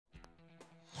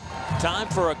Time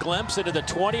for a glimpse into the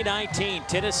 2019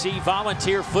 Tennessee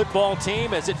Volunteer football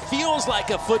team, as it feels like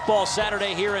a football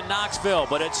Saturday here in Knoxville,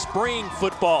 but it's spring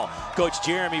football. Coach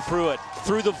Jeremy Pruitt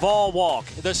through the Vol Walk.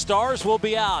 The stars will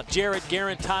be out. Jarrett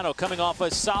Guarantano coming off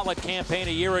a solid campaign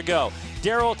a year ago.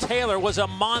 Darrell Taylor was a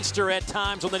monster at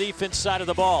times on the defense side of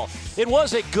the ball. It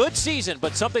was a good season,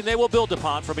 but something they will build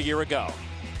upon from a year ago.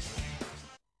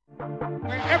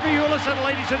 Wherever you listen,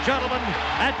 ladies and gentlemen,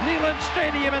 at Neyland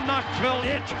Stadium in Knoxville,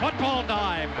 it's football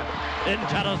time in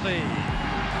Tennessee.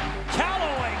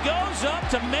 Callaway goes up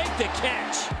to make the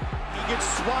catch. He gets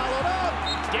swallowed up.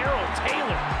 Darrell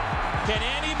Taylor. Can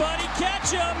anybody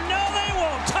catch him? No, they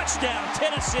won't. Touchdown,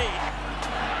 Tennessee.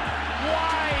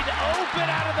 Wide open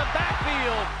out of the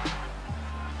backfield.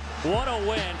 What a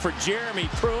win for Jeremy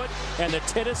Pruitt and the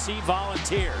Tennessee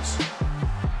Volunteers.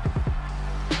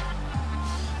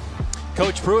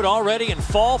 Coach Pruitt already in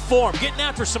fall form, getting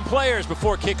after some players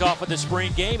before kickoff of the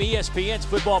spring game. ESPN's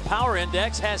Football Power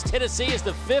Index has Tennessee as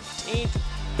the 15th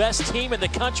best team in the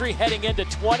country heading into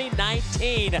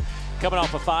 2019, coming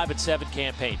off a 5-7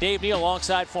 campaign. Dave Neal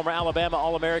alongside former Alabama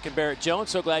All-American Barrett Jones.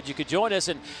 So glad you could join us.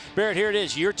 And Barrett, here it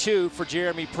is, year 2 for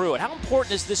Jeremy Pruitt. How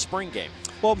important is this spring game?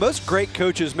 Well, most great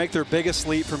coaches make their biggest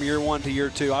leap from year 1 to year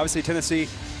 2. Obviously, Tennessee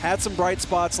had some bright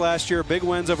spots last year, big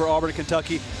wins over Auburn and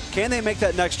Kentucky. Can they make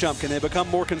that next jump? Can they become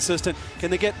more consistent? Can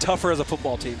they get tougher as a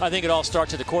football team? I think it all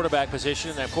starts at the quarterback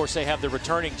position. And, of course, they have the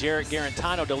returning Jarrett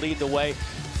Guarantano to lead the way.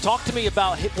 Talk to me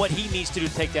about what he needs to do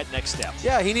to take that next step.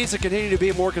 Yeah, he needs to continue to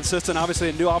be more consistent. Obviously,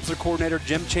 a new offensive coordinator,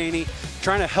 Jim Chaney,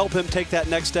 trying to help him take that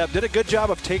next step. Did a good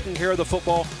job of taking care of the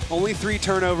football. Only 3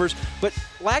 turnovers, but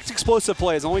lacked explosive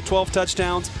plays. Only 12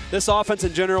 touchdowns. This offense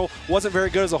in general wasn't very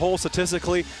good as a whole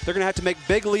statistically. They're going to have to make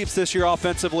big leaps this year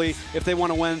offensively if they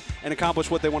want to win and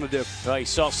accomplish what they want to do. Well, you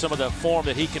saw some of the form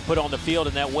that he can put on the field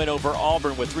in that win over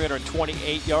Auburn with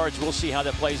 328 yards. We'll see how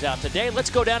that plays out today. Let's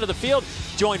go down to the field.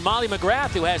 Join Molly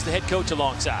McGrath, who has the head coach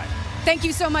alongside. Thank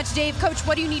you so much, Dave. Coach,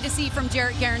 what do you need to see from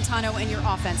Jarrett Guarantano in your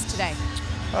offense today?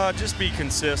 Just be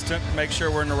consistent. Make sure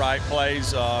we're in the right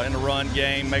plays in the run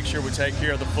game. Make sure we take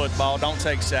care of the football. Don't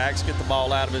take sacks. Get the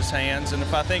ball out of his hands. And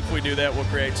if I think we do that, we'll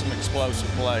create some explosive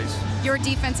plays. You're a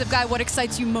defensive guy. What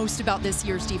excites you most about this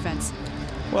year's defense?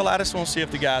 Well, I just want to see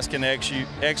if the guys can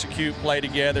execute, play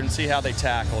together, and see how they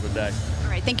tackle today. All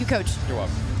right. Thank you, Coach. You're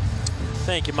welcome.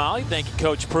 Thank you, Molly. Thank you,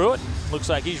 Coach Pruitt. Looks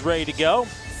like he's ready to go.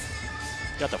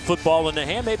 Got the football in the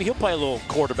hand. Maybe he'll play a little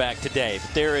quarterback today.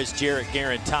 But there is Jarrett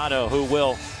Guarantano, who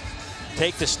will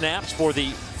take the snaps for the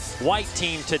white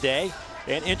team today.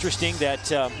 And interesting that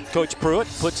Coach Pruitt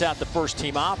puts out the first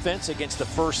team offense against the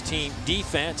first team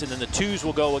defense, and then the twos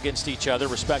will go against each other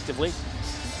respectively.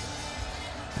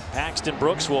 Paxton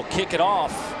Brooks will kick it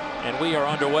off, and we are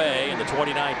underway in the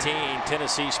 2019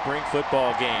 Tennessee spring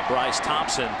football game. Bryce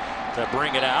Thompson to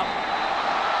bring it out.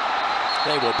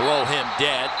 They will blow him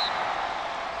dead.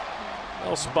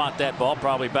 They'll spot that ball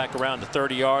probably back around the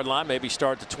 30-yard line, maybe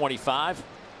start the 25.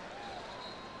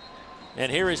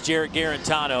 And here is Jarrett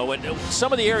Guarantano. And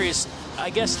some of the areas,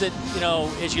 I guess that, you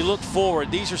know, as you look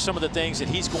forward, these are some of the things that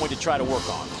he's going to try to work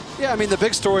on. Yeah, I mean, the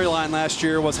big storyline last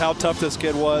year was how tough this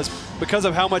kid was because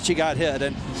of how much he got hit.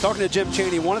 And talking to Jim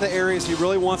Chaney, one of the areas he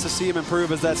really wants to see him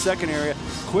improve is that second area,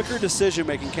 quicker decision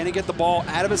making. Can he get the ball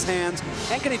out of his hands?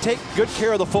 And can he take good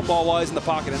care of the football while he's in the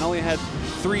pocket? And only had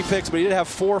 3 picks, but he did have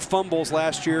 4 fumbles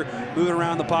last year moving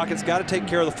around the pockets. Got to take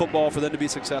care of the football for them to be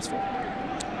successful.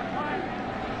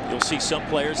 You'll see some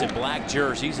players in black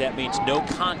jerseys. That means no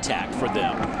contact for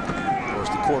them. Of course,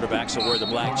 the quarterbacks will wear the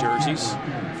black jerseys.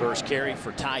 First carry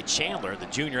for Ty Chandler, the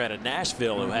junior out of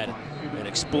Nashville, who had an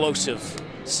explosive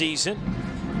season.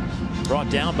 Brought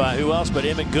down by who else but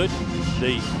Emmett Gooden,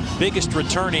 the biggest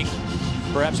returning,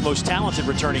 perhaps most talented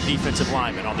returning defensive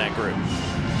lineman on that group.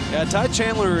 Yeah, Ty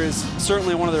Chandler is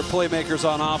certainly one of their playmakers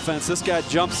on offense. This guy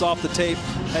jumps off the tape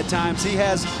at times. He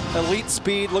has elite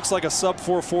speed, looks like a sub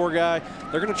 4.4 guy.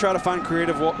 They're going to try to find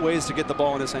creative ways to get the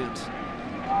ball in his hands.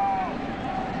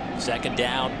 Second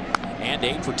down and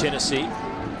 8 for Tennessee.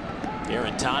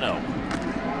 Guarantano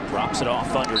drops it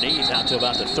off underneath out to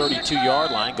about the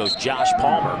 32-yard line. Goes Josh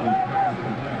Palmer.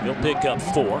 He'll pick up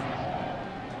 4.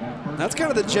 That's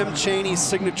kind of the Jim Chaney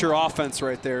signature offense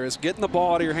right there, is getting the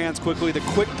ball out of your hands quickly, the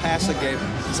quick passing game.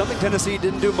 Something Tennessee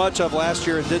didn't do much of last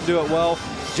year and did do it well.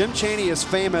 Jim Chaney is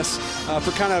famous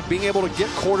for kind of being able to get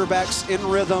quarterbacks in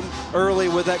rhythm early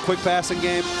with that quick passing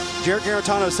game. Jarrett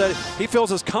Guarantano said he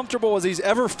feels as comfortable as he's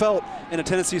ever felt in a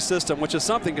Tennessee system, which is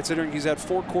something considering he's had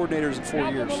 4 coordinators in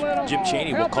 4 years. Jim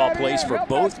Chaney will call plays for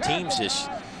both teams this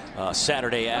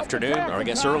Saturday afternoon, or I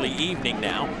guess early evening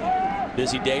now.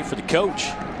 Busy day for the coach.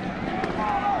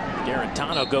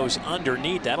 Guarantano goes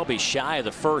underneath. That'll be shy of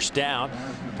the first down.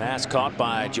 Pass caught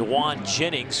by Jawan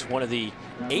Jennings, one of the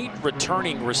 8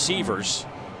 returning receivers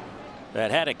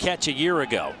that had a catch a year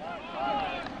ago.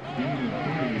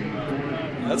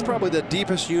 That's probably the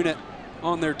deepest unit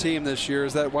on their team this year,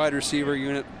 is that wide receiver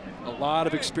unit. A lot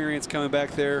of experience coming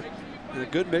back there, and a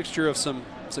good mixture of some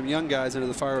young guys into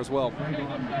the fire as well.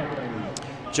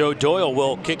 Joe Doyle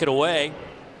will kick it away.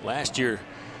 Last year,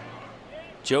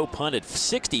 Joe punted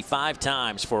 65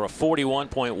 times for a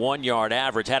 41.1 yard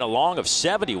average, had a long of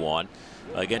 71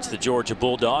 against the Georgia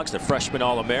Bulldogs, the freshman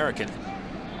All-American.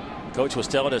 Coach was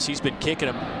telling us he's been kicking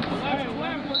them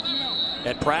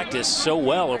at practice so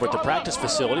well over at the practice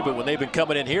facility, but when they've been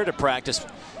coming in here to practice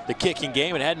the kicking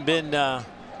game, it hadn't been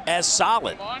as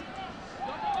solid.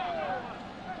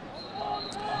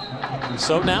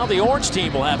 So now the Orange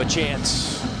team will have a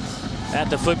chance at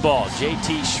the football.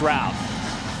 J.T. Shrout,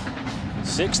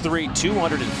 6'3",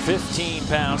 215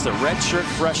 pounds, the redshirt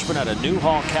freshman out of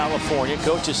Newhall, California.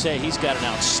 Coaches say he's got an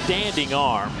outstanding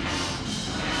arm.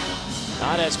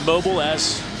 Not as mobile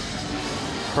as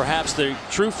perhaps the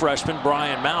true freshman,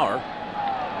 Brian Maurer.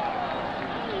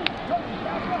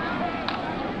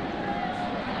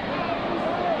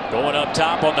 Going up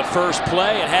top on the first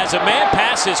play, it has a man.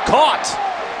 Pass is caught.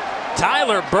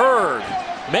 Tyler Bird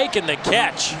making the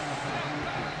catch.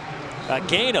 A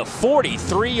gain of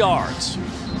 43 yards.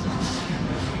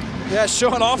 Yeah,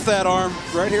 showing off that arm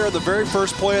right here at the very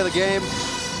first play of the game.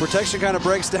 Protection kind of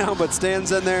breaks down, but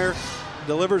stands in there,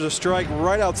 delivers a strike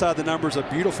right outside the numbers. A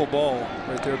beautiful ball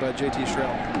right there by J.T.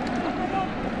 Shrout.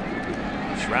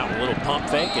 Shrout, a little pump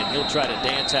fake, and he'll try to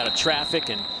dance out of traffic,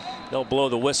 and they'll blow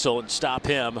the whistle and stop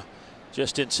him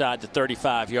just inside the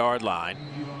 35-yard line.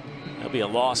 That'll be a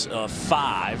loss of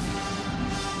 5.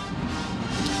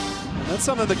 And that's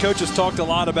something the coaches talked a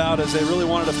lot about, as they really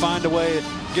wanted to find a way to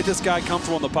get this guy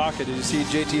comfortable in the pocket. Did you see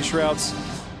J.T. Shrout's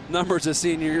numbers this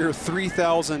senior year?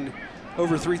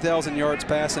 Over 3,000 yards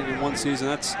passing in one season.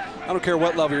 That's, I don't care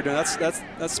what level you're doing.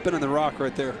 That's spinning the rock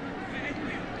right there.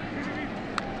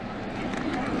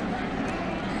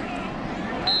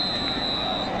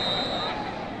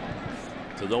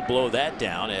 So they'll blow that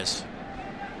down as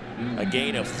a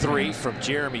gain of 3 from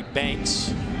Jeremy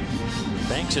Banks.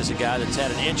 Banks is a guy that's had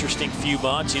an interesting few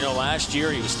months. You know, last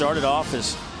year he started off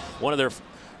as one of their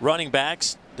running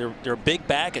backs. They're big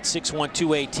back at 6'1",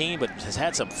 218, but has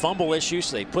had some fumble issues.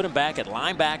 So they put him back at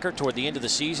linebacker toward the end of the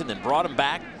season, then brought him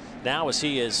back now as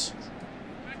he is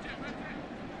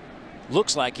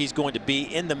looks like he's going to be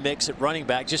in the mix at running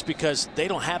back, just because they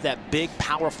don't have that big,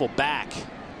 powerful back.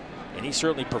 And he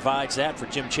certainly provides that for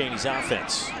Jim Chaney's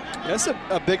offense. That's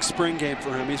a big spring game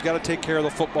for him. He's got to take care of the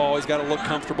football. He's got to look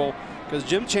comfortable, because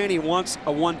Jim Chaney wants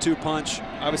a 1-2 punch.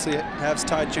 Obviously has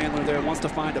Ty Chandler there, wants to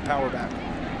find a power back.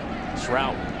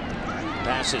 Shrout,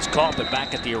 pass is caught, but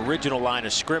back at the original line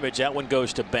of scrimmage. That one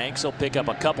goes to Banks. He'll pick up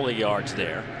a couple of yards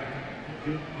there.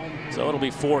 So it'll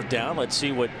be 4th down. Let's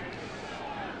see what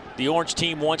the Orange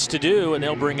team wants to do, and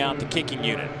they'll bring out the kicking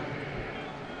unit.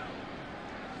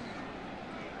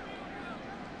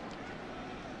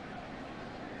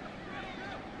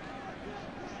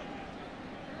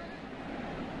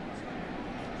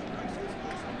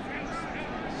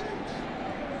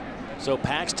 So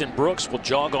Paxton Brooks will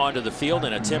jog onto the field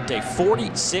and attempt a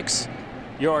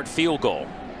 46-yard field goal.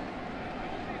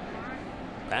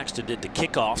 Paxton did the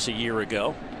kickoffs a year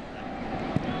ago.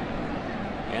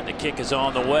 And the kick is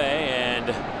on the way, and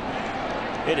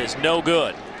it is no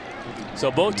good.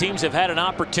 So both teams have had an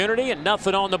opportunity and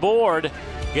nothing on the board.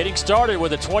 Getting started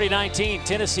with the 2019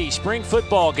 Tennessee spring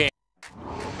football game.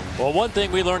 Well, one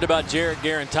thing we learned about Jarrett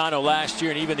Guarantano last year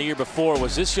and even the year before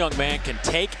was this young man can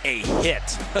take a hit.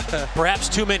 Perhaps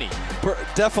too many.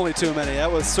 Definitely too many.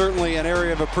 That was certainly an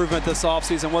area of improvement this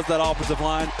offseason, was that offensive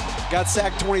line. Got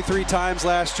sacked 23 times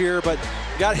last year, but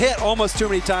got hit almost too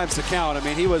many times to count. I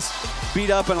mean, he was beat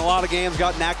up in a lot of games,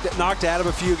 got knocked out of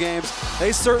a few games.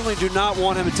 They certainly do not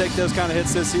want him to take those kind of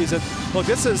hits this season. Look,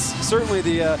 this is certainly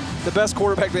the best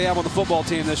quarterback they have on the football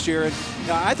team this year, and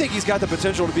I think he's got the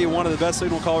potential to be one of the best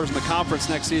signal callers in the conference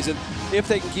next season if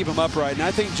they can keep him upright. And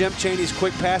I think Jim Chaney's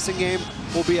quick passing game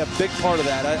will be a big part of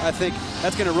that. I think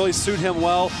that's going to really suit him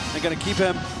well and going to keep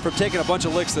him from taking a bunch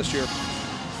of licks this year.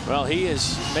 Well, he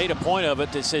has made a point of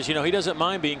it that says, you know, he doesn't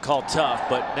mind being called tough,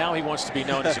 but now he wants to be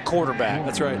known as a quarterback.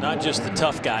 That's right. Not just the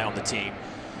tough guy on the team.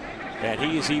 And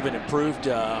he has even improved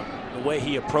the way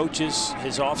he approaches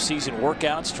his off-season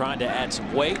workouts, trying to add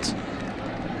some weight,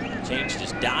 changed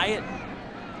his diet.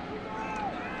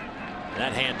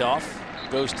 That handoff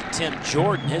goes to Tim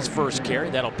Jordan, his first carry.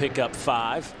 That'll pick up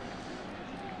 5.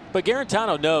 But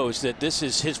Garantano knows that this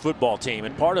is his football team,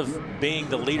 and part of being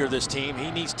the leader of this team, he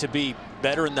needs to be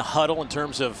better in the huddle in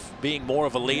terms of being more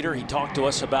of a leader. He talked to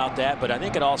us about that, but I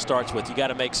think it all starts with you got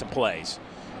to make some plays.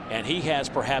 And he has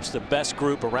perhaps the best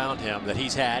group around him that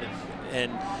he's had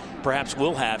and perhaps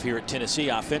will have here at Tennessee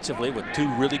offensively, with 2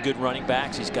 really good running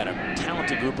backs. He's got a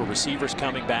talented group of receivers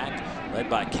coming back, led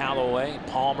by Callaway,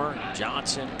 Palmer,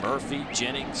 Johnson, Murphy,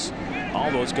 Jennings. All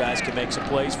those guys can make some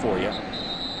plays for you.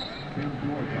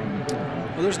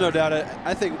 Well, there's no doubt.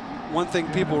 I think one thing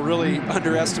people really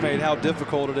underestimate how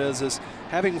difficult it is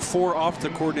having 4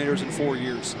 offensive coordinators in 4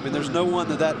 years. I mean, there's no one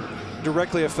that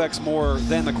directly affects more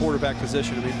than the quarterback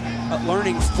position. I mean,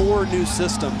 learning 4 new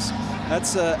systems,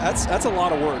 that's a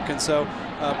lot of work. And so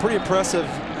pretty impressive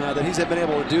that he's been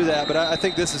able to do that. But I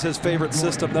think this is his favorite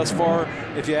system thus far.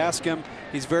 If you ask him,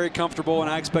 he's very comfortable,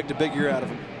 and I expect a big year out of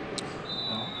him.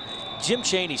 Jim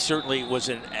Chaney certainly was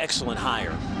an excellent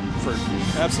hire for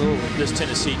absolutely this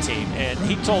Tennessee team. And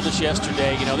he told us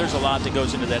yesterday, you know, there's a lot that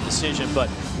goes into that decision, but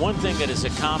one thing that is a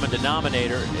common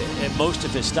denominator in most of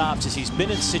his stops is he's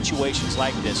been in situations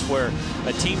like this where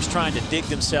a team's trying to dig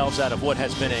themselves out of what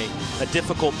has been a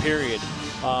difficult period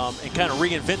and kind of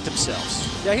reinvent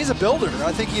themselves. Yeah, he's a builder.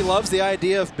 I think he loves the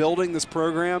idea of building this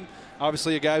program.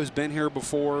 Obviously a guy who's been here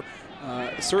before.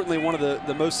 Certainly one of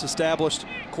the most established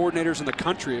coordinators in the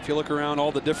country. If you look around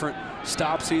all the different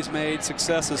stops he's made,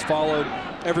 success has followed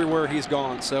everywhere he's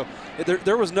gone. So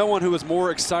there was no one who was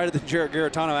more excited than Jarrett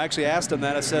Garantano. I actually asked him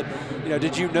that. I said, you know,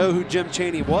 did you know who Jim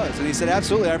Chaney was? And he said,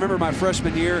 absolutely. I remember my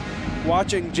freshman year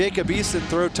watching Jacob Eason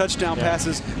throw touchdown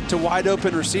passes to wide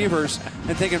open receivers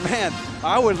and thinking, man,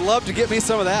 I would love to get me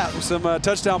some of that, some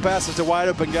touchdown passes to wide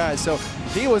open guys. So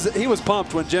he was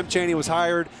pumped when Jim Chaney was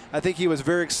hired. I think he was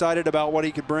very excited about what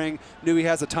he could bring, knew he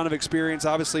has a ton of experience,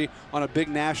 obviously, on a big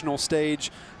national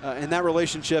stage. And that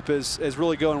relationship is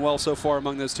really going well so far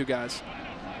among those 2 guys.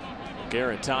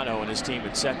 Garantano and his team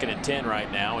at 2nd and 10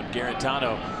 right now. And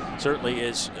Garantano certainly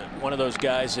is one of those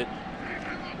guys that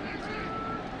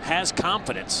has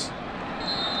confidence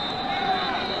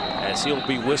as he'll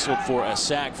be whistled for a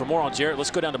sack. For more on Jarrett,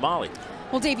 let's go down to Molly.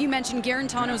 Well, Dave, you mentioned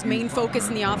Garantano's main focus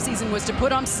in the offseason was to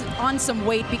put on some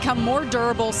weight, become more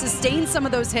durable, sustain some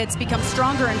of those hits, become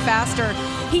stronger and faster.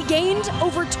 He gained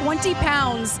over 20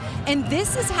 pounds, and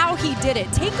this is how he did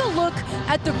it. Take a look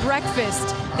at the breakfast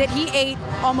that he ate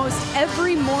almost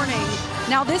every morning.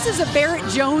 Now, this is a Barrett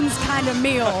Jones kind of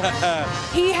meal.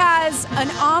 He has an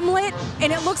omelet,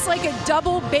 and it looks like a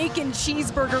double bacon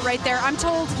cheeseburger right there. I'm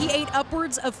told he ate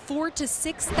upwards of 4,000 to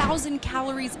 6,000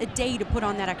 calories a day to put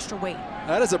on that extra weight.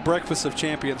 That is a breakfast of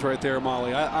champions right there,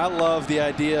 Molly. I love the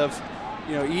idea of,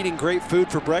 you know, eating great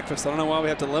food for breakfast. I don't know why we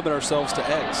have to limit ourselves to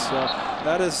eggs.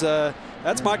 So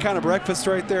that's my kind of breakfast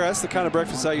right there. That's the kind of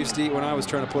breakfast I used to eat when I was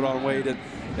trying to put on weight. And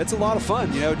it's a lot of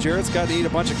fun. You know, Jarrett's got to eat a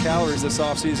bunch of calories this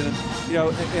offseason. And, you know,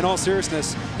 in all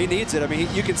seriousness, he needs it. I mean,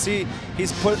 you can see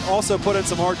he's also put in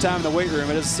some hard time in the weight room.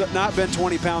 It has not been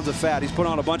 20 pounds of fat. He's put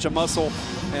on a bunch of muscle,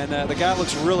 and the guy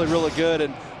looks really, really good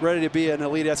and ready to be an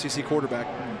elite SEC quarterback.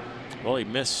 Well, he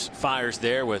misfires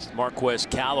there with Marquez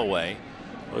Callaway.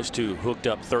 Those 2 hooked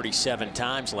up 37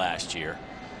 times last year.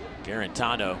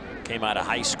 Garantano came out of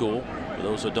high school. For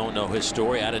those who don't know his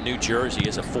story, out of New Jersey,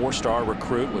 is a 4-star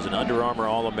recruit, was an Under Armour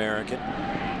All-American.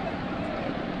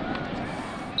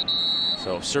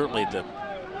 So certainly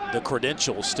the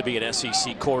credentials to be an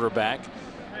SEC quarterback.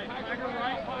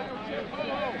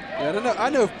 Yeah, I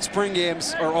know spring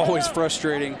games are always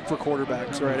frustrating for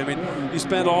quarterbacks, right? I mean, you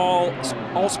spend all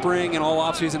spring and all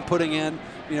offseason putting in,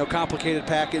 you know, complicated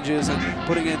packages and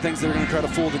putting in things that are going to try to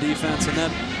fool the defense. And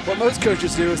then what most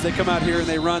coaches do is they come out here and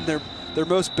they run their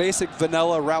most basic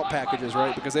vanilla route packages,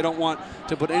 right? Because they don't want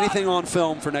to put anything on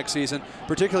film for next season,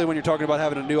 particularly when you're talking about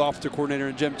having a new offensive coordinator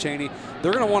in Jim Chaney.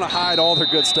 They're going to want to hide all their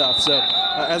good stuff. So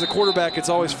as a quarterback, it's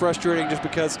always frustrating just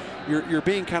because you're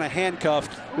being kind of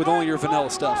handcuffed with only your vanilla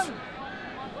stuff.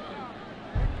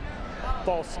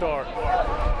 False start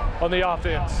on the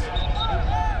offense.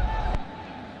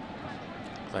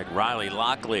 Like Riley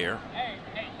Locklear,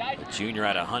 a junior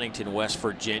out of Huntington, West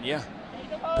Virginia,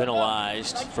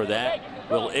 penalized for that.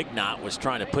 Will Ignat was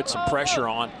trying to put some pressure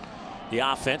on the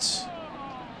offense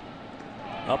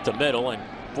up the middle and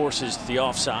forces the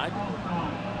offside.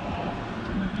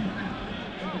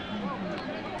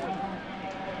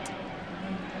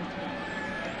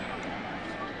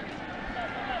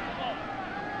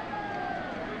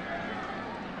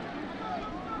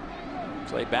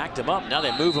 So they backed him up. Now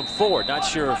they move him forward. Not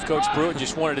sure if Coach Pruitt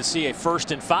just wanted to see a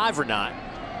 1st and 5 or not.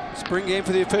 Spring game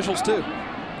for the officials, too.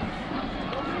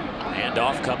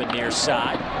 Handoff coming near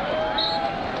side.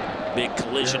 Big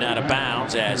collision out of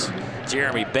bounds as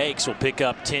Jeremy Bakes will pick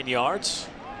up 10 yards.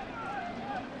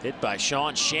 Hit by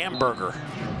Sean Schamberger.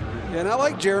 Yeah, and I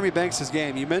like Jeremy Banks'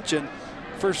 game. You mentioned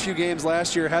first few games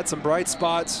last year had some bright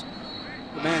spots.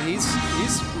 But man,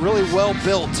 he's really well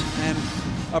built and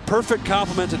a perfect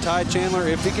complement to Ty Chandler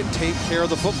if he can take care of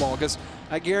the football. Because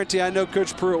I guarantee, I know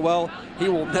Coach Pruitt well, he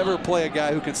will never play a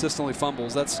guy who consistently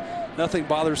fumbles. Nothing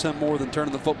bothers him more than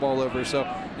turning the football over. So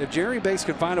if Jeremy Banks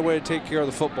can find a way to take care of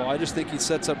the football, I just think he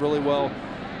sets up really well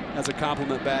as a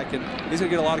complement back, and he's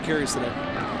going to get a lot of carries today.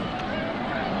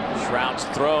 Shroud's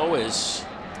throw is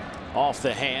off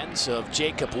the hands of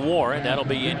Jacob Warren. That'll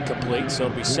be incomplete, so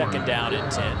it'll be 2nd down and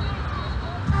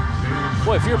 10.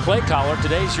 Boy, if you're a play caller,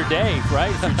 today's your day,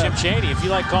 right? If you're Jim Chaney, if you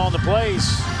like calling the plays,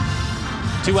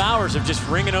 2 hours of just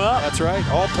ringing them up. That's right,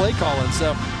 all play calling.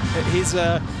 So he's, you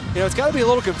know, it's got to be a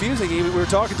little confusing. We were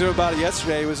talking to him about it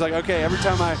yesterday. He was like, okay, every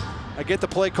time I get the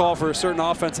play call for a certain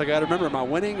offense, I got to remember, am I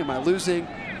winning? Am I losing?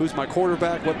 Who's my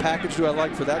quarterback? What package do I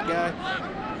like for that guy?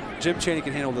 Jim Chaney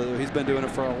can handle that. He's been doing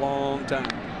it for a long time.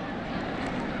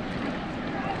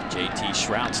 JT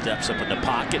Shroud steps up in the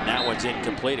pocket, and that one's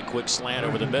incomplete. A quick slant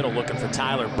over the middle looking for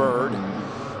Tyler Bird.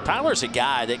 Tyler's a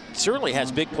guy that certainly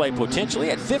has big play potential. He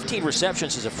had 15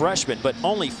 receptions as a freshman, but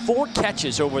only 4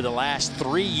 catches over the last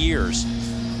 3 years.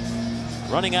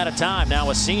 Running out of time now,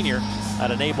 a senior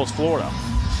out of Naples, Florida.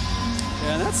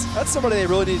 Yeah, and that's somebody they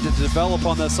really need to develop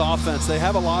on this offense. They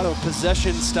have a lot of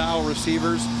possession-style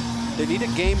receivers. They need a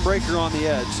game breaker on the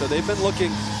edge. So they've been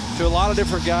looking to a lot of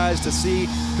different guys to see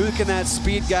who can that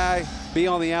speed guy be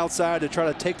on the outside to try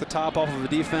to take the top off of a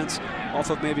defense,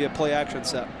 off of maybe a play-action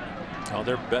set. Oh,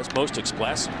 their most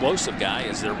explosive guy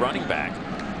is their running back,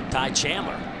 Ty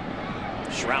Chandler.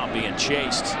 Shroud being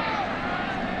chased.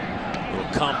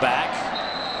 Little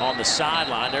comeback on the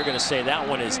sideline. They're going to say that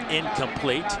one is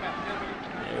incomplete.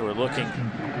 They were looking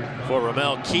for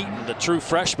Ramel Keaton, the true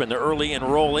freshman, the early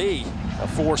enrollee, a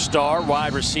 4-star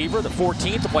wide receiver, the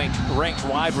 14th ranked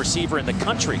wide receiver in the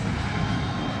country.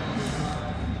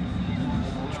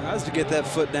 Tries to get that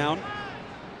foot down.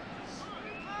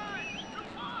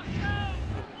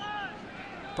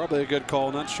 Probably a good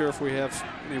call. Not sure if we have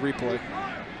any replay.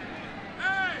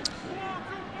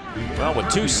 Well, with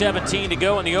 2:17 to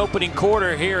go in the opening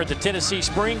quarter here at the Tennessee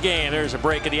spring game, there's a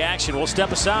break of the action. We'll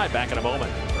step aside. Back in a moment.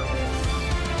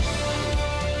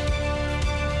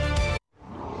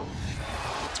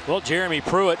 Well, Jeremy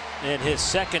Pruitt in his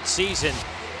 2nd season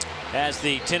as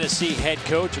the Tennessee head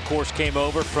coach, of course, came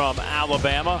over from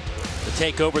Alabama to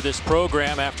take over this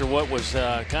program after what was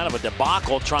kind of a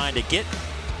debacle trying to get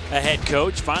a head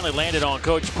coach. Finally landed on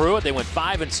Coach Pruitt. They went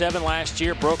 5-7 last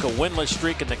year, broke a winless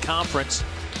streak in the conference.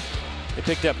 They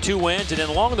picked up 2 wins, and then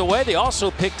along the way, they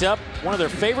also picked up one of their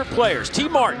favorite players, T.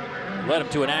 Martin. Led him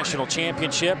to a national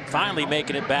championship, finally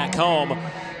making it back home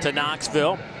to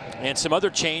Knoxville. And some other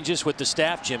changes with the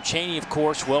staff. Jim Chaney, of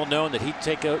course, well known that he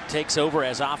takes over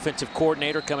as offensive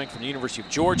coordinator coming from the University of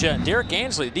Georgia. And Derek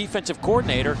Ansley, the defensive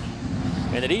coordinator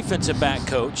and the defensive back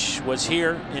coach, was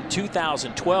here in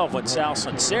 2012 when Sal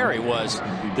Sunseri was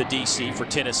the DC for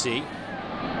Tennessee.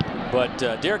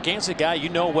 But Derek Ansley, guy you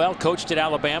know well, coached at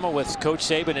Alabama with Coach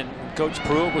Saban, and Coach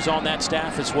Pruitt was on that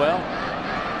staff as well.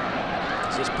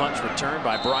 This punch returned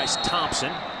by Bryce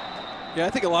Thompson. Yeah, I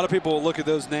think a lot of people will look at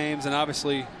those names, and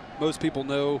obviously most people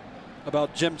know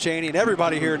about Jim Chaney, and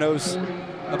everybody here knows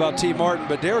about T. Martin,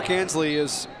 but Derek Ansley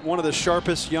is one of the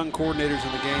sharpest young coordinators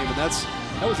in the game, and that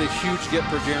was a huge get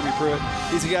for Jeremy Pruitt.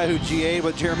 He's a guy who GA'd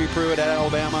with Jeremy Pruitt at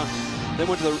Alabama, then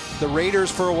went to the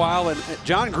Raiders for a while, and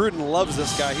John Gruden loves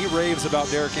this guy. He raves about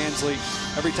Derek Ansley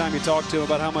every time you talk to him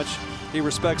about how much he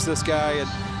respects this guy.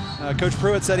 And Coach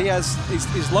Pruitt said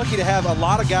he's lucky to have a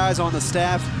lot of guys on the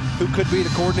staff who could be the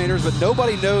coordinators, but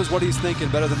nobody knows what he's thinking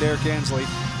better than Derek Ansley.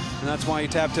 And that's why he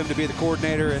tapped him to be the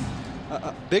coordinator.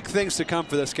 And big things to come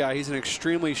for this guy. He's an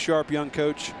extremely sharp young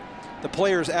coach. The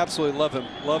players absolutely love him.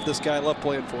 Love this guy. Love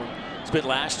playing for him. Spent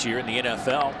last year in the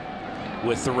NFL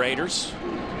with the Raiders.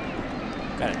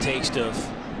 Got a taste of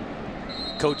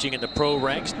coaching in the pro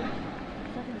ranks.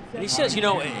 And he says, you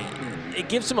know, it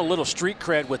gives him a little street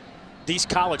cred with these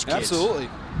college kids. Absolutely.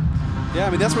 Yeah,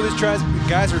 I mean, that's where these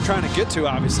guys are trying to get to,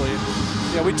 obviously.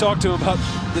 Yeah, we talked to him about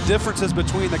the differences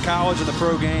between the college and the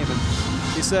pro game. And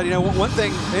he said, you know, one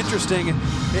thing interesting,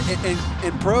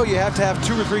 in pro, you have to have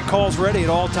 2 or 3 calls ready at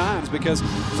all times, because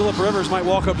Phillip Rivers might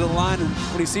walk up to the line, and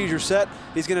when he sees your set,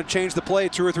 he's going to change the play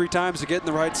 2 or 3 times to get in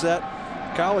the right set.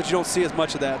 College, you don't see as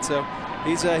much of that. So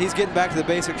he's getting back to the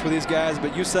basics for these guys,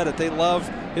 but you said it, they love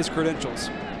his credentials.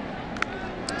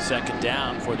 2nd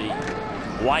down for the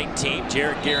white team.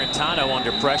 Jared Garantano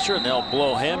under pressure, and they'll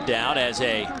blow him down as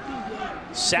a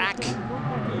sack.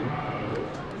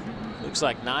 Looks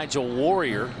like Nigel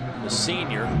Warrior, the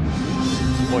senior.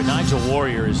 Boy, Nigel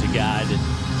Warrior is a guy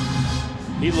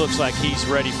that he looks like he's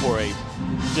ready for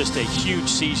just a huge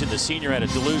season. The senior out of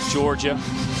Duluth, Georgia.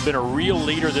 Been a real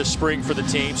leader this spring for the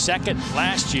team. Second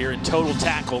last year in total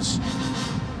tackles.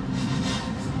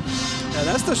 Yeah,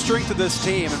 that's the strength of this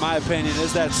team, in my opinion,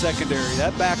 is that secondary.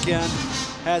 That back end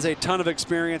has a ton of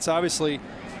experience. Obviously,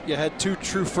 you had two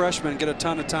true freshmen get a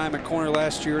ton of time at corner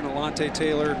last year in Alontae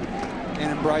Taylor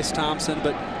and in Bryce Thompson.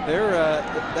 But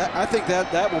I think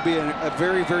that will be a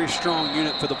very, very strong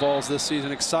unit for the Vols this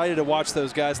season. Excited to watch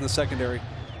those guys in the secondary.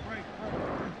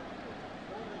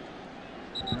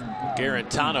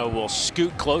 Garantano will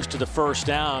scoot close to the first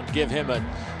down, give him a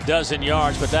dozen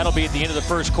yards, but that'll be at the end of the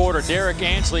first quarter. Derek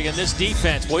Ansley and this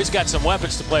defense, boy, he's got some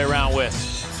weapons to play around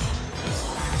with.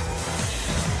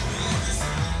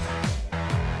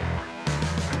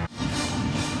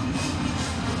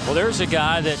 Well, there's a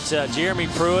guy that Jeremy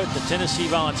Pruitt, the Tennessee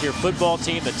Volunteer football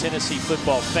team, the Tennessee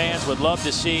football fans would love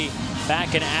to see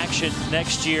back in action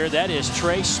next year. That is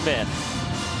Trey Smith,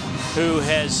 who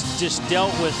has just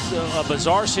dealt with a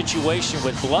bizarre situation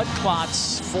with blood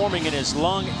clots forming in his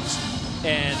lungs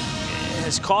and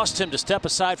has cost him to step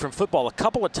aside from football a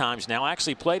couple of times now.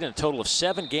 Actually played in a total of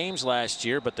 7 games last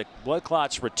year, but the blood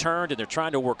clots returned and they're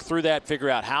trying to work through that, figure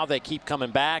out how they keep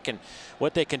coming back and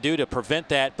what they can do to prevent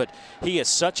that. But he is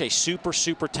such a super,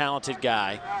 super talented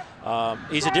guy.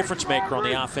 He's a difference maker on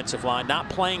the offensive line. Not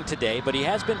playing today, but he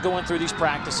has been going through these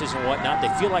practices and whatnot. They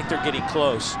feel like they're getting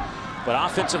close. But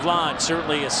offensive line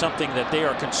certainly is something that they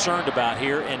are concerned about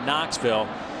here in Knoxville.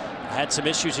 Had some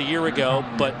issues a year ago,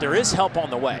 but there is help on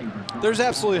the way. There's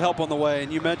absolutely help on the way,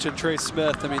 and you mentioned Trey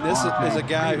Smith. I mean, this is a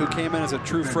guy who came in as a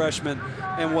true freshman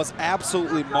and was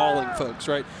absolutely mauling folks,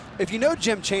 right? If you know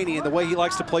Jim Chaney and the way he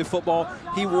likes to play football,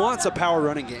 he wants a power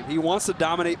running game. He wants to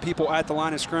dominate people at the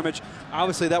line of scrimmage.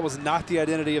 Obviously, that was not the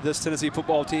identity of this Tennessee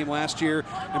football team last year,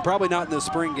 and probably not in the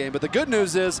spring game. But the good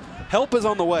news is help is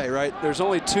on the way, right? There's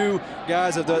only 2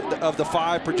 guys of the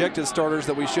 5 projected starters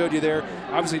that we showed you there.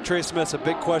 Obviously, Trey Smith's a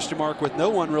big question mark with no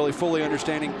one really fully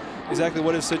understanding exactly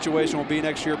what his situation will be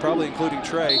next year, probably including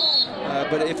Trey.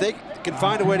 But if they can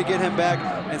find a way to get him back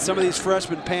and some of these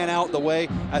freshmen pan out the way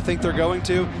I think they're going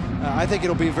to, I think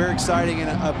it'll be very exciting and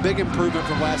a big improvement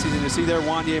from last season. You see there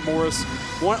Wanye Morris,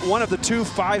 one of the 2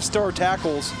 5-star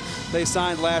tackles they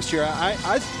signed last year.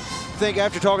 I think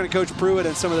after talking to Coach Pruitt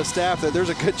and some of the staff that there's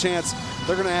a good chance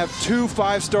they're going to have 2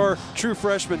 5-star true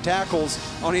freshman tackles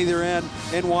on either end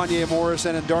in Wanye Morris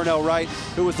and in Darnell Wright,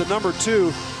 who was the number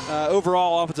 2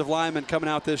 overall offensive lineman coming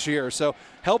out this year. So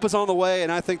help is on the way,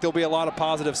 and I think there'll be a lot of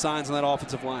positive signs on that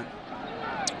offensive line.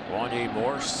 Wanye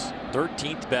Morris,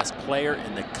 13th best player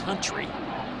in the country.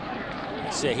 I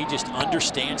say he just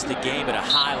understands the game at a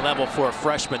high level for a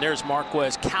freshman. There's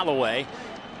Marquez Callaway.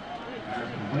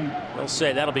 They'll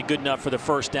say that'll be good enough for the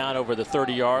first down over the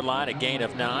 30-yard line, a gain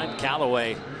of 9.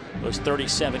 Callaway was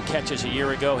 37 catches a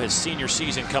year ago, his senior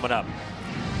season coming up.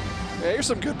 Yeah, here's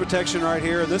some good protection right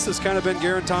here, and this has kind of been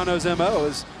Garantano's MO,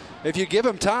 is if you give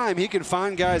him time, he can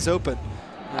find guys open.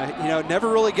 You know, never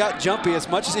really got jumpy. As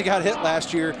much as he got hit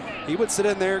last year, he would sit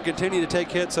in there and continue to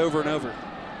take hits over and over.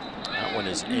 That one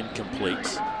is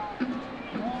incomplete.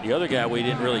 The other guy we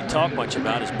didn't really talk much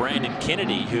about is Brandon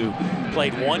Kennedy, who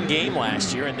played 1 game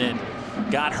last year and then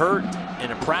got hurt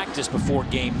in a practice before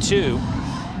game 2.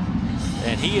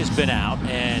 And he has been out,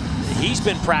 and he's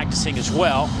been practicing as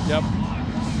well. Yep.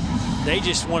 They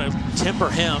just want to temper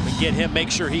him and get him,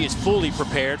 make sure he is fully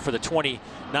prepared for the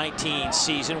 2019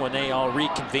 season when they all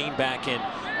reconvene back in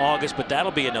August, but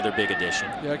that'll be another big addition.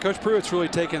 Yeah, Coach Pruitt's really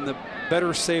taken the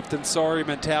better safe than sorry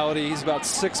mentality. He's about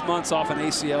 6 months off an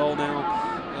ACL now.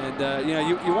 And, you know,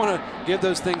 you want to give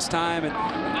those things time.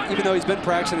 And even though he's been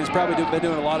practicing, he's probably been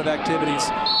doing a lot of activities,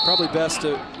 probably best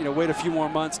to, you know, wait a few more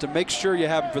months to make sure you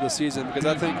have him for the season. Because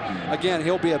I think, again,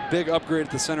 he'll be a big upgrade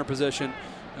at the center position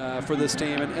for this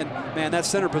team. And, man, that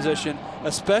center position,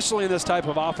 especially in this type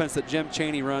of offense that Jim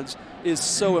Chaney runs, is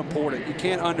so important. You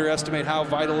can't underestimate how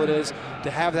vital it is to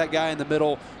have that guy in the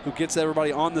middle who gets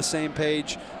everybody on the same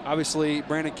page. Obviously,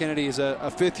 Brandon Kennedy is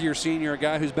a 5th-year senior, a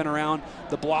guy who's been around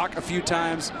the block a few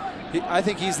times. I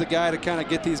think he's the guy to kind of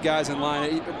get these guys in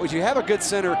line. When you have a good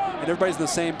center and everybody's on the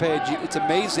same page, it's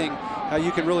amazing how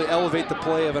you can really elevate the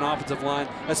play of an offensive line,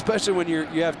 especially when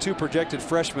you have 2 projected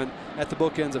freshmen at the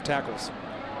bookends of tackles.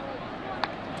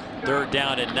 3rd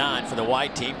down and 9 for the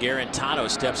white team. Garantano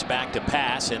steps back to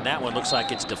pass, and that one looks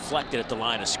like it's deflected at the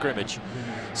line of scrimmage.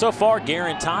 So far,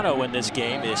 Garantano in this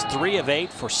game is 3 of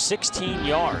 8 for 16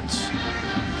 yards.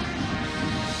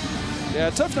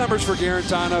 Yeah, tough numbers for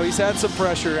Garantano. He's had some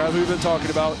pressure, as we've been talking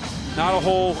about. not a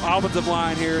whole offensive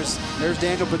line here. There's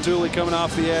Daniel Petulli coming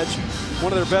off the edge.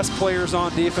 One of their best players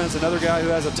on defense, another guy who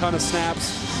has a ton of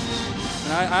snaps.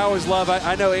 And I always love,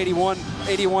 I know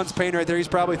 81's pain right there. He's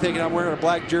probably thinking, I'm wearing a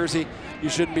black jersey. You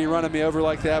shouldn't be running me over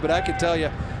like that. But I can tell you,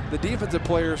 the defensive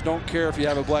players don't care if you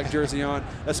have a black jersey on,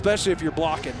 especially if you're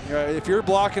blocking. If you're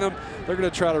blocking them, they're going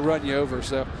to try to run you over.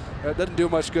 So it doesn't do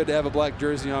much good to have a black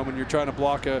jersey on when you're trying to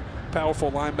block a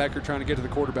powerful linebacker trying to get to the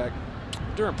quarterback.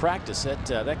 During practice,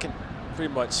 that can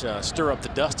pretty much stir up the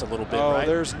dust a little bit, right?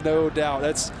 There's no doubt.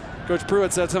 That's Coach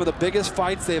Pruitt said some of the biggest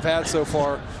fights they've had so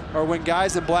far are when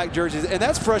guys in black jerseys, and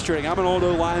that's frustrating. I'm an old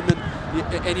lineman,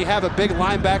 and you have a big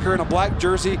linebacker in a black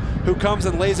jersey who comes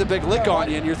and lays a big lick on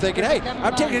you, and you're thinking, hey,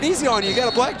 I'm taking it easy on you. You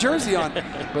got a black jersey on.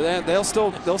 But then they'll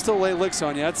still lay licks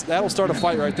on you. That'll start a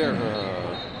fight right there.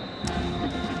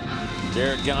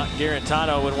 Derek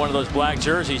Garantano in one of those black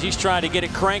jerseys. He's trying to get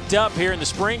it cranked up here in the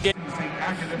spring game.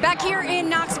 Back here in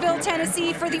Knoxville,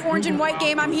 Tennessee for the orange and white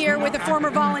game, I'm here with a former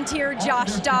volunteer,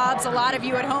 Josh Dobbs. A lot of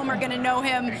you at home are going to know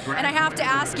him. And I have to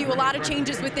ask you, a lot of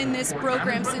changes within this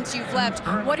program since you've left.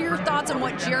 What are your thoughts on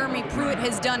what Jeremy Pruitt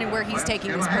has done and where he's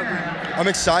taking this program? I'm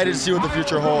excited to see what the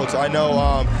future holds. I know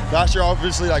last year,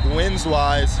 obviously, like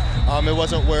wins-wise, it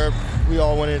wasn't where we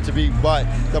all wanted it to be, but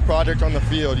the project on the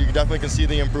field, you definitely can see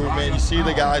the improvement. You see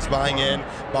the guys buying in,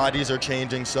 bodies are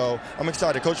changing, so I'm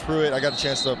excited. Coach Pruitt, I got a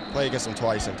chance to play against him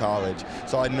twice in college,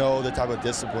 so I know the type of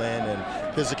discipline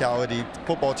and physicality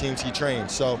football teams he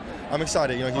trains. So I'm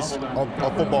excited. You know, he's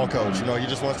a football coach. You know, he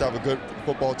just wants to have a good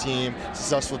football team,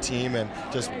 successful team, and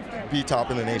just be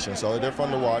top in the nation. So they're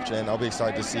fun to watch, and I'll be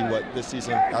excited to see what this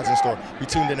season has in store. We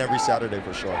tuned in every Saturday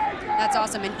for sure. That's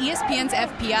awesome. And ESPN's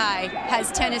FPI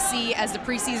has Tennessee as the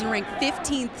preseason ranked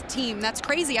 15th team. That's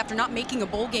crazy after not making a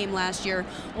bowl game last year.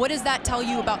 What does that tell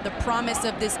you about the promise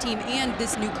of this team and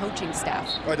this new coaching staff?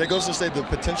 Right, that goes to say the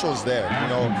potential is there, you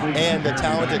know, and the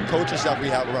talented coaching staff we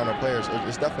have around our players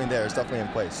is definitely there. It's definitely in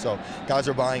place. So guys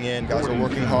are buying in, guys are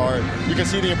working hard. You can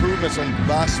see the improvements from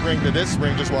last spring to this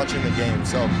spring just watching the game.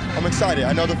 So I'm excited.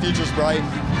 I know the future's bright.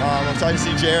 I'm excited to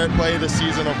see Jarrett play this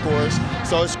season, of course.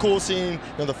 So it's cool seeing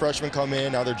the freshmen come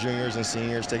in, now they're juniors and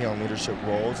seniors taking on leadership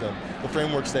roles, and the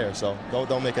framework's there, so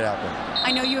they'll make it happen.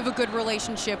 I know you have a good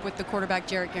relationship with the quarterback,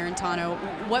 Jarrett Garantano.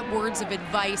 What words of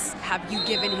advice have you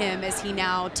given him as he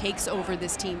now takes over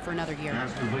this team for another year?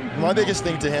 My biggest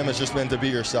thing to him has just been to be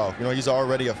yourself. You know, he's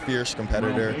already a fierce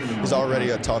competitor. He's already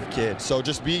a tough kid. So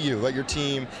just be you. Let your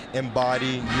team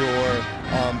embody your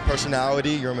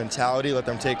personality, your mentality. Let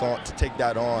them take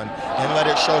that on and let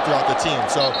it show throughout the team.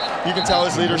 So you can tell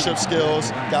his leadership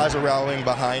skills. Guys are rallying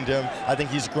behind him. I think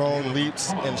he's grown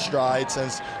leaps and strides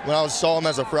since when I saw him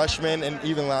as a freshman and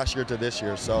even last year to this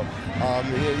year. So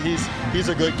he's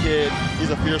a good kid.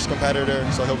 He's a fierce competitor,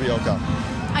 so he'll be okay.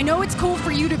 I know it's cool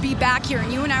for you to be back here,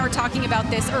 and you and I were talking about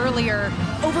this earlier.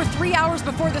 Over 3 hours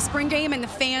before the spring game, and the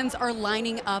fans are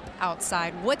lining up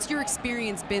outside. What's your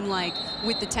experience been like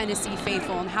with the Tennessee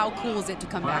faithful, and how cool is it to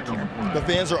come back here? The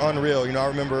fans are unreal. You know, I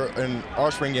remember in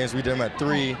our spring games, we did them at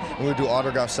 3, and we would do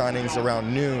autograph signings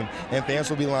around noon, and fans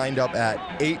would be lined up at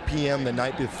 8 p.m. the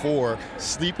night before,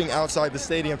 sleeping outside the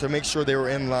stadium to make sure they were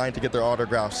in line to get their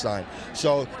autographs signed.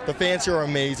 So the fans here are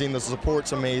amazing. The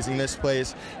support's amazing. This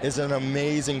place is an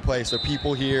amazing place. The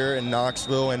people here in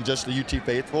Knoxville and just the UT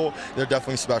faithful, they're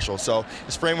definitely special. So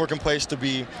this framework in place to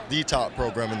be the top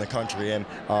program in the country, and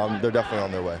they're definitely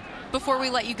on their way. Before we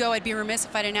let you go, I'd be remiss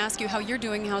if I didn't ask you how you're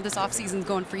doing, how this offseason's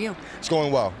going for you. It's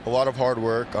going well. A lot of hard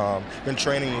work. Been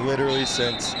training literally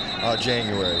since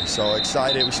January. So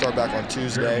excited. We start back on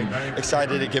Tuesday.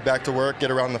 Excited to get back to work,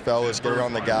 get around the fellas, get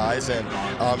around the guys, and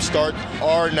start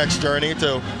our next journey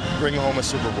to bring home a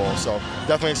Super Bowl. So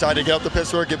definitely excited to get up to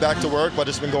Pittsburgh, get back to work, but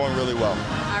it's been going really well.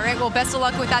 All right, well, best of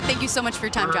luck with that. Thank you so much for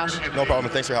your time, Josh. No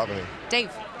problem. Thanks for having me. Dave.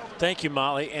 Thank you,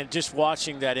 Molly. And just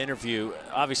watching that interview,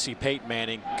 obviously Peyton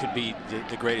Manning could be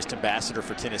the greatest ambassador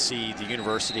for Tennessee, the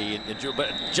university,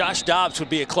 but Josh Dobbs would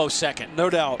be a close second.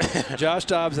 No doubt. Josh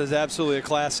Dobbs is absolutely a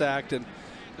class act, and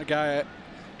a guy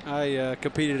I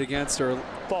competed against.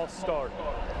 False start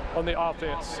on the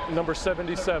offense, number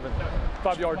 77.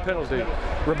 5-yard penalty.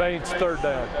 Remains third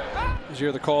down. As you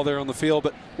hear the call there on the field,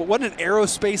 but wasn't it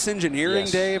aerospace engineering,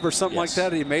 yes. Dave, or something like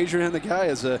that? He majored in. The guy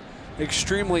is a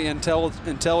extremely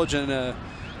intelligent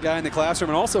guy in the classroom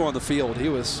and also on the field. He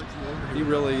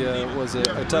really was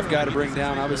a tough guy to bring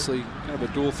down. Obviously, kind of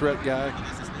a dual threat guy.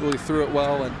 Really threw it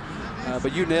well, and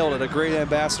but you nailed it. A great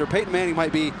ambassador. Peyton Manning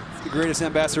might be the greatest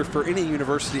ambassador for any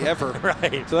university ever.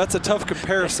 Right. So that's a tough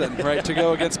comparison, right, to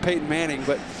go against Peyton Manning.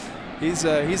 But he's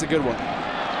a good one.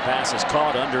 Pass is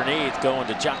caught underneath, going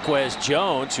to Jaquez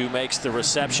Jones, who makes the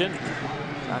reception.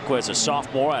 Jaquez, a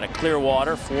sophomore out of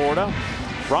Clearwater, Florida.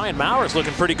 Brian Mauer's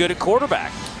looking pretty good at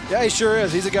quarterback. Yeah, he sure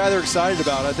is. He's a guy they're excited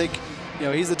about. I think,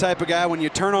 he's the type of guy when you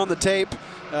turn on the tape,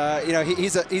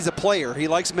 he's a player. He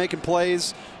likes making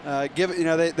plays.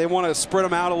 They want to spread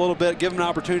him out a little bit, give him an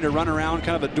opportunity to run around,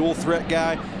 kind of a dual threat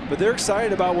guy. But they're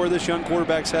excited about where this young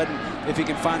quarterback's heading if he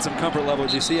can find some comfort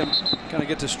levels. You see him kind of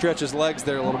get to stretch his legs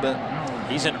there a little bit.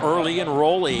 He's an early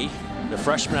enrollee. The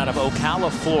freshman out of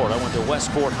Ocala, Florida, went to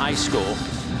Westport High School,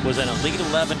 was an Elite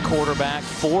 11 quarterback,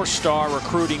 4-star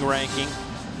recruiting ranking,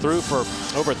 threw for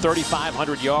over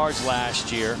 3,500 yards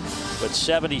last year, but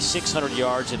 7,600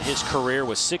 yards in his career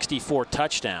with 64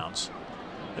 touchdowns.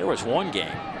 There was one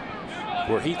game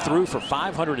where he threw for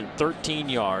 513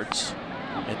 yards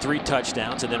and 3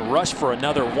 touchdowns, and then rushed for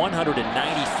another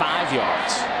 195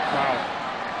 yards. Wow.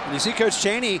 And you see Coach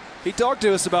Chaney, he talked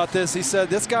to us about this. He said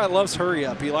this guy loves hurry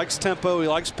up. He likes tempo, he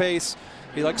likes pace,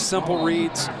 he likes simple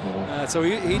reads. So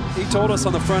he told us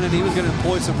on the front end he was going to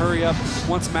employ some hurry up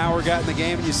once Mauer got in the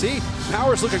game. And you see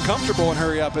Mauer's looking comfortable in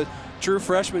hurry up. A true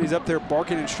freshman, he's up there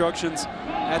barking instructions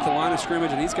at the line of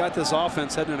scrimmage, and he's got this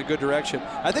offense heading in a good direction.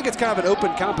 I think it's kind of an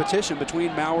open competition between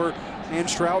Mauer and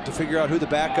Stroud to figure out who the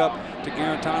backup to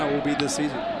Garantano will be this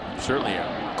season. Certainly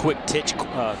a quick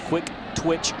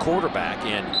twitch quarterback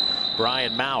in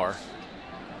Brian Mauer.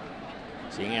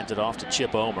 So he hands it off to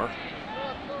Chip Omer.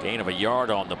 Gain of a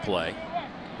yard on the play.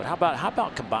 But how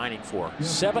about combining for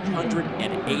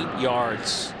 708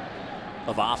 yards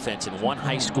of offense in one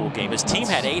high school game? His team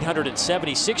had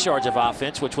 876 yards of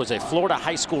offense, which was a Florida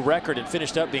high school record, and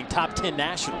finished up being top 10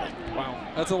 nationally. Wow,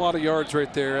 that's a lot of yards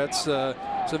right there. That's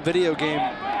some video game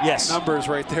numbers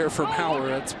right there for Mauer.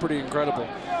 That's pretty incredible.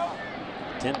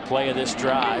 10th play of this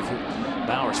drive.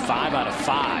 Mauer's 5 out of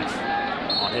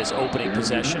 5 on his opening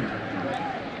possession.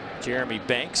 Jeremy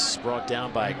Banks brought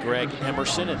down by Greg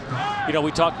Emerson. And,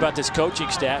 we talked about this coaching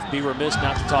staff. Be remiss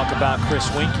not to talk about Chris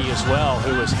Winkie as well,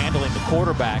 who is handling the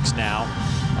quarterbacks now.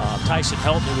 Tyson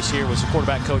Helton, who was here, was the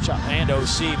quarterback coach and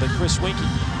OC. But Chris Winkie,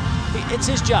 it's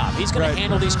his job. He's going to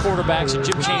handle these quarterbacks, and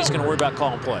Jim Chaney's going to worry about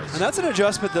calling plays. And that's an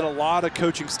adjustment that a lot of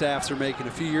coaching staffs are making.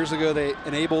 A few years ago, they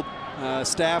enabled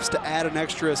staffs to add an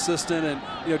extra assistant,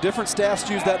 and different staffs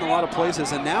use that in a lot of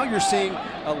places. And now you're seeing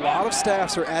a lot of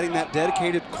staffs are adding that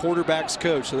dedicated quarterbacks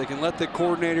coach, so they can let the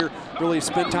coordinator really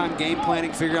spend time game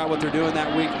planning, figure out what they're doing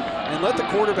that week, and let the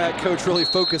quarterback coach really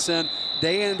focus in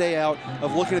day and day out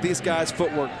of looking at these guys'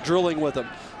 footwork, drilling with them.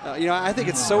 I think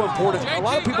it's so important. A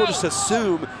lot of people just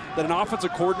assume that an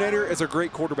offensive coordinator is a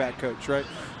great quarterback coach, right?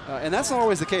 And that's not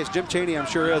always the case. Jim Chaney, I'm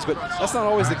sure, is, but that's not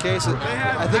always the case.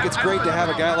 I think it's great to have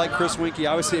a guy like Chris Winkie,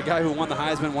 obviously a guy who won the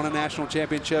Heisman, won a national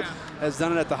championship, has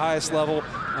done it at the highest level,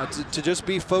 to just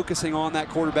be focusing on that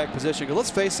quarterback position. Because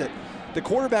let's face it, the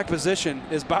quarterback position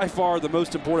is by far the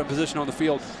most important position on the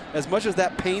field. As much as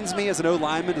that pains me as an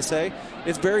O-lineman to say,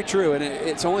 it's very true, and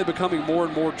it's only becoming more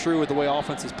and more true with the way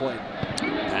offense is played.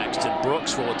 Paxton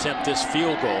Brooks will attempt this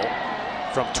field goal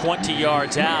from 20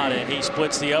 yards out, and he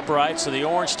splits the uprights of the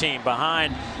orange team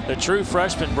behind the true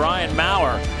freshman Brian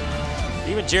Mauer.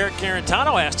 Even Jarrett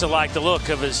Garantano has to like the look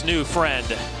of his new friend.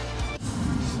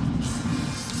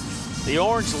 The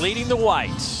orange leading the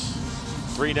whites.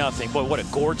 3-0. Boy, what a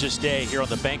gorgeous day here on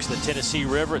the banks of the Tennessee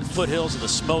River at the foothills of the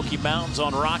Smoky Mountains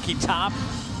on Rocky Top.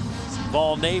 Some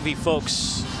Vol Navy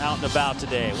folks out and about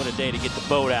today. What a day to get the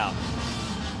boat out.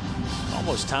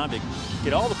 Almost time to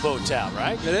get all the boats out,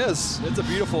 right? It is. It's a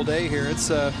beautiful day here. It's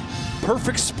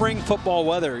perfect spring football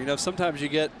weather. Sometimes you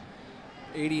get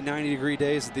 80, 90-degree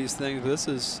days at these things, but this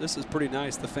is pretty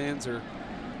nice. The fans are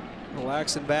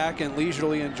relaxing back and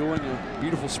leisurely enjoying a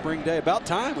beautiful spring day. About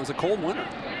time. It was a cold winter.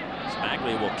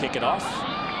 Smagley will kick it off.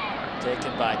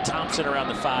 Taken by Thompson around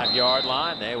the 5-yard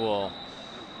line. They will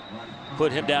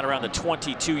put him down around the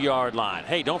 22-yard line.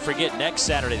 Hey, don't forget, next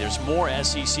Saturday there's more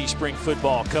SEC spring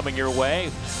football coming your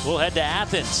way. We'll head to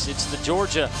Athens. It's the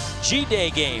Georgia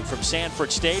G-Day game from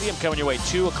Sanford Stadium coming your way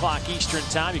 2 o'clock Eastern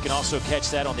time. You can also catch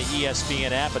that on the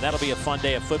ESPN app, and that'll be a fun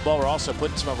day of football. We're also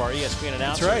putting some of our ESPN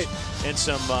announcers in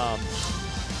some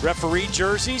referee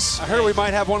jerseys. I heard we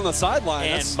might have one on the sideline.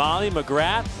 And Molly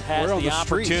McGrath has the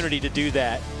opportunity to do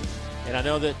that. And I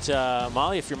know that,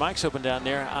 Molly, if your mic's open down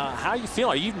there, how are you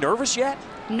feeling? Are you nervous yet?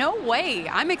 No way.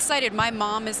 I'm excited. My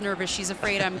mom is nervous. She's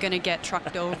afraid I'm going to get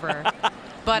trucked over.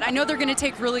 But I know they're going to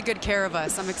take really good care of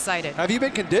us. I'm excited. Have you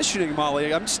been conditioning,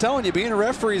 Molly? I'm just telling you, being a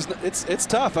referee, it's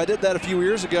tough. I did that a few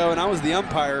years ago, and I was the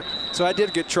umpire. So I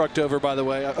did get trucked over, by the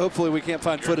way. Hopefully we can't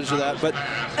find footage of that. But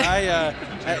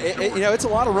you know, it's a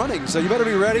lot of running, so you better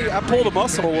be ready. I pulled a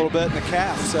muscle a little bit in the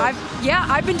calf. So.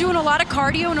 I've been doing a lot of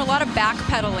cardio and a lot of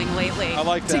backpedaling lately. I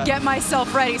like that. To get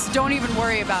myself ready, so don't even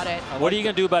worry about it. What are you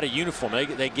going to do about a uniform?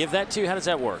 They give that to you? How does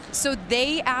that work? So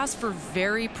they ask for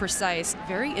very precise,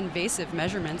 very invasive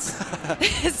measurements.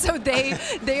 So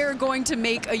they are going to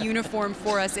make a uniform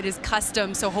for us. It is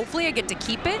custom, so hopefully I get to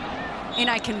keep it and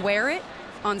I can wear it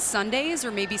on Sundays or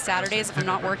maybe Saturdays if I'm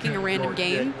not working a random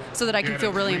game, so that I can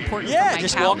feel really important. Yeah, for my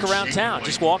just couch. walk around town.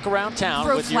 Just walk around town.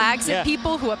 Throw with flags at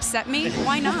people who upset me.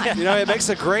 Why not? You know,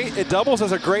 it doubles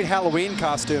as a great Halloween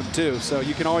costume too. So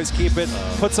you can always keep it.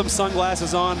 Put some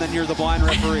sunglasses on, then you're the blind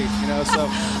referee. You know, so.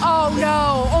 Oh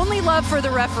no! Only love for the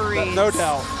referees. No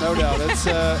doubt, no doubt. It's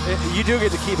you do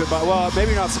get to keep it, but well,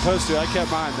 maybe you're not supposed to. I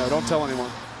kept mine though. Don't tell anyone.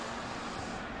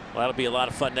 Well, that'll be a lot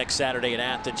of fun next Saturday in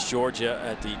Athens, Georgia,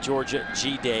 at the Georgia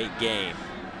G-Day game.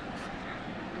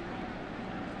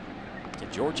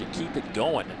 Can Georgia keep it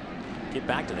going and get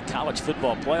back to the college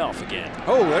football playoff again?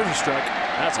 Oh, there's a strike.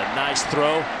 That's a nice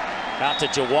throw out to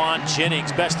Jawan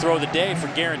Jennings. Best throw of the day for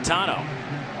Garantano.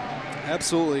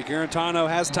 Absolutely. Garantano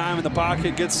has time in the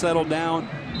pocket, gets settled down.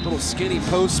 Little skinny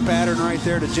post pattern right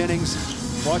there to Jennings.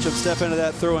 Watch him step into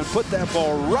that throw and put that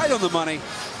ball right on the money.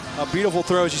 A beautiful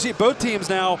throw. As you see, both teams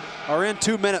now are in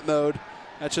 2-minute mode.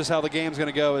 That's just how the game's going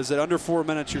to go, is that under 4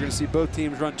 minutes, you're going to see both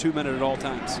teams run 2 minutes at all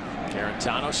times.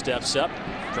 Garantano steps up,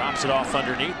 drops it off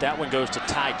underneath. That one goes to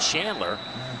Ty Chandler.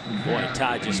 Boy,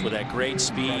 Ty just with that great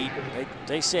speed.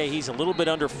 They say he's a little bit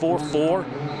under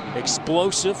 4'4",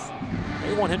 explosive.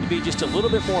 They want him to be just a little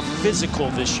bit more physical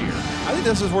this year. I think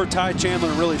this is where Ty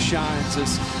Chandler really shines,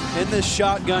 is in this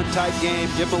shotgun type game.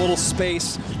 Give him a little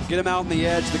space, get him out on the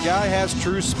edge. The guy has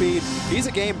true speed. He's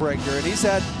a game breaker, and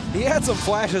he had some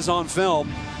flashes on film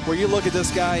where you look at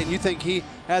this guy and you think he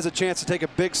has a chance to take a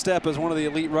big step as one of the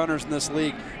elite runners in this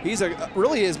league. He's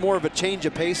really is more of a change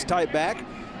of pace type back,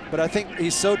 but I think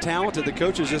he's so talented the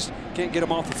coaches just can't get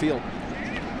him off the field.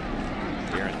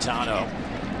 Garantano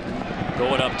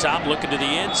going up top, looking to the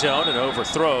end zone, and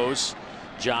overthrows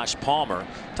Josh Palmer.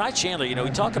 Ty Chandler, you know,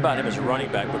 we talk about him as a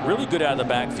running back, but really good out of the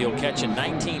backfield, catching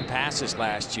 19 passes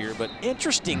last year. But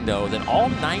interesting, though, that all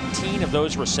 19 of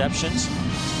those receptions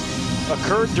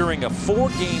occurred during a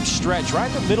 4-game stretch right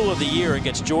in the middle of the year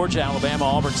against Georgia, Alabama,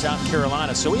 Auburn, South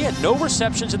Carolina. So he had no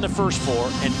receptions in the first 4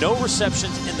 and no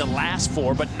receptions in the last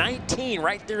 4, but 19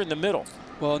 right there in the middle.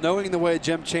 Well, knowing the way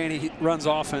Jim Chaney runs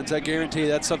offense, I guarantee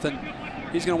that's something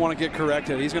he's going to want to get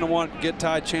corrected. He's going to want to get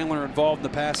Ty Chandler involved in the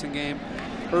passing game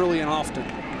early and often.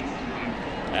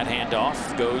 That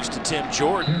handoff goes to Tim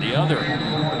Jordan, the other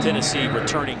Tennessee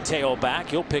returning tailback.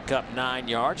 He'll pick up 9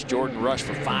 yards. Jordan rushed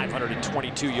for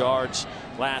 522 yards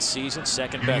last season,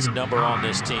 second best number on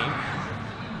this team.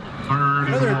 I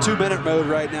know they're in 2-minute mode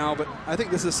right now, but I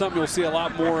think this is something you'll see a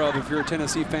lot more of if you're a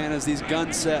Tennessee fan, is these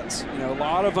gun sets. You know, a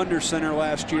lot of under center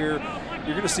last year.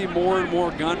 You're going to see more and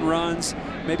more gun runs,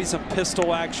 maybe some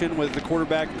pistol action with the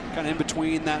quarterback kind of in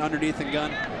between that underneath and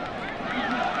gun.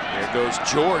 There goes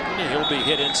Jordan. He'll be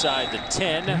hit inside the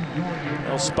 10.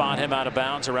 They'll spot him out of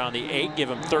bounds around the 8, give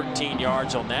him 13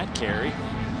 yards on that carry.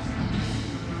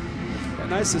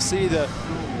 Nice to see the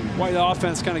white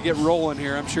offense kind of get rolling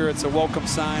here. I'm sure it's a welcome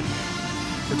sign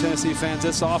for Tennessee fans.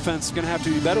 This offense is going to have to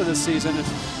be better this season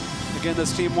if, again,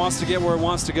 this team wants to get where it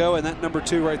wants to go, and that number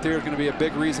 2 right there is going to be a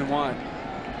big reason why.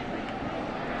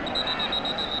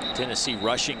 Tennessee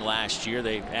rushing last year,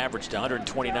 they averaged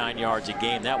 129 yards a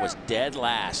game. That was dead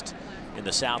last in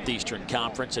the Southeastern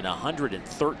Conference and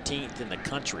 113th in the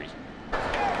country.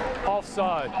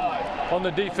 Offside on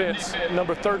the defense,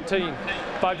 number 13,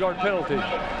 5-yard penalty,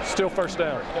 still first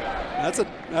down.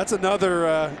 That's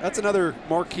another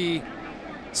marquee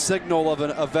signal of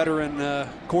a veteran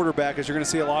quarterback, is you're going to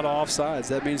see a lot of offsides.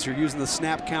 That means you're using the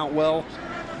snap count well.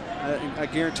 I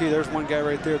guarantee there's one guy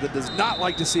right there that does not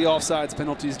like to see offsides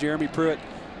penalties. Jeremy Pruitt,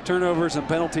 turnovers and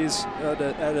penalties.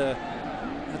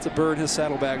 That's a bird in his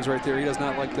saddlebags right there. He does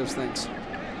not like those things.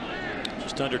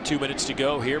 Just under 2 minutes to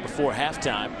go here before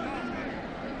halftime.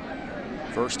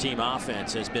 First team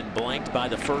offense has been blanked by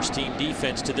the first team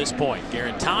defense to this point.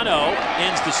 Garantano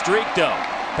ends the streak though.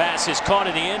 Pass is caught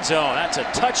in the end zone. That's a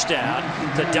touchdown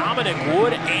to Dominic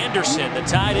Wood-Anderson, the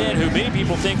tight end, who many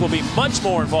people think will be much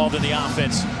more involved in the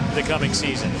offense in the coming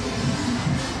season.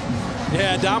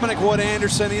 Yeah, Dominic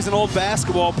Wood-Anderson, he's an old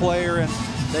basketball player, and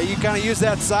you kind of use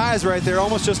that size right there,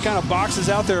 almost just kind of boxes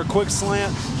out there, a quick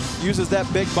slant, uses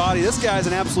that big body. This guy's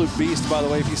an absolute beast, by the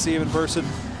way, if you see him in person.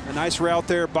 A nice route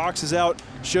there, boxes out,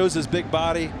 shows his big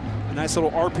body. a nice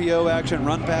little RPO action,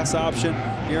 run pass option.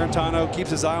 Guarantano keeps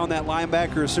his eye on that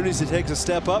linebacker. As soon as he takes a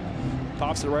step up,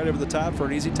 pops it right over the top for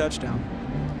an easy touchdown.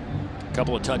 A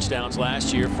couple of touchdowns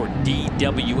last year for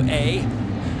DWA.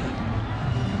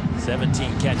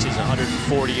 17 catches,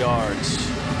 140 yards.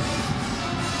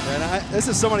 And this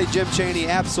is somebody Jim Chaney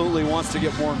absolutely wants to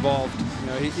get more involved. You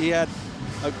know, he had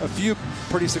a few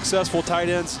pretty successful tight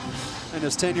ends in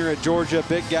his tenure at Georgia,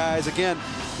 big guys. Again,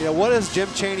 you know, what does Jim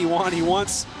Chaney want? He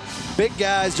wants big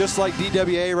guys just like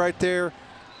DWA right there,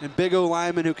 and big O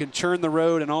linemen who can churn the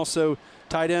road, and also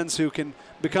tight ends who can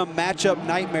become matchup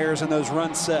nightmares in those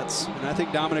run sets. And I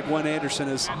think Dominic Wynn Anderson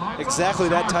is exactly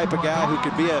that type of guy who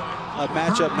could be a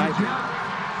matchup nightmare.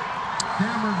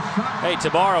 Hey,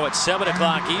 tomorrow at 7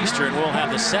 o'clock Eastern, we'll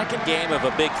have the second game of a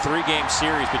big 3-game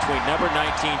series between number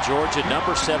 19 Georgia,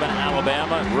 number 7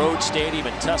 Alabama, Road Stadium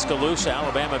in Tuscaloosa.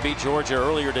 Alabama beat Georgia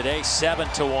earlier today,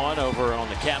 7-1 over on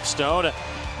the Capstone. Of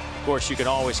course, you can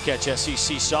always catch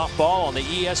SEC softball on the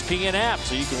ESPN app,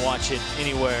 so you can watch it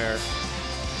anywhere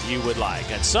you would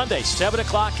like. And Sunday, 7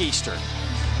 o'clock Eastern.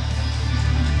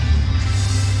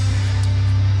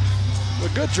 A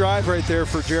good drive right there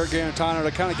for Jarrett Guarantano to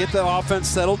kind of get the offense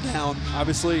settled down.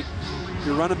 Obviously,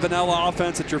 you're running vanilla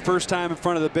offense. It's your first time in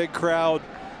front of the big crowd.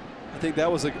 I think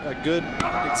that was a good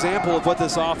example of what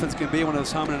this offense can be when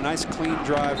it's humming. A nice clean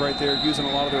drive right there, using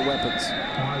a lot of their weapons.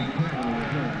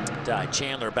 Ty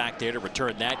Chandler back there to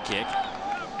return that kick.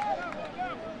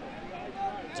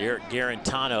 Jarrett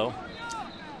Guarantano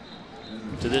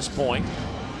to this point,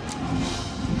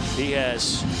 he has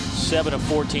 7 of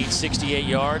 14, 68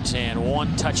 yards and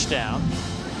 1 touchdown.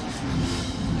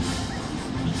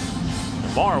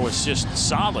 Lamar was just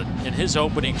solid in his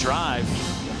opening drive.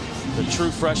 The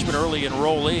true freshman early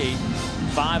enrollee,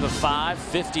 5 of 5,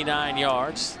 59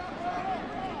 yards.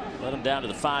 Let him down to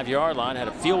the 5-yard line, had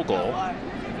a field goal.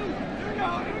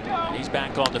 And he's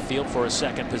back on the field for a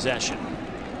second possession.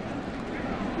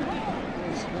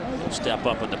 He'll step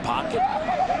up in the pocket,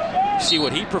 see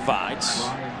what he provides.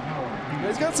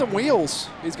 He's got some wheels.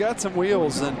 He's got some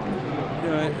wheels, and you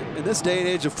know, in this day and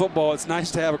age of football, it's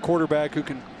nice to have a quarterback who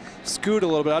can scoot a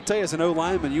little bit. I'll tell you, as an O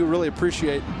lineman, you really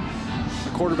appreciate a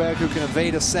quarterback who can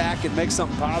evade a sack and make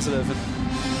something positive. And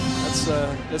that's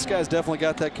this guy's definitely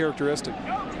got that characteristic.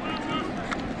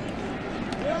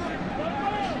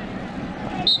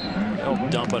 They'll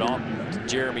dump it off to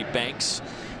Jeremy Banks.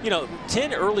 You know,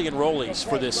 10 early enrollees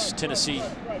for this Tennessee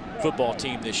football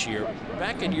team this year.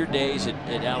 Back in your days at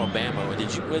Alabama,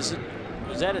 was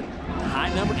that a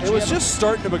high number? It was just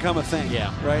starting to become a thing.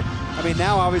 Yeah. Right. I mean,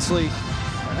 now obviously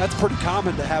that's pretty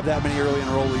common to have that many early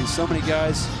enrollees. So many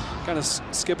guys kind of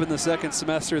skipping the second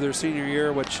semester of their senior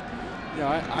year, which, you know,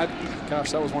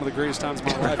 gosh, that was one of the greatest times of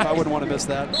my life. I wouldn't want to miss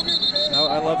that.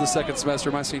 I love the second semester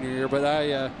of my senior year, but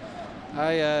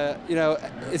you know,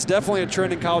 it's definitely a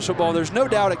trend in college football. There's no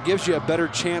doubt it gives you a better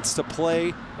chance to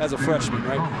play as a freshman,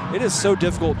 right? It is so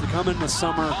difficult to come in the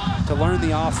summer to learn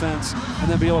the offense and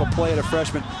then be able to play at a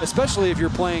freshman, especially if you're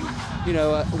playing, you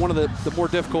know, one of the more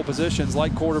difficult positions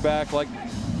like quarterback, like,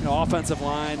 you know, offensive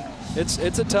line. It's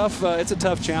a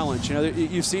tough challenge. You know,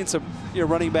 you've seen some, you know,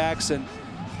 running backs and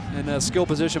skill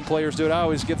position players do it. I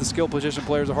always give the skill position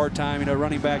players a hard time. You know,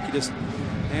 running back, you just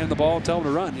hand the ball and tell them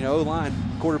to run. You know, O-line,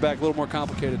 quarterback, a little more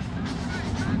complicated.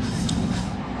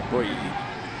 Boy,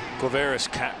 Quavaris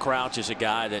Crouch is a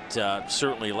guy that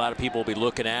certainly a lot of people will be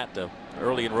looking at. The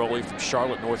early enrollee from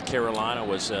Charlotte, North Carolina,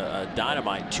 was a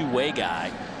dynamite two-way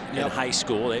guy in high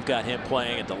school. They've got him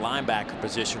playing at the linebacker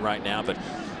position right now, but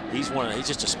he's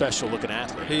just a special-looking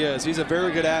athlete. He is. He's a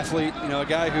very good athlete. You know, a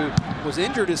guy who was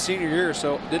injured his senior year,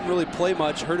 so didn't really play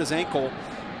much, hurt his ankle.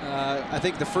 I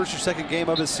think the first or second game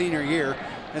of his senior year,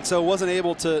 and so wasn't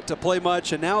able to play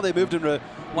much. And now they moved him to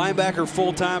linebacker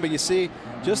full-time. But you see,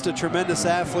 just a tremendous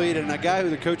athlete and a guy who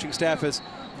the coaching staff is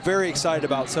very excited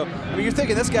about. So, I mean, you're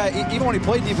thinking this guy, even when he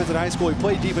played defense in high school, he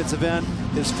played defensive end,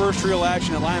 his first real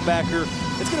action at linebacker.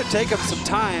 It's going to take him some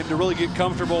time to really get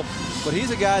comfortable. But he's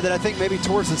a guy that I think maybe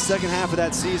towards the second half of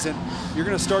that season, you're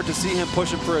going to start to see him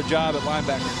pushing for a job at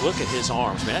linebacker. Look at his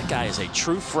arms, man. That guy is a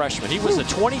true freshman. He was the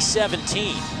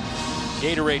 2017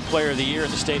 Gatorade Player of the Year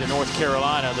in the state of North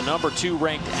Carolina, the #2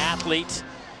 ranked athlete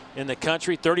in the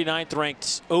country, 39th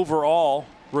ranked overall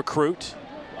recruit.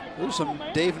 There's some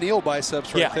Dave Neal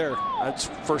biceps right there. That's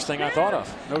the first thing I thought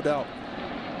of. No doubt.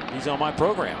 He's on my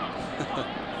program.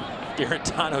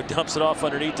 Guarantano dumps it off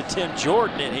underneath to Tim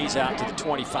Jordan, and he's out to the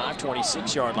 25,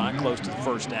 26-yard line, close to the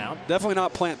first down. Definitely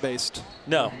not plant-based.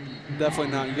 No.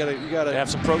 Definitely not. You gotta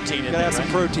have some protein in there. You gotta have some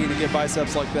protein to get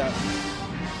biceps like that.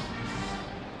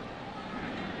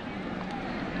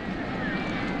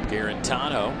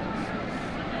 Guarantano.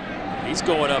 He's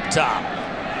going up top.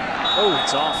 Oh,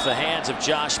 it's off the hands of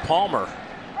Josh Palmer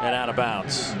and out of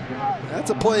bounds. That's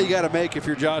a play you got to make if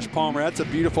you're Josh Palmer. That's a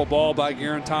beautiful ball by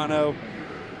Garantano.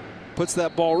 Puts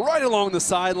that ball right along the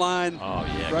sideline,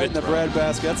 right in the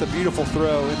breadbasket. That's a beautiful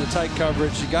throw in the tight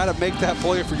coverage. You got to make that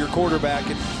play for your quarterback,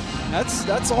 and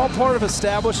that's all part of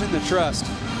establishing the trust.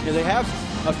 You know, they have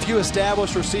a few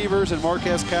established receivers in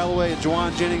Marquez Callaway and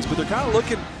Jauan Jennings, but they're kind of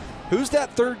looking, who's that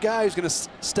third guy who's going to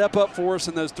step up for us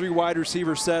in those 3 wide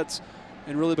receiver sets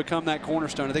and really become that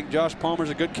cornerstone. I think Josh Palmer's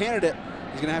a good candidate.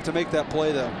 He's going to have to make that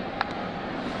play, though.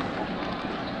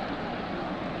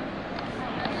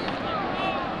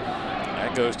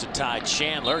 That goes to Ty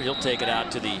Chandler. He'll take it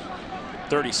out to the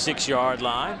 36-yard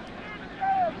line.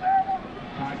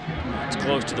 It's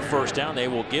close to the first down. They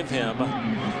will give him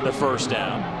the first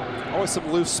down. Always some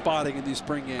loose spotting in these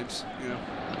spring games. You know,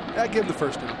 I give him the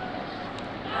first down.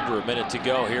 Under a minute to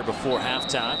go here before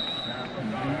halftime.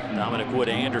 Dominic Wood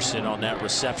Anderson on that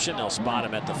reception. They'll spot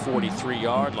him at the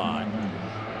 43-yard line.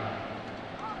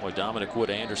 Boy, Dominic Wood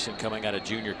Anderson coming out of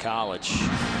junior college.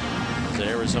 Was at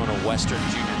Arizona Western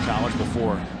Junior College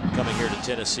before coming here to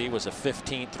Tennessee. Was a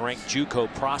 15th ranked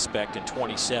JUCO prospect in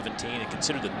 2017 and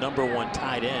considered the #1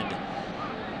 tight end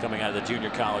coming out of the junior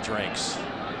college ranks.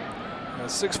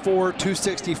 6'4",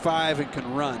 265, and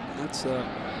can run. That's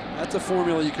a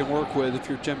formula you can work with if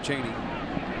you're Jim Chaney.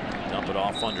 Dump it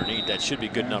off underneath. That should be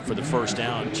good enough for the first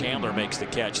down. Chandler makes the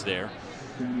catch there.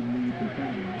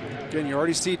 Again, you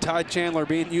already see Ty Chandler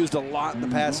being used a lot in the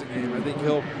passing game. I think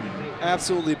he'll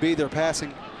absolutely be their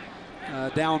passing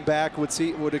down back.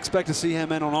 Would expect to see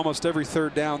him in on almost every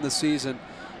third down this season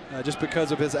just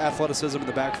because of his athleticism in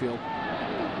the backfield.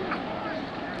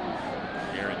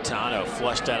 Garantano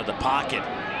flushed out of the pocket.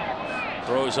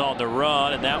 Throws on the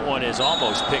run, and that one is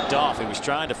almost picked off. He was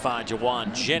trying to find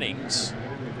Jauan Jennings.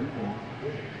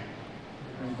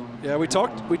 Yeah, we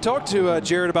talked to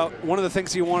Jared about one of the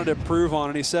things he wanted to improve on,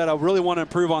 and he said, I really want to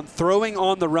improve on throwing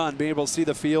on the run, being able to see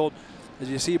the field. As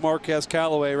you see Marquez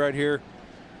Callaway right here,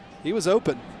 he was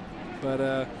open,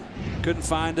 but couldn't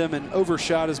find him and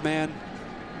overshot his man.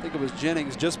 I think it was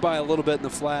Jennings just by a little bit in the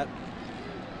flat.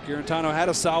 Garantano had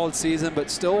a solid season,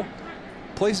 but still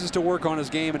places to work on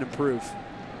his game and improve.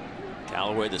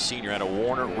 Callaway, the senior out of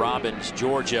Warner Robins,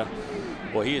 Georgia.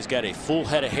 Well, he has got a full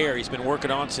head of hair he's been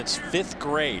working on since 5th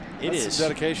grade. That's some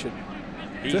dedication.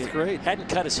 5th grade. Hadn't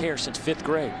cut his hair since 5th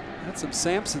grade. That's some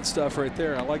Samson stuff right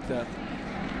there. I like that.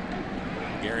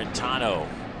 Garantano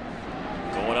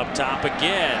going up top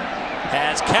again.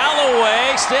 Has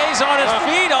Callaway, stays on his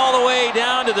feet all the way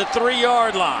down to the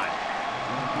 3-yard line.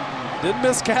 Didn't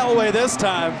miss Callaway this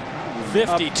time.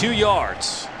 52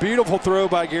 yards. Beautiful throw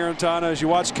by Garantano. As you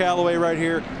watch Callaway right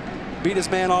here, beat his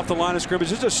man off the line of scrimmage.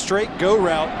 Just a straight go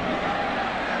route.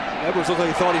 Edwards looked like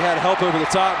he thought he had help over the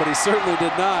top, but he certainly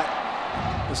did not.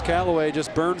 As Callaway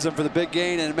just burns him for the big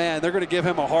gain, and man, they're going to give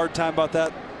him a hard time about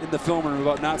that in the film room,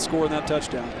 about not scoring that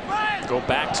touchdown. Go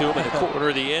back to him in the corner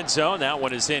of the end zone. That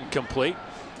one is incomplete.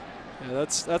 Yeah,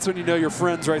 that's when you know you're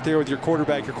friends right there with your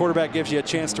quarterback. Your quarterback gives you a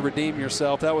chance to redeem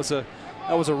yourself. That was a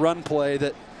run play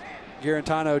that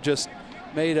Garantano just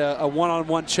made a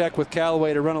one-on-one check with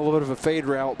Callaway to run a little bit of a fade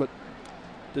route, but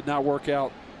did not work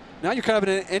out. Now you're kind of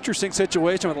in an interesting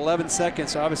situation with 11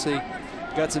 seconds. Obviously, you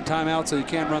got some timeout so you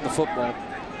can run the football.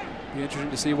 Be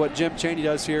interesting to see what Jim Chaney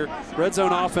does here. Red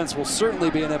zone offense will certainly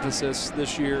be an emphasis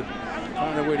this year.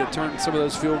 Find a way to turn some of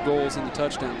those field goals into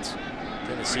touchdowns.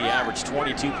 Tennessee averaged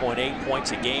 22.8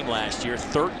 points a game last year,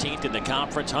 13th in the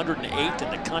conference, 108th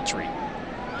in the country.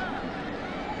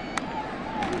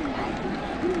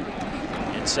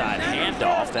 Inside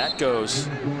handoff, that goes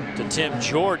to Tim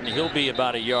Jordan. He'll be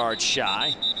about a yard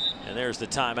shy. And there's the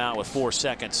timeout with 4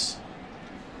 seconds.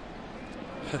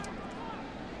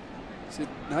 See,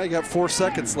 now you got 4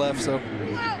 seconds left, so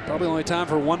probably only time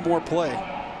for one more play.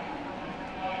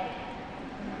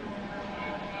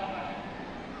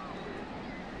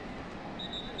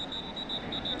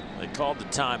 They called the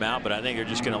timeout, but I think they're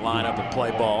just going to line up and play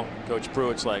ball. Coach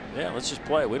Pruitt's like, yeah, let's just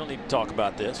play. We don't need to talk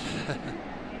about this.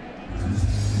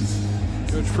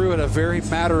 Coach Pruitt, a very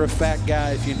matter-of-fact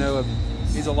guy, if you know him.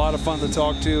 He's a lot of fun to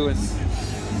talk to in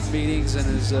meetings, and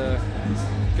is a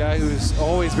guy who's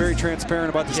always very transparent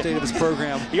about the state of his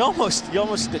program. You almost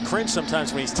cringe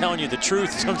sometimes when he's telling you the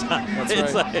truth. Sometimes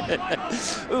that's right.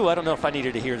 Like, ooh, I don't know if I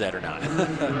needed to hear that or not.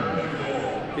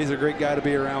 He's a great guy to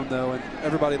be around, though, and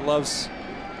everybody loves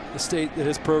the state of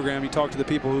his program. You talk to the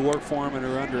people who work for him and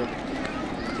are under him.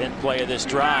 10th play of this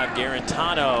drive,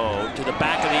 Garantano to the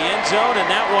back of the end zone, and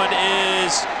that one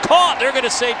is caught. They're going to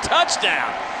say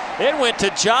touchdown. It went to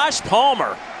Josh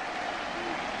Palmer.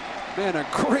 Man, a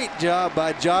great job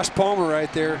by Josh Palmer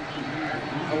right there.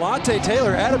 Alante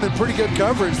Taylor had him in pretty good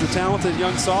coverage, the talented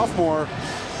young sophomore.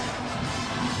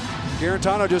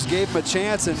 Garantano just gave him a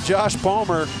chance, and Josh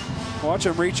Palmer, watch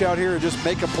him reach out here and just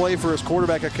make a play for his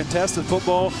quarterback, a contested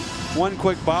football, one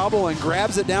quick bobble, and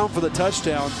grabs it down for the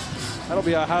touchdown. That'll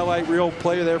be a highlight reel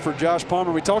play there for Josh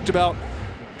Palmer. We talked about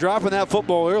dropping that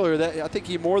football earlier. That I think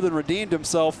he more than redeemed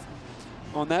himself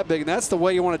on that big, and that's the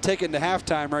way you want to take it into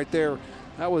halftime right there.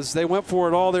 They went for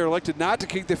it all. They elected not to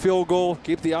kick the field goal,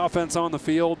 keep the offense on the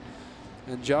field,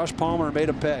 and Josh Palmer made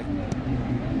him pay.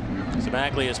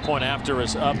 Zamaglia's point after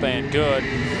is up and good.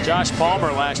 Josh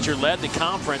Palmer last year led the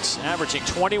conference, averaging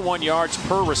 21 yards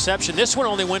per reception. This one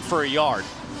only went for a yard.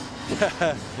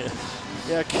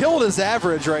 Yeah, killed his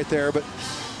average right there, but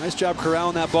nice job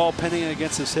corralling that ball, pinning it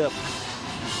against his hip.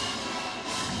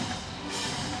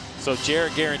 So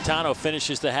Jarrett Garantano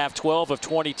finishes the half 12 of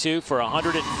 22 for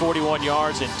 141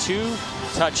 yards and 2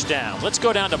 touchdowns. Let's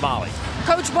go down to Molly.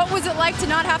 Coach, what was it like to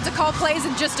not have to call plays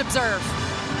and just observe?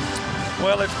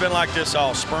 Well, it's been like this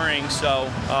all spring, so,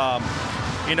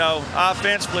 you know,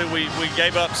 offensively we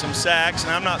gave up some sacks,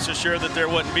 and I'm not so sure that there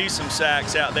wouldn't be some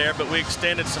sacks out there, but we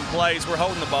extended some plays. We're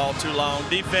holding the ball too long.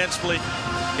 Defensively,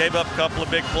 gave up a couple of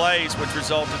big plays, which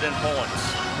resulted in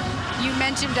points. You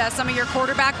mentioned some of your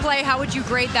quarterback play. How would you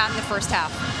grade that in the first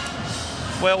half?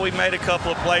 Well, we made a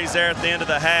couple of plays there at the end of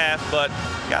the half, but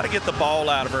got to get the ball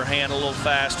out of her hand a little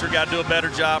faster. Got to do a better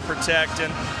job protecting.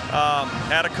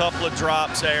 Had a couple of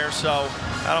drops there, so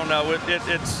I don't know.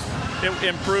 It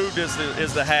improved as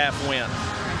the half went.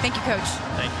 Thank you, Coach.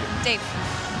 Thank you. Dave.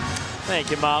 Thank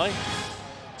you, Molly.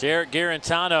 Jarrett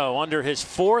Garantano under his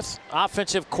 4th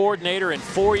offensive coordinator in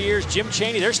 4 years. Jim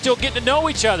Chaney, they're still getting to know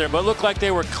each other, but looked like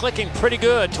they were clicking pretty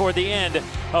good toward the end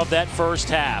of that first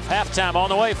half. Halftime on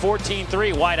the way,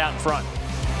 14-3, White out in front.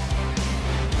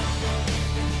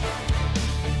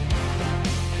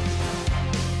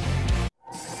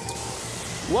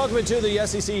 Welcome to the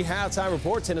SEC Halftime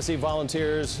Report, Tennessee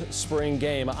Volunteers spring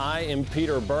game. I am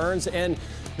Peter Burns, and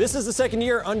this is the second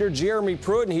year under Jeremy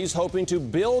Pruitt, and he's hoping to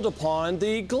build upon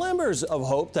the glimmers of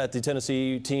hope that the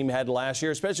Tennessee team had last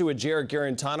year, especially with Jarrett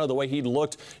Garantano, the way he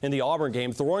looked in the Auburn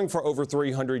game, throwing for over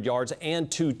 300 yards and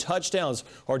 2 touchdowns.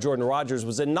 Our Jordan Rogers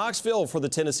was in Knoxville for the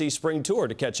Tennessee spring tour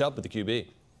to catch up with the QB.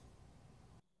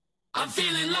 I'm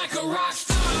feeling like a rock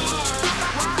star.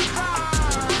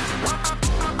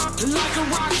 Like a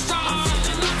rock star.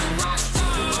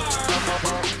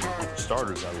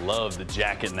 Starters, I love the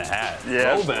jacket and the hat.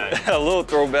 Yeah, throwback. A little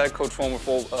throwback, Coach Fulmer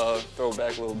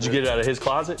throwback a little bit. Did you get it out of his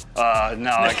closet? No,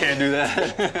 I can't do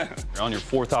that. You're on your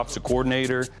 4th offensive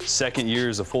coordinator, 2nd year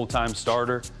as a full-time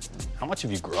starter. How much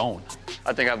have you grown?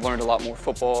 I think I've learned a lot more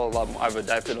football, I've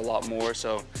adapted a lot more,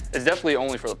 so it's definitely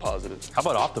only for the positive. How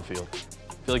about off the field?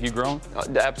 Feel like you've grown?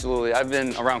 Absolutely. I've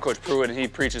been around Coach Pruitt, and he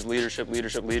preaches leadership,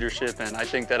 and I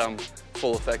think that I'm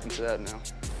full effect into that now.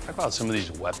 Talk about some of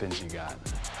these weapons you got.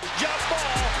 Jump ball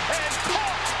and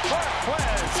caught.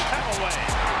 Marquez Callaway.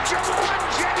 Juwan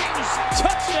Jennings.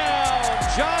 Touchdown,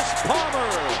 Josh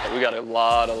Palmer. We got a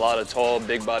lot of tall,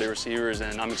 big body receivers,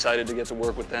 and I'm excited to get to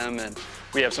work with them. And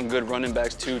we have some good running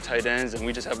backs, 2 tight ends, and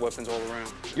we just have weapons all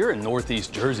around. You're a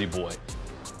Northeast Jersey boy.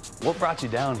 What brought you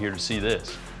down here to see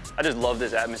this? I just love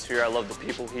this atmosphere. I love the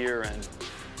people here, and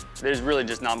there's really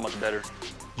just not much better.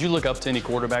 Did you look up to any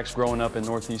quarterbacks growing up in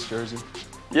Northeast Jersey?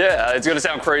 Yeah, it's going to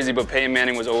sound crazy, but Peyton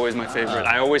Manning was always my favorite.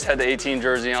 I always had the 18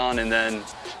 jersey on, and then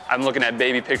I'm looking at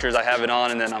baby pictures, I have it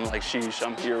on, and then I'm like, sheesh,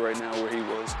 I'm here right now where he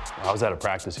was. I was at a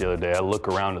practice the other day. I look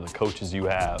around at the coaches you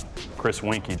have. Chris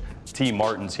Winkie, T.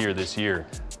 Martin's here this year.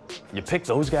 You pick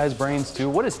those guys' brains too?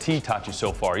 What has T taught you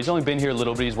so far? He's only been here a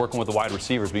little bit. He's working with the wide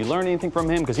receivers. But you learn anything from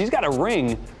him? Because he's got a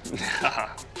ring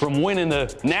from winning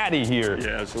the Natty here.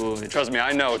 Yeah, absolutely. Trust me,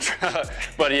 I know.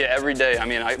 But yeah, every day. I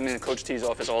mean, I'm in Coach T's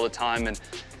office all the time, and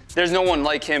there's no one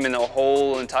like him in the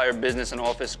whole entire business and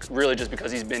office, really, just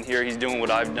because he's been here. He's doing what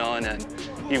I've done, and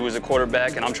he was a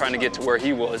quarterback, and I'm trying to get to where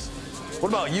he was. What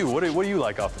about you? What do you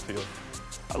like off the field?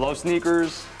 I love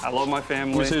sneakers. I love my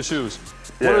family. What's his shoes?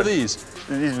 Yeah. What are these?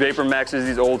 These Vapor Maxes,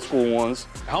 these old school ones.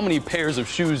 How many pairs of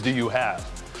shoes do you have?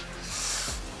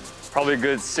 Probably a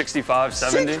good 65,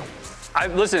 70.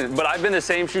 Listen, but I've been the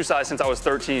same shoe size since I was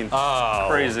 13. Oh.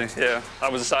 Crazy, yeah. I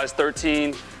was a size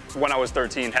 13 when I was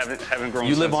 13, haven't grown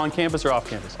You live since. on campus or off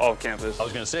campus? Off campus. I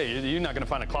was going to say, you're not going to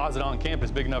find a closet on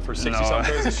campus big enough for 60-some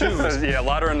pairs of shoes. Yeah, a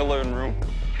lot are in the living room.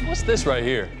 What's this right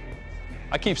here?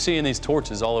 I keep seeing these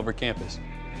torches all over campus.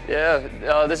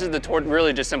 Yeah, this is the torch,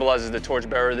 really just symbolizes the torch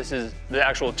bearer. This is the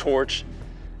actual torch.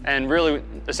 And really,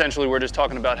 essentially, we're just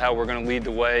talking about how we're going to lead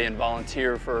the way and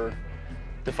volunteer for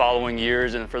the following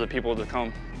years and for the people to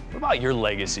come. What about your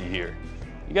legacy here?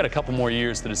 You got a couple more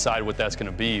years to decide what that's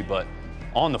going to be, but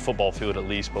on the football field at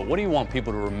least, but what do you want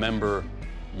people to remember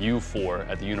you for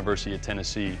at the University of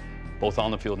Tennessee, both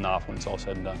on the field and off when it's all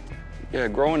said and done? Yeah,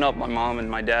 growing up, my mom and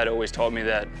my dad always taught me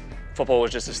that football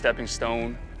was just a stepping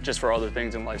stone just for other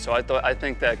things in life. So I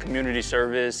think that community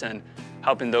service and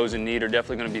helping those in need are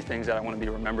definitely going to be things that I want to be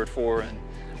remembered for. And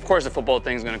of course, the football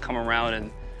thing is going to come around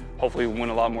and hopefully win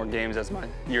a lot more games as my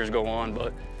years go on.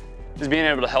 But just being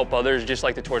able to help others, just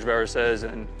like the torchbearer says,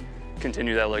 and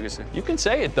continue that legacy. You can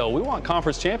say it though. We want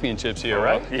conference championships here,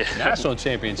 right? Yeah. National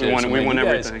championships. We won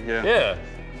everything. Yeah. Yeah.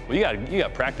 Well, you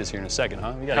got practice here in a second,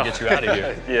 huh? We got to get you out of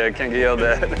here. Yeah, can't get yelled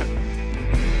at.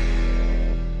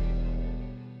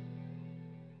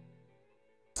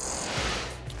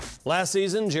 Last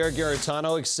season, Jarrett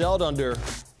Guarantano excelled under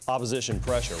opposition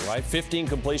pressure, right? 15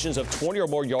 completions of 20 or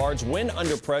more yards when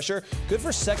under pressure. Good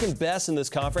for second best in this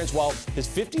conference, while his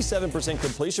 57%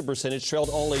 completion percentage trailed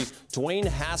only Dwayne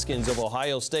Haskins of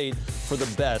Ohio State for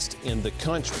the best in the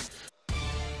country.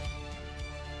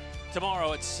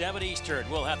 Tomorrow at 7 Eastern,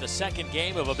 we'll have the second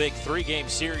game of a big 3-game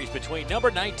series between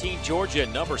number 19 Georgia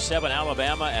and number 7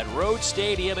 Alabama at Rhodes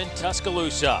Stadium in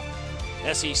Tuscaloosa.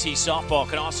 SEC softball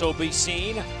can also be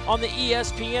seen on the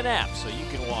ESPN app, so you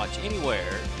can watch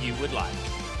anywhere you would like.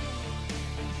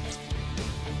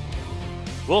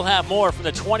 We'll have more from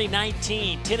the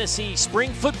 2019 Tennessee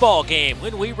spring football game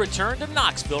when we return to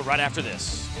Knoxville right after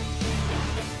this.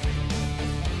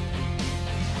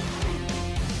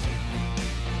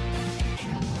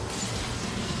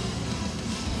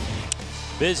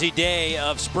 Busy day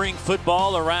of spring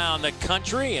football around the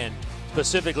country and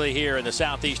specifically here in the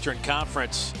Southeastern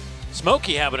Conference.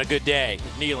 Smoky having a good day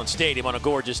at Neyland Stadium on a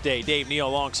gorgeous day. Dave Neal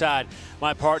alongside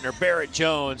my partner Barrett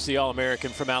Jones, the All-American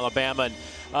from Alabama.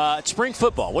 And spring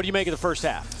football, what do you make of the first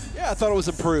half? Yeah, I thought it was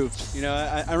improved. You know,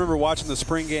 I remember watching the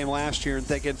spring game last year and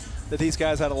thinking that these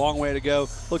guys had a long way to go.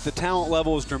 Look, the talent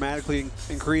level has dramatically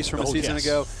increased from a season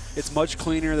ago. It's much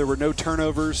cleaner. There were no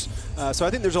turnovers. So I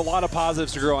think there's a lot of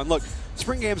positives to grow on. Look,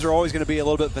 spring games are always going to be a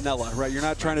little bit vanilla, right? You're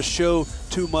not trying to show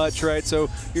too much, right? So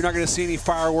you're not going to see any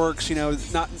fireworks, you know,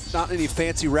 not any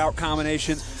fancy route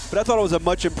combinations. But I thought it was a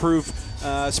much improved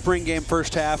spring game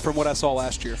first half from what I saw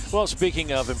last year. Well,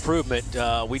 speaking of improvement,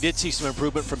 we did see some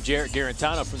improvement from Jarrett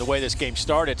Guarantano from the way this game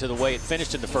started to the way it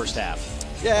finished in the first half.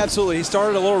 Yeah, absolutely. He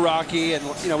started a little rocky, and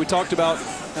you know we talked about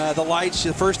the lights.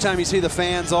 The first time you see the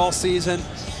fans all season,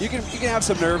 you can have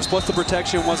some nerves. Plus the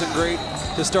protection wasn't great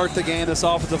to start the game. This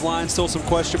offensive line, still some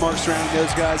question marks surrounding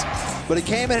those guys. But he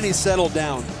came in and he settled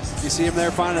down. You see him there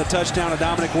finding a touchdown to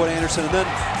Dominic Wood-Anderson, and then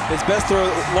his best throw,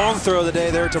 long throw of the day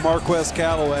there to Marquez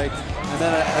Callaway. And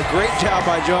then a great job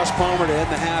by Josh Palmer to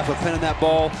end the half of pinning that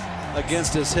ball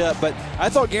against his hip. But I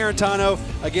thought Guarantano,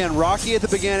 again, rocky at the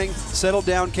beginning, settled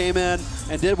down, came in,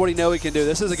 and did what he knows he can do.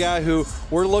 This is a guy who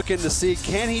we're looking to see,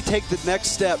 can he take the next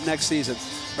step next season?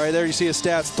 Right there you see his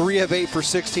stats, 3 of 8 for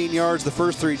 16 yards the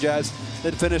first 3 drives,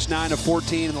 then finished 9 of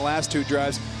 14 in the last 2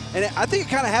 drives. And I think it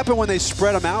kind of happened when they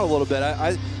spread him out a little bit.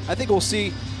 I think we'll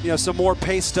see, you know, some more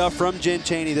pace stuff from Jen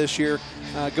Chaney this year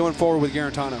going forward with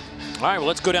Guarantano. All right, well,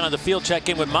 let's go down to the field, check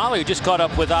in with Molly, who just caught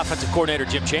up with offensive coordinator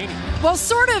Jim Chaney. Well,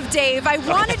 sort of, Dave. I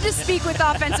wanted to speak with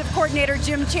offensive coordinator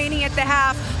Jim Chaney at the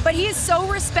half, but he is so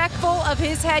respectful of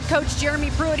his head coach, Jeremy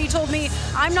Pruitt. He told me,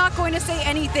 I'm not going to say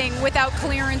anything without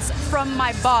clearance from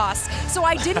my boss. So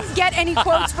I didn't get any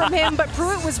quotes from him, but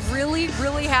Pruitt was really,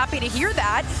 really happy to hear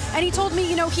that. And he told me,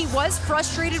 you know, he was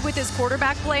frustrated with his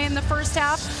quarterback play in the first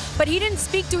half, but he didn't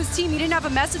speak to his team. He didn't have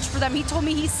a message for them. He told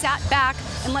me he sat back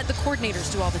and let the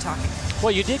coordinators do all the talking.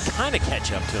 Well, you did kind of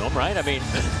catch up to him, right? I mean,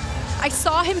 I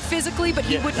saw him physically, but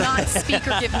he would not speak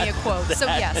or give me a quote. So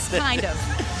yes, kind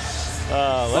of.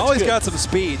 Well, he's got some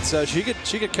speed, so she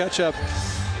could catch up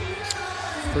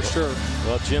for sure.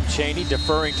 Well, Jim Chaney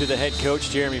deferring to the head coach,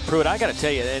 Jeremy Pruitt. I got to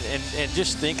tell you, and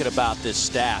just thinking about this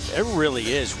staff, it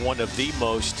really is one of the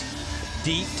most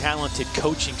deep, talented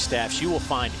coaching staffs you will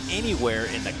find anywhere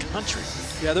in the country.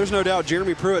 Yeah, there's no doubt.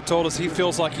 Jeremy Pruitt told us he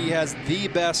feels like he has the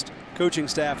best coaching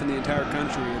staff in the entire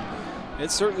country. And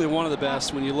it's certainly one of the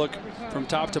best when you look from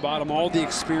top to bottom, all the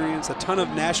experience, a ton of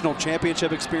national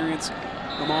championship experience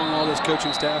among all this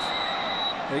coaching staff.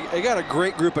 They got a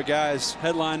great group of guys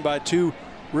headlined by 2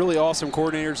 really awesome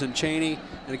coordinators in Chaney.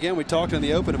 And again, we talked in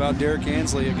the open about Derek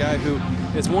Ansley, a guy who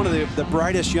is one of the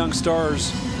brightest young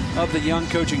stars of the young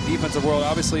coaching defensive world.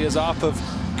 Obviously is off of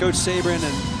Coach Sabrin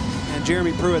and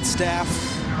Jeremy Pruitt's staff,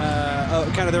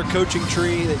 kind of their coaching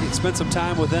tree. They spent some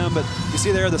time with them, but you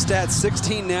see there the stats,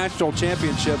 16 national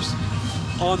championships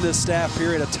on this staff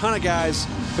period. A ton of guys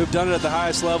who've done it at the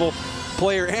highest level,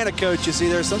 player and a coach. You see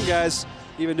there's some guys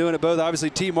even doing it both. Obviously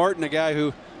T. Martin, a guy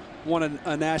who won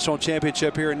a national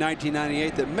championship here in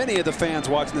 1998 that many of the fans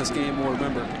watching this game will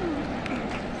remember.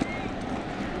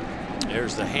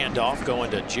 There's the handoff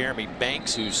going to Jeremy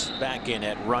Banks, who's back in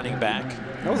at running back.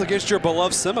 That was against your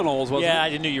beloved Seminoles, wasn't it? Yeah,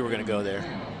 I knew you were going to go there.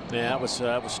 Yeah, that was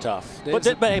tough. But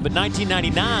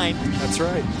 1999. That's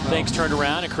right. Things turned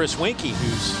around, and Chris Winkie,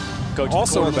 who's coaching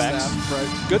also the quarterbacks. Staff,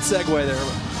 right. Good segue there.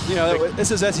 You know,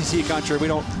 this is SEC country. We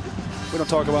don't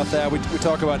talk about that. We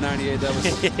talk about '98. That was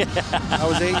I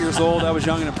was 8 years old. I was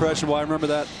young and impressionable. I remember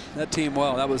that team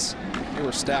well. They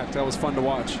were stacked. That was fun to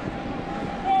watch.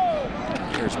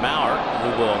 Here's Maurer,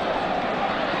 who will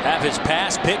have his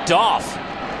pass picked off.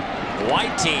 The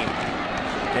white team.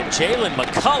 And Jalen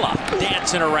McCullough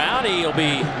dancing around. He'll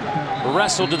be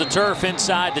wrestled to the turf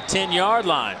inside the 10-yard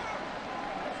line.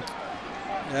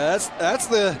 Yeah, that's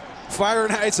the fire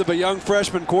and ice of a young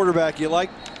freshman quarterback. You like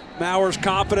Maurer's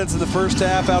confidence in the first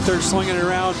half out there slinging it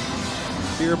around.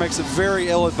 Here makes a very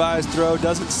ill-advised throw.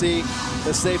 Doesn't see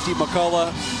the safety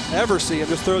McCullough ever see him.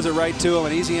 Just throws it right to him.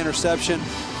 An easy interception.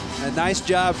 A nice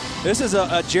job. This is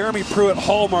a Jeremy Pruitt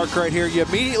hallmark right here. You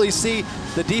immediately see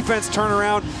the defense turn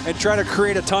around and try to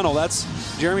create a tunnel. That's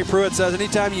Jeremy Pruitt says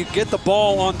anytime you get the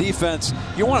ball on defense,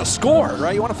 you want to score,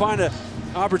 right? You want to find an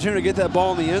opportunity to get that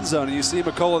ball in the end zone. And you see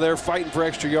McCullough there fighting for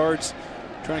extra yards,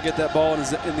 trying to get that ball in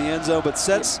the end zone, but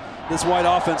sets this white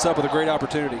offense up with a great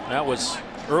opportunity. That was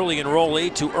early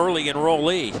enrollee to early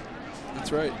enrollee.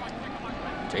 That's right.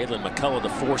 Jalen McCullough, the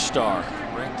 4-star,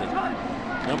 ranked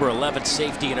at number 11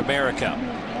 safety in America.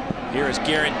 Here is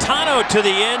Garantano to the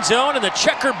end zone and the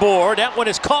checkerboard. That one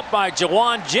is caught by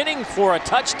Jawan Jennings for a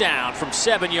touchdown from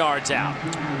 7 yards out.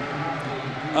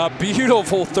 A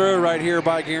beautiful throw right here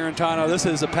by Garantano. This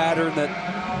is a pattern that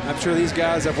I'm sure these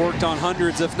guys have worked on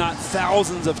hundreds, if not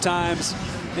thousands of times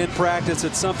in practice.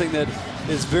 It's something that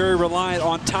is very reliant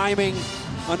on timing,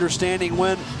 understanding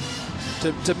when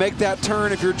to make that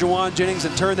turn if you're Jawan Jennings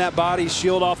and turn that body,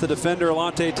 shield off the defender,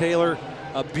 Alontae Taylor.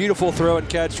 A beautiful throw and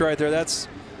catch right there. That's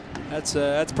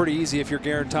pretty easy if you're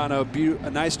Garantano. A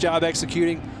nice job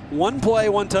executing. One play,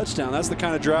 one touchdown. That's the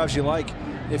kind of drives you like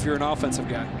if you're an offensive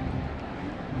guy.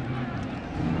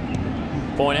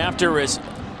 Point after is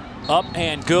up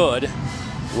and good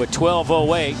with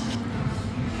 12:08.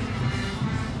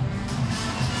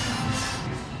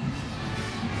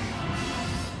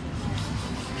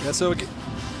 Yeah, so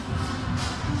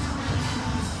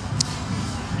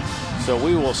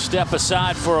we will step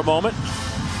aside for a moment.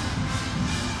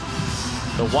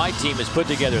 The white team has put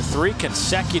together 3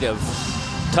 consecutive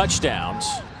touchdowns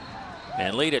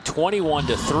and lead at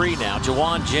 21-3 now.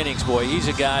 Jawan Jennings, boy, he's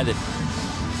a guy that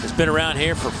has been around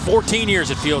here for 14 years,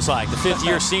 it feels like. The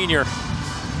 5th-year senior.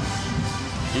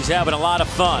 He's having a lot of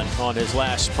fun on his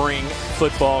last spring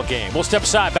football game. We'll step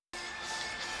aside.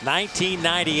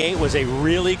 1998 was a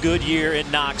really good year in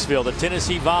Knoxville. The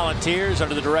Tennessee Volunteers,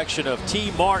 under the direction of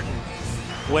T. Martin,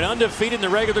 went undefeated in the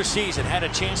regular season, had a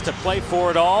chance to play for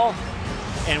it all.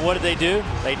 And what did they do?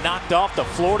 They knocked off the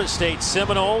Florida State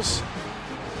Seminoles.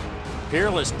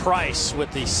 Peerless Price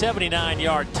with the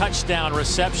 79-yard touchdown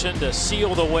reception to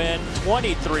seal the win,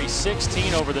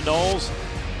 23-16 over the Noles.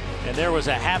 And there was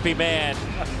a happy man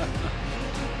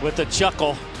with a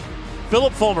chuckle.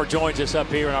 Philip Fulmer joins us up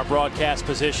here in our broadcast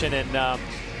position, and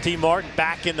T. Martin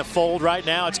back in the fold right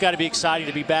now. It's got to be exciting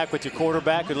to be back with your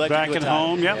quarterback who led back you to a at title.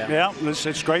 home. Yep.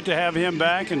 It's great to have him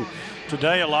back, and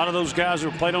today a lot of those guys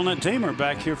who played on that team are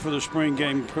back here for the spring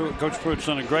game. Coach Pruitt's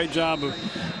done a great job of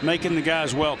making the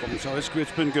guys welcome, so it's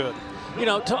been good. You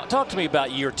know, talk to me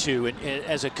about year 2. And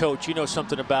as a coach, you know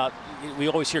something about, we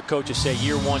always hear coaches say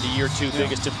year 1 to year 2,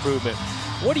 biggest improvement.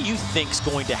 What do you think's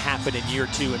going to happen in year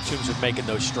 2 in terms of making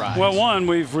those strides? Well, one,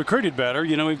 we've recruited better.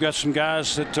 You know, we've got some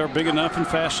guys that are big enough and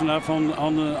fast enough on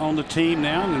the team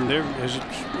now, and there is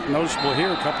noticeable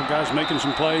here, a couple of guys making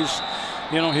some plays,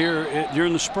 you know, here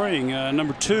during the spring.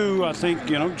 Number 2, I think,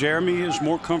 you know, Jeremy is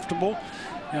more comfortable.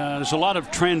 There's a lot of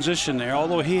transition there.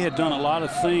 Although he had done a lot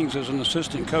of things as an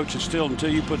assistant coach, it's still, until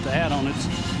you put the hat on,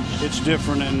 it's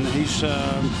different. And he's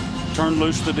turned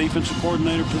loose the defensive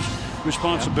coordinator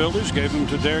responsibilities, gave him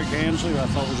to Derek Ansley. I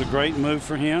thought was a great move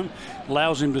for him.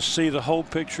 Allows him to see the whole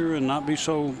picture and not be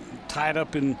so tied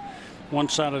up in one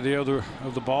side or the other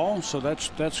of the ball. So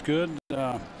that's good.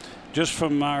 Just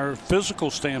from our physical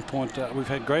standpoint, we've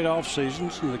had great off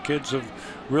seasons, and the kids have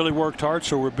really worked hard.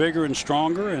 So we're bigger and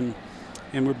stronger, and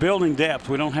we're building depth.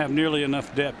 We don't have nearly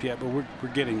enough depth yet, but we're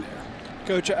getting there.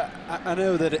 Coach, I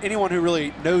know that anyone who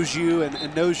really knows you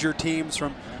and knows your teams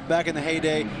from back in the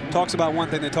heyday talks about one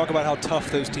thing. They talk about how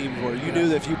tough those teams were. You knew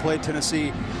that if you played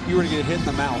Tennessee, you were going to get hit in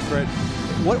the mouth, right?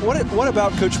 What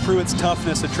about Coach Pruitt's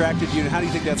toughness attracted you, and how do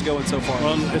you think that's going so far?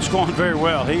 Well, it's going very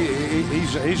well.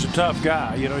 He's a tough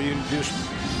guy. You know,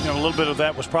 a little bit of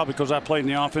that was probably because I played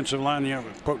in the offensive line. You know,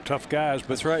 quote, tough guys. But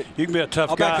that's right. You can be a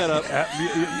tough guy. I'll back that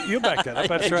up. You'll back that up.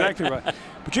 That's exactly right.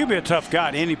 But you can be a tough guy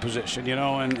at any position, you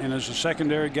know. And as a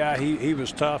secondary guy, he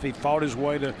was tough. He fought his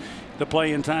way to the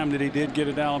playing time that he did get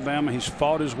at Alabama. He's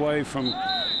fought his way from,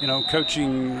 you know,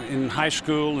 coaching in high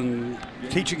school and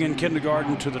teaching in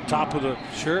kindergarten to the top of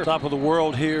the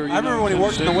world here. I remember when he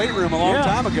worked in the weight room a long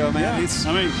time ago, man.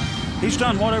 Yeah. I mean, he's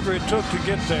done whatever it took to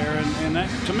get there, and that,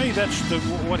 to me, that's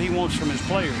what he wants from his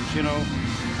players. You know,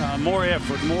 more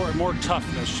effort, more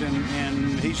toughness,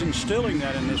 and he's instilling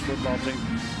that in this football team.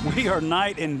 We are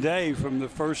night and day from the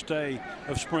first day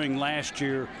of spring last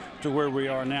year to where we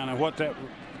are now. Now, what that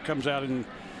comes out in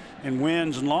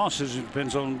wins and losses, it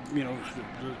depends on, you know,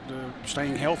 the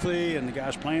staying healthy and the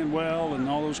guys playing well and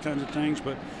all those kinds of things.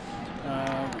 But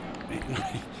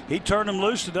he turned them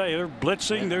loose today. They're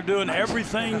blitzing. They're doing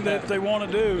everything that they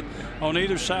want to do on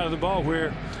either side of the ball,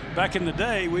 where back in the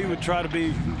day we would try to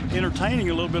be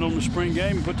entertaining a little bit on the spring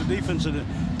game and put the defense at a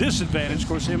disadvantage. Of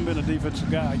course, him being a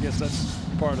defensive guy, I guess that's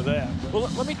part of that. But.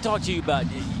 Well, let me talk to you about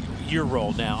your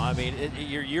role now. I mean,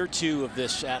 you're year 2 of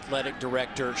this athletic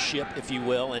directorship, if you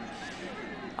will, and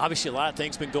obviously a lot of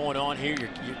things been going on here.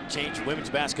 You changed women's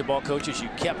basketball coaches. You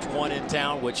kept one in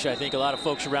town, which I think a lot of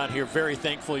folks around here are very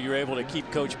thankful you're able to keep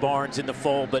Coach Barnes in the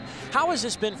fold. But how has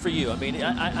this been for you? I mean,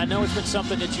 I know it's been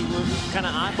something that you were kind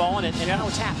of eyeballing, and how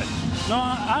it's happened. No,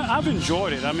 I've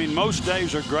enjoyed it. I mean, most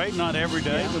days are great, not every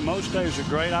day, but most days are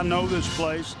great. I know this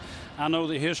place. I know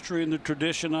the history and the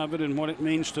tradition of it and what it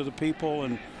means to the people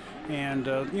and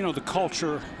you know, the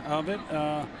culture of it.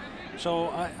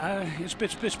 So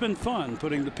it's been fun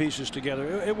putting the pieces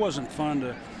together. It wasn't fun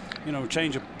to, you know,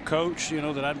 change a coach, you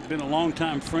know, that I'd been a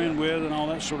long-time friend with and all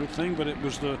that sort of thing. But it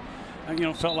was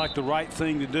felt like the right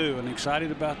thing to do, and excited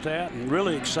about that, and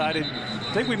really excited.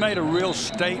 I think we made a real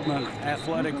statement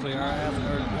athletically.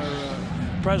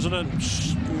 Our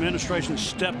president's administration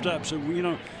stepped up. So, you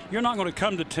know, you're not going to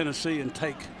come to Tennessee and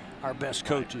take our best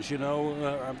coaches, you know,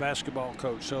 our basketball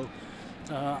coach. So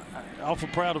awful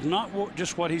proud of not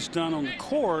just what he's done on the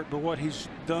court, but what he's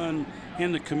done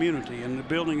in the community and the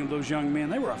building of those young men.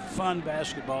 They were a fun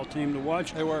basketball team to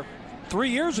watch. They were. 3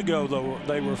 years ago, though,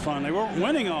 they were fun. They weren't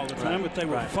winning all the time, but they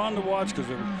were fun to watch because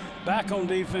they were back on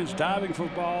defense, diving for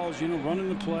balls, you know, running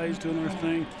the plays, doing their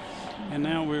thing. And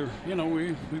now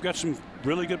we've got some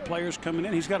really good players coming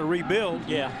in. He's got to rebuild.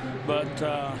 Yeah. But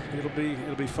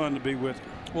it'll be fun to be with him.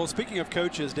 Well, speaking of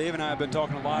coaches, Dave and I have been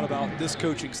talking a lot about this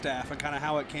coaching staff and kind of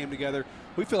how it came together.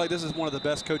 We feel like this is one of the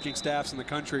best coaching staffs in the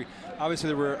country. Obviously,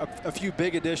 there were a few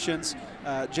big additions.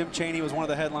 Jim Chaney was one of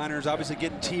the headliners. Obviously,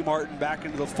 getting T. Martin back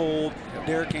into the fold.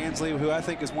 Derek Ansley, who I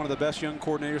think is one of the best young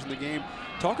coordinators in the game.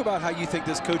 Talk about how you think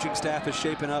this coaching staff is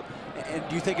shaping up, and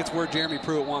do you think it's where Jeremy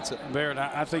Pruitt wants it? Barrett,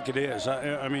 I think it is.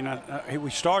 I mean, we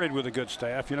started with a good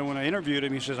staff. You know, when I interviewed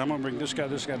him, he says, I'm going to bring this guy,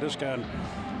 this guy, this guy. And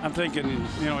I'm thinking,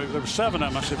 you know, there were 7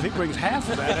 of them. I said, if he brings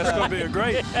half of that, that's going to be a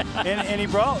great. And he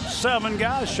brought 7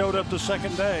 guys, showed up the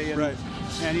second day. And,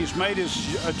 and he's made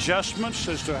his adjustments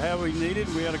as to how he needed.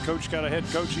 We had a coach got a head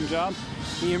coaching job.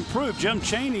 He improved. Jim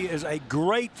Chaney is a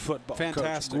great football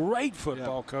coach. Great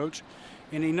football coach.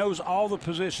 And he knows all the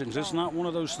positions. It's not one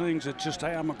of those things that just,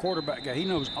 hey, I'm a quarterback guy. He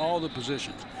knows all the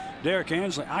positions. Derek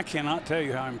Ansley, I cannot tell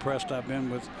you how impressed I've been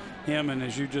with him. And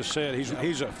as you just said,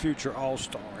 he's a future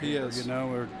all-star. He is. You know,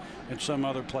 or in some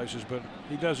other places. But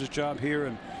he does his job here.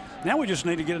 And now we just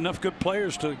need to get enough good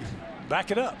players to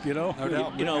back it up, you know. No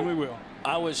doubt. You know, and we will.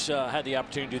 I had the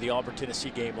opportunity to do the Auburn-Tennessee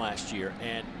game last year.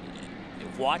 And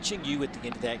watching you at the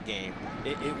end of that game,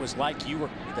 it was like you were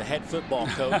the head football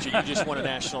coach and you just won a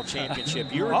national championship.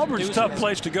 Auburn's a tough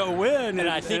place to go win. And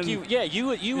I think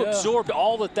you absorbed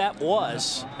all that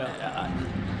was.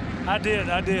 I did.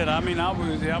 I mean,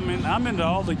 I'm into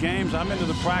all the games. I'm into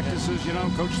the practices, you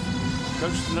know. Coach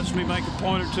lets me make a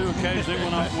point or two occasionally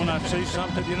when I see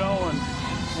something, you know,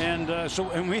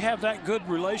 and we have that good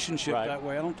relationship that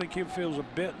way. I don't think he feels a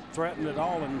bit threatened at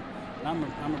all, and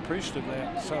I'm appreciative of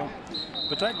that. So,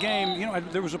 but that game, you know,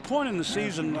 there was a point in the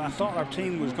season I thought our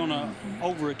team was going to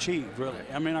overachieve. Really,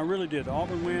 I mean, I really did.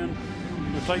 Auburn win.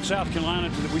 We played South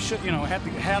Carolina. We should, you know, had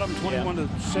them 21-6,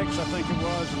 I think it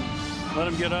was, and let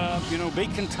them get up. You know,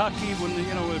 beat Kentucky when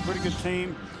with a pretty good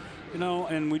team. You know,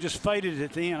 and we just faded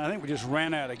at the end. I think we just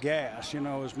ran out of gas, you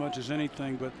know, as much as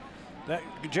anything. But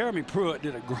Jeremy Pruitt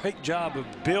did a great job of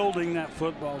building that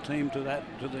football team to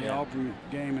the Auburn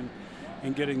game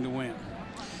and getting the win.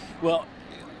 Well,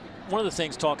 one of the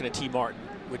things talking to T. Martin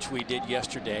which we did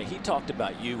yesterday, he talked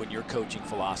about you and your coaching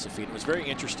philosophy. And it was very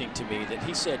interesting to me that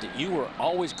he said that you were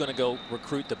always going to go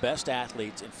recruit the best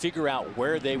athletes and figure out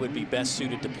where they would be best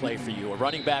suited to play for you. A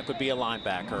running back would be a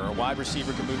linebacker, or a wide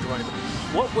receiver could move to running back.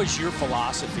 What was your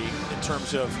philosophy in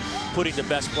terms of putting the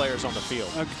best players on the field?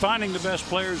 Finding the best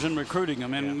players and recruiting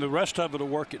them, and the rest of it will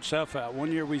work itself out.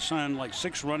 One year we signed like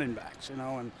 6 running backs, you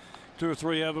know, and 2 or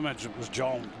 3 of them, it was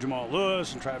Jamal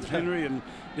Lewis and Travis Henry, and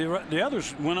the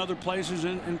others went other places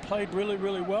and played really,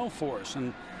 really well for us.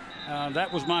 And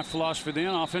that was my philosophy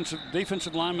then,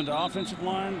 defensive lineman to offensive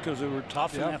line, because they were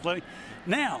tough and athletic.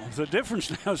 Now, the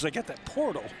difference now is they got that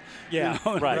portal. Yeah,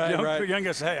 you know, right. Young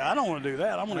guys say, hey, I don't want to do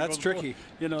that. I want to That's go tricky.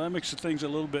 You know, that makes things a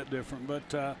little bit different.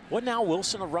 But wasn't Al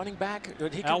Wilson a running back?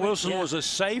 Al Wilson was a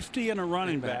safety and a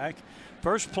running back.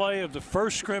 First play of the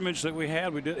first scrimmage that we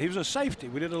had, he was a safety.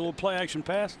 We did a little play action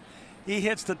pass. He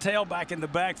hits the tailback in the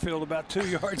backfield about 2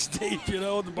 yards deep, you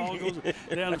know, the ball goes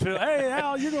down the field. Hey,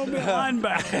 Al, you're going to be a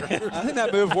linebacker. I think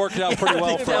that move worked out pretty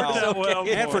well for Al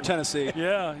and for Tennessee.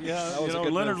 Yeah. You know,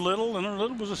 Leonard Little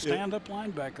was a stand-up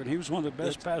linebacker, and he was one of the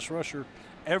best pass rusher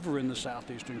ever in the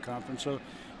Southeastern Conference. So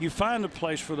you find a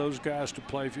place for those guys to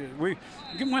play. We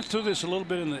went through this a little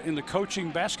bit in the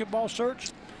coaching basketball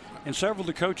search. And several of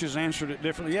the coaches answered it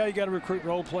differently. Yeah, you got to recruit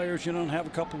role players, you know, and have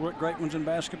a couple of great ones in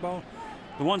basketball.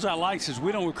 The ones I like is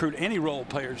we don't recruit any role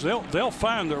players. They'll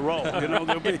find their role. You know,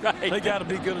 they got to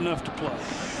be good enough to play.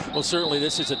 Well, certainly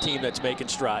this is a team that's making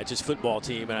strides, this football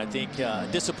team, and I think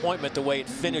disappointment the way it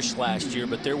finished last year,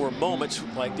 but there were moments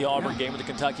like the Auburn game or the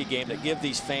Kentucky game that give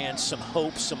these fans some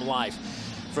hope, some life.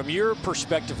 From your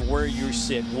perspective, where you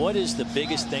sit, what is the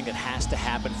biggest thing that has to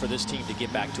happen for this team to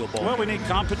get back to a bowl? Well, we need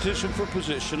competition for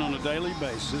position on a daily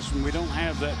basis, and we don't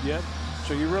have that yet.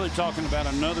 So you're really talking about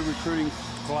another recruiting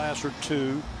class or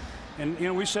 2. And, you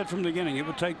know, we said from the beginning it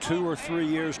would take 2 or 3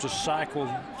 years to cycle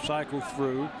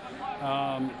through.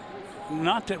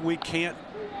 Not that we can't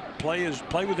play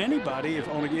with anybody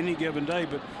on any given day,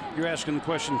 but you're asking the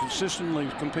question, consistently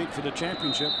compete for the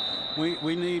championship.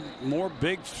 We need more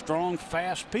big, strong,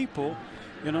 fast people,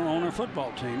 you know, on our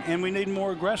football team, and we need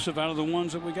more aggressive out of the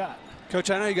ones that we got. Coach,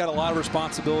 I know you got a lot of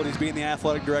responsibilities being the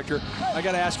athletic director. I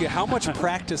got to ask you, how much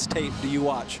practice tape do you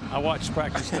watch? I watch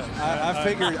practice tape. I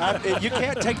figured you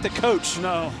can't take the coach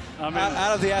out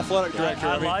of the athletic director.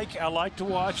 I like to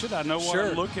watch it. I know what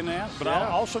I'm looking at, but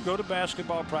I'll also go to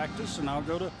basketball practice, and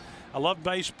I love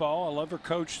baseball. I love our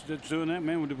coach that's doing that.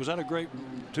 Man, was that a great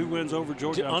 2 wins over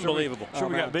Georgia? Unbelievable. Sure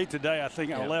we got beat today. I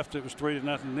think I left. It was 3-0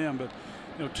 then, but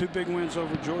you know, 2 big wins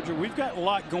over Georgia. We've got a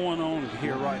lot going on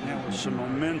here right now with some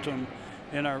momentum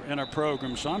in our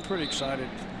program. So I'm pretty excited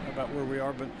about where we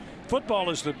are. But football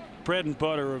is the bread and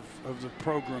butter of the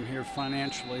program here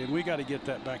financially, and we got to get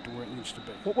that back to where it needs to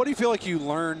be. What do you feel like you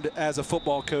learned as a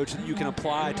football coach that you can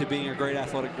apply to being a great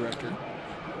athletic director?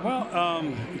 Well,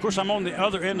 of course, I'm on the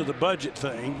other end of the budget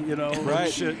thing, you know.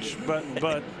 Right.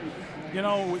 But you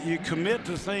know, you commit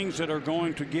to things that are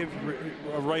going to give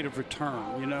a rate of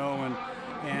return, you know,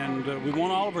 and we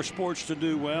want all of our sports to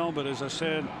do well. But as I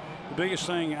said, the biggest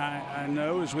thing I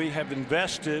know is we have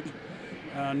invested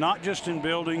not just in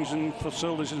buildings and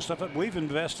facilities and stuff, but we've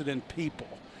invested in people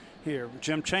here.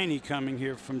 Jim Chaney coming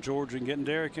here from Georgia and getting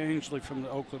Derek Ainsley from the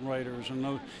Oakland Raiders,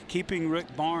 and keeping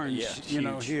Rick Barnes, you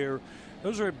know, here.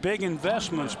 Those are big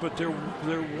investments, but they're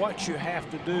what you have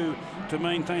to do to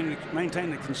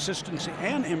maintain the consistency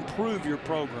and improve your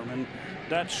program, and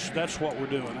that's what we're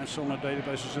doing. That's on a daily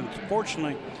basis. And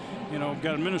fortunately, you know, we've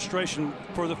got administration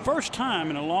for the first time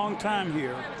in a long time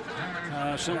here.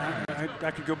 So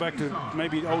I could go back to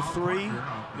maybe 03,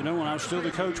 you know, when I was still the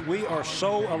coach. We are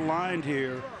so aligned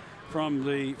here, from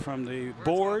the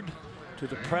board to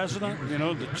the president, you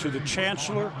know, to the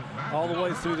chancellor, all the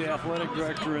way through the athletic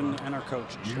director and our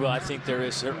coaches. Well, I think there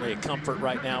is certainly a comfort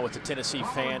right now with the Tennessee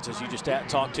fans as you just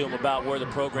talked to them about where the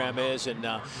program is, and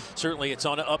certainly it's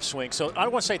on an upswing. So I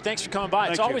want to say thanks for coming by.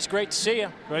 It's always great to see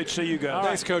you. Great to see you guys.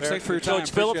 Thanks, Coach. Thanks for your time.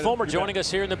 Coach Philip Fulmer joining us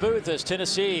here in the booth as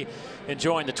Tennessee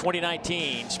enjoying the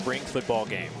 2019 spring football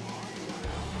game.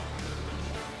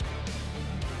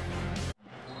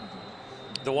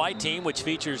 The white team, which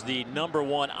features the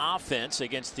 #1 offense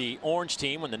against the orange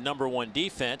team and the #1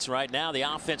 defense. Right now, the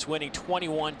offense winning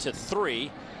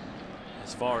 21-3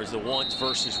 as far as the ones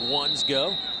versus ones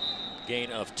go.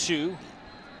 Gain of 2.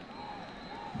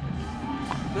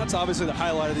 That's obviously the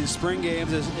highlight of these spring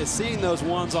games is seeing those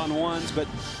ones-on-ones. But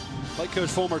like Coach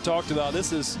Fulmer talked about,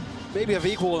 this is maybe of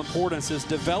equal importance, is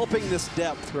developing this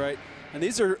depth, right? And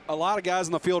these are a lot of guys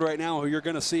on the field right now who you're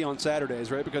going to see on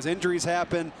Saturdays, right? Because injuries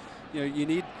happen. You know, you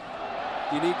need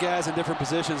You need guys in different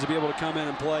positions to be able to come in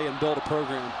and play and build a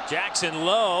program. Jackson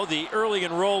Lowe, the early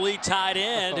enrollee tight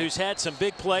end, who's had some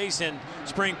big plays in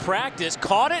spring practice,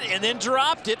 caught it and then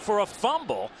dropped it for a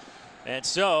fumble. And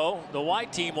so the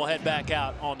white team will head back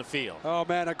out on the field. Oh,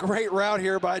 man, a great route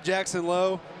here by Jackson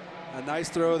Lowe. A nice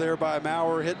throw there by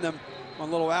Maurer, hitting him on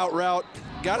a little out route.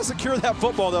 Got to secure that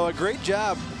football, though. A great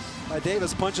job by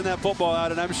Davis punching that football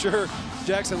out, and I'm sure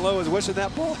Jackson Lowe is wishing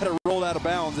that ball had rolled out of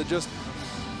bounds. It just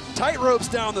tight ropes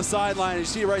down the sideline. You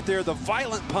see right there the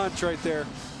violent punch right there.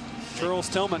 Charles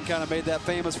Tillman kind of made that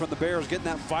famous from the Bears, getting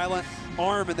that violent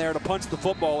arm in there to punch the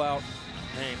football out.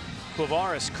 Hey,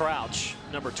 Quavaris Crouch,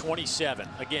 number 27.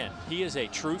 Again, he is a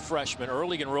true freshman,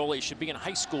 early enrollee. He should be in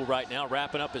high school right now,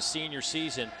 wrapping up his senior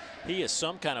season. He is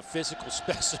some kind of physical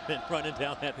specimen running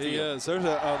down that field. He is. There's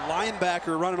a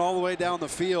linebacker running all the way down the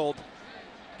field.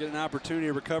 Get an opportunity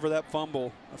to recover that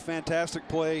fumble. A fantastic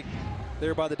play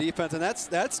there by the defense. And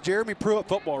that's Jeremy Pruitt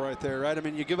football right there, right? I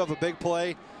mean, you give up a big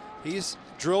play. He's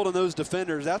drilled in those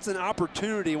defenders. That's an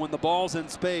opportunity when the ball's in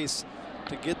space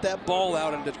to get that ball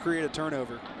out and to create a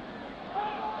turnover.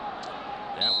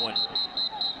 That one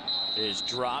is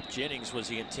dropped. Jennings was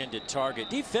the intended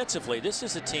target. Defensively, this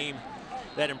is a team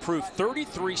that improved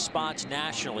 33 spots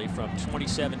nationally from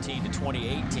 2017 to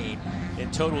 2018 in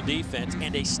total defense,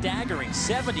 and a staggering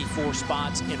 74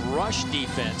 spots in rush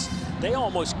defense. They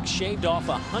almost shaved off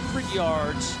 100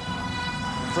 yards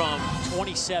from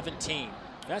 2017.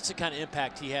 That's the kind of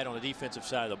impact he had on the defensive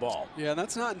side of the ball. Yeah, and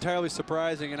that's not entirely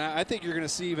surprising, and I think you're going to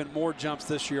see even more jumps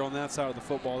this year on that side of the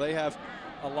football. They have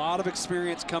a lot of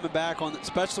experience coming back on,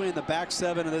 especially in the back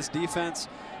seven of this defense.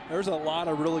 There's a lot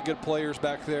of really good players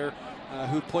back there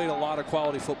who played a lot of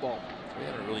quality football. We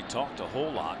haven't really talked a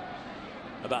whole lot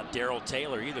about Darrell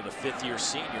Taylor either, the fifth-year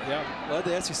senior. Yeah, led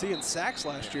the SEC in sacks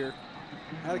last year.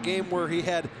 Had a game where he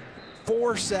had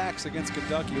 4 sacks against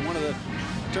Kentucky.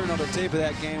 Turned on the tape of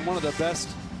that game, one of the best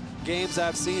games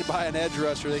I've seen by an edge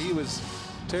rusher. That he was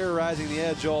terrorizing the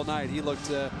edge all night. He looked,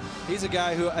 he's a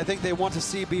guy who I think they want to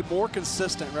see be more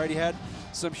consistent, right? He had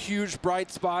some huge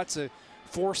bright spots, a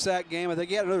 4-sack game. I think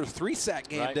he had another 3-sack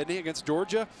game, didn't he, against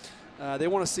Georgia? They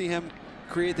want to see him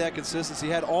create that consistency.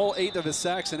 He had all 8 of his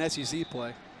sacks in SEC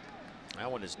play.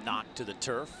 That one is knocked to the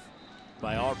turf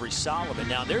by Aubrey Solomon.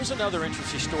 Now there's another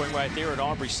interesting story right there at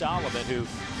Aubrey Solomon, who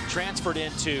transferred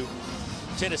into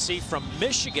Tennessee from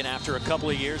Michigan after a couple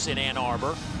of years in Ann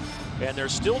Arbor. And they're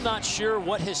still not sure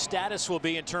what his status will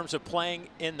be in terms of playing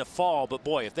in the fall. But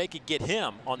boy, if they could get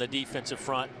him on the defensive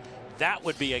front, that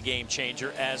would be a game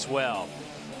changer as well.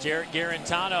 Jarrett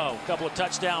Garantano, a couple of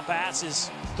touchdown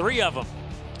passes, 3 of them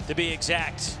to be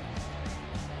exact,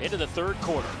 into the third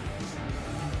quarter.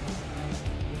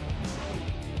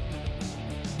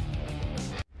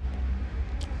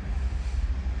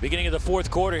 Beginning of the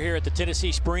fourth quarter here at the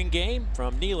Tennessee Spring Game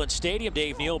from Neyland Stadium.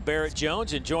 Dave Neal, Barrett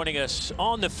Jones, and joining us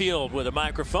on the field with a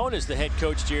microphone is the head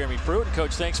coach, Jeremy Pruitt.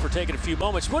 Coach, thanks for taking a few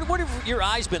moments. What have your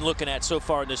eyes been looking at so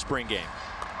far in this spring game?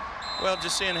 Well,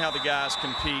 just seeing how the guys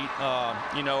compete.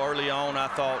 You know, early on I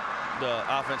thought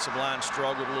the offensive line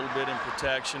struggled a little bit in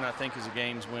protection. I think as the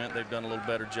games went, they've done a little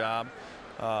better job.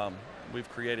 We've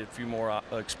created a few more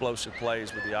explosive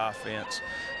plays with the offense.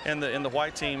 And the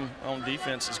white team on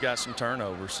defense has got some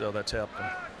turnovers, so that's helped them.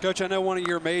 Coach, I know one of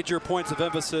your major points of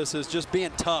emphasis is just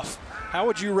being tough. How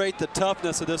would you rate the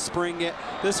toughness of this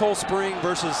whole spring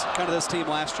versus kind of this team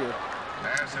last year?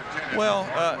 Well,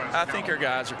 I think our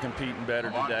guys are competing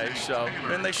better today,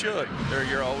 and they should. They're a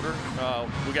year older.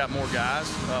 We got more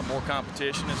guys, more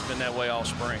competition. It's been that way all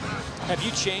spring. Have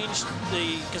you changed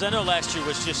because I know last year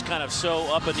was just kind of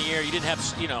so up in the air. You didn't have,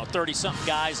 30-something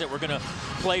guys that were going to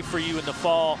play for you in the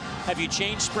fall. Have you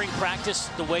changed spring practice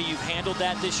the way you've handled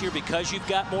that this year because you've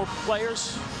got more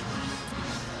players?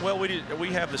 Well, we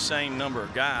have the same number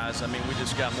of guys. I mean, we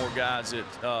just got more guys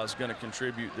that is going to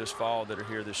contribute this fall that are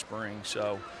here this spring.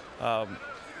 So a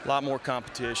lot more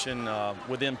competition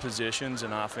within positions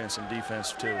and offense and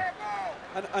defense too.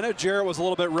 I know Jarrett was a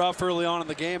little bit rough early on in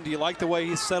the game. Do you like the way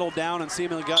he settled down and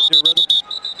seemingly got into rhythm?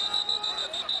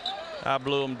 I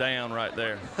blew him down right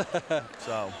there.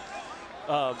 So.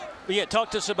 Yeah, talk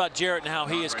to us about Jarrett and how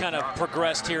he has kind of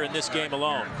progressed here in this game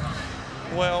alone.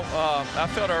 Well, I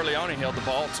felt early on he held the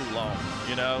ball too long,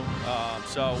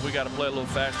 so we got to play a little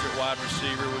faster at wide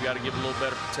receiver. We got to give a little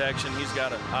better protection. He's got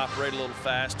to operate a little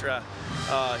faster.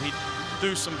 He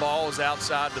threw some balls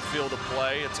outside the field of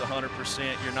play. It's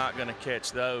 100%. You're not going to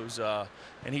catch those.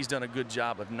 And he's done a good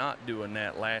job of not doing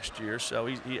that last year. So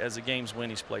he, as the games win,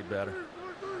 he's played better.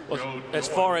 Well, as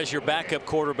far as your backup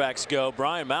quarterbacks go,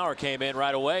 Brian Maurer came in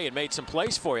right away and made some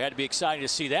plays for you. Had to be exciting to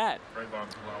see that.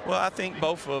 Well, I think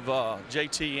both of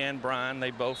JT and Brian,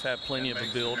 they both have plenty of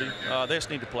ability. They just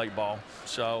need to play ball.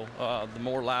 So the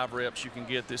more live reps you can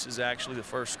get, this is actually the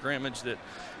first scrimmage that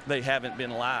they haven't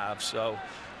been live. So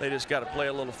they just got to play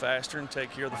a little faster and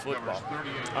take care of the football.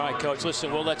 All right, Coach,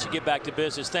 listen, we'll let you get back to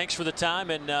business. Thanks for the time,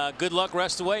 and good luck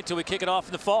rest of the way until we kick it off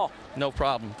in the fall. No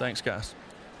problem. Thanks, guys.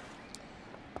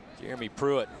 Jeremy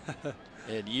Pruitt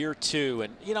in year 2.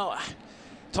 And, you know,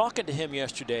 talking to him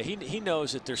yesterday, he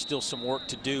knows that there's still some work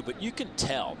to do, but you can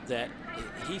tell that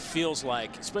he feels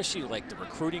like, especially like the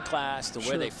recruiting class, the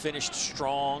way they finished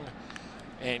strong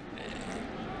and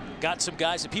got some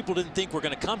guys that people didn't think were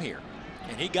going to come here,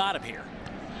 and he got them here.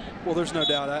 Well, there's no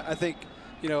doubt. I think,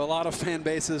 you know, a lot of fan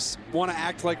bases want to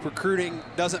act like recruiting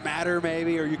doesn't matter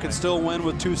maybe, or you can still win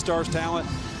with 2 stars talent.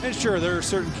 And sure, there are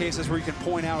certain cases where you can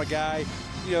point out a guy,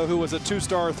 you know, who was a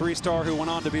 2-star or 3-star who went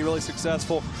on to be really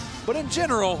successful. But in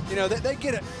general, you know, they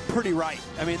get it pretty right.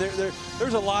 I mean,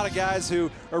 there's a lot of guys who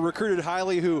are recruited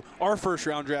highly who are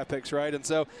first-round draft picks, right? And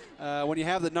so when you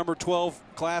have the number 12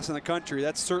 class in the country,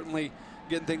 that's certainly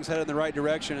getting things headed in the right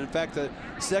direction. In fact, the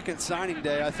second signing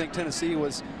day, I think Tennessee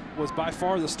was by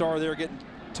far the star there, getting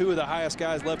 2 of the highest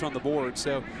guys left on the board.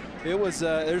 So it was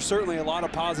there's certainly a lot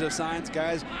of positive signs,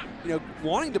 guys, you know,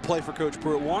 wanting to play for Coach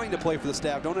Pruitt, wanting to play for the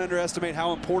staff. Don't underestimate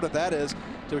how important that is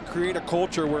to create a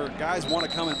culture where guys want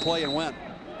to come and play and win.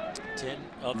 10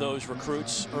 of those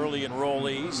recruits early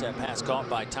enrollees. That pass caught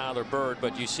by Tyler Bird,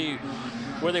 but you see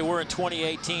where they were in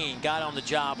 2018. Got on the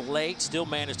job late, still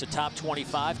managed a top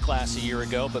 25 class a year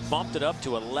ago, but bumped it up to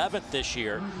 11th this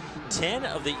year. 10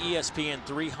 of the ESPN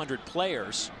 300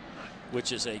 players,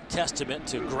 which is a testament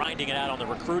to grinding it out on the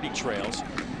recruiting trails.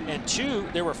 And 2,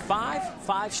 there were 5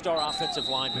 5-star offensive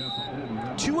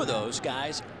linemen. 2 of those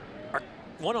guys,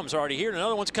 one of them's already here and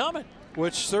another one's coming.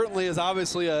 Which certainly is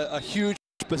obviously a huge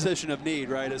position of need,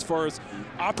 right? As far as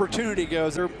opportunity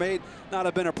goes, there may not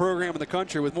have been a program in the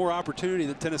country with more opportunity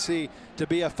than Tennessee to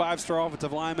be a 5-star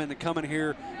offensive lineman and come in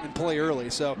here and play early.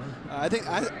 So I think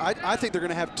they're going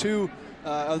to have 2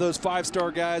 of those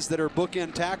 5-star guys that are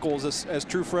bookend tackles as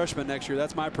true freshmen next year.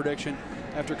 That's my prediction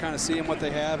after kind of seeing what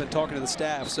they have and talking to the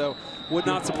staff. So would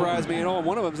not surprise me at all.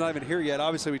 One of them's not even here yet.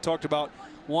 Obviously, we talked about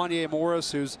Wanye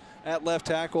Morris, who's at left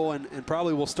tackle and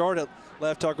probably will start at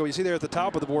left tackle. You see there at the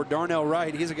top of the board, Darnell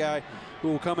Wright. He's a guy who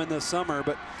will come in this summer,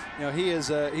 but you know he's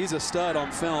a stud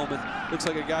on film and looks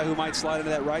like a guy who might slide into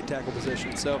that right tackle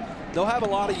position. So they'll have a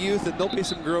lot of youth and there'll be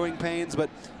some growing pains, but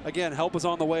again, help is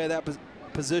on the way of that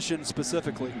position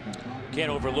specifically. Can't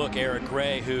overlook Eric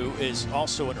Gray, who is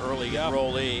also an early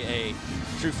enrollee, a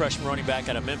true freshman running back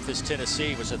out of Memphis,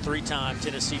 Tennessee. Was a 3-time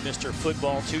Tennessee Mr.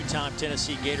 Football, 2-time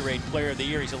Tennessee Gatorade Player of the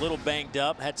Year. He's a little banged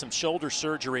up, had some shoulder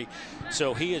surgery,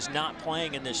 so he is not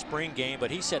playing in this spring game, but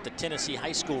he set the Tennessee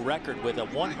high school record with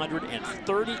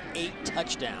 138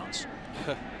 touchdowns.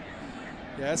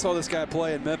 Yeah, I saw this guy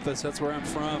play in Memphis. That's where I'm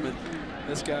from, and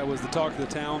this guy was the talk of the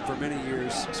town for many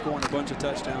years, scoring a bunch of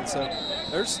touchdowns. So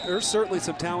there's certainly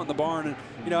some talent in the barn. And,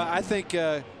 you know, I think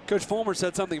Coach Fulmer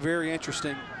said something very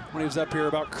interesting when he was up here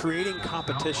about creating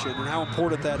competition and how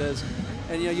important that is.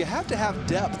 And, you know, you have to have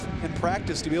depth in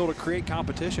practice to be able to create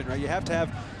competition, right? You have to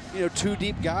have, you know, 2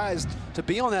 deep guys to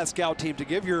be on that scout team, to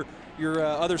give your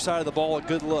other side of the ball a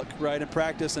good look, right, in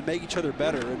practice and make each other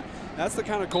better. And that's the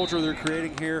kind of culture they're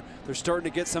creating here. They're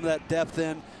starting to get some of that depth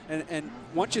in. And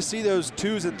once you see those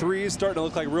 2s and 3s starting to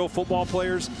look like real football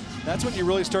players, that's when you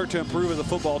really start to improve as a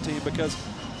football team, because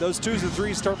those 2s and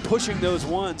 3s start pushing those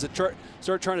 1s and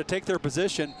start trying to take their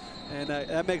position, and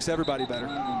that makes everybody better.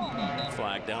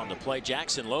 Flag down to play.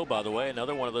 Jackson Lowe, by the way,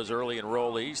 another one of those early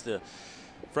enrollees, the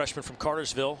freshman from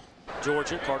Cartersville,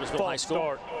 Georgia, Cartersville High School.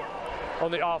 Start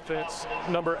on the offense,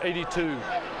 number 82,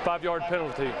 5-yard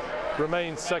penalty,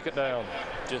 remains 2nd down.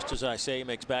 Just as I say, he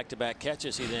makes back-to-back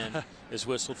catches. He then is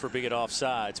whistled for being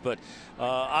offsides. But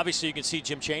obviously you can see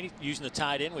Jim Chaney using the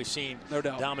tight end. We've seen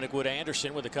Dominic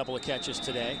Wood-Anderson with a couple of catches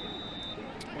today.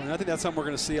 Well, I think that's something we're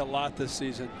going to see a lot this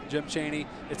season. Jim Chaney,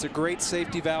 it's a great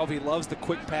safety valve. He loves the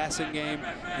quick passing game.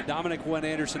 And Dominic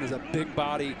Wood-Anderson is a big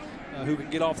body who can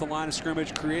get off the line of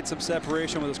scrimmage, create some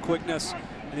separation with his quickness.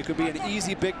 And it could be an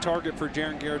easy big target for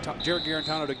Jarrett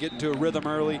Guarantano to get into a rhythm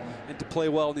early and to play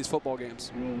well in these football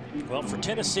games. Well, for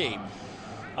Tennessee,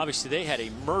 obviously they had a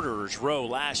murderer's row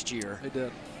last year. They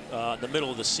did. The middle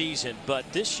of the season,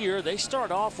 but this year they start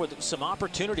off with some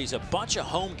opportunities, a bunch of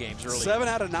home games early. 7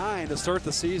 out of 9 to start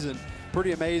the season.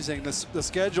 Pretty amazing. The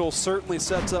schedule certainly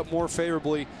sets up more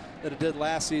favorably than it did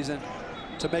last season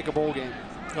to make a bowl game.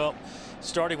 Well,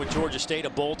 starting with Georgia State, a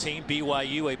bowl team,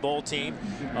 BYU, a bowl team.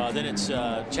 Then it's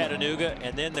Chattanooga,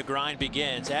 and then the grind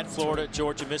begins at Florida,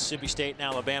 Georgia, Mississippi State, and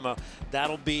Alabama.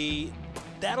 That'll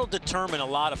determine a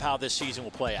lot of how this season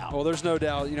will play out. Well, there's no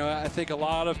doubt. You know, I think a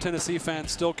lot of Tennessee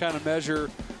fans still kind of measure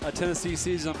a Tennessee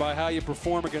season by how you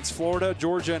perform against Florida,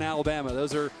 Georgia, and Alabama.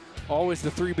 Those are always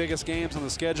the 3 biggest games on the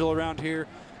schedule around here.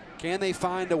 Can they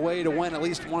find a way to win at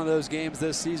least one of those games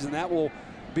this season? That will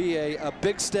be a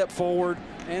big step forward,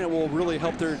 and it will really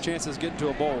help their chances get into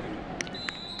a bowl.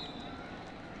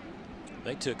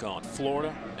 They took on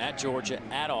Florida, at Georgia,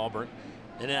 at Auburn,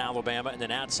 and then Alabama, and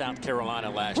then at South Carolina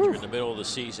last year in the middle of the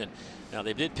season. Now,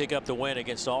 they did pick up the win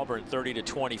against Auburn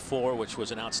 30-24, which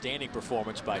was an outstanding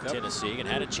performance by Tennessee, and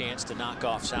had a chance to knock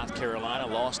off South Carolina,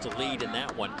 lost a lead in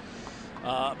that one.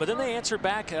 But then they answered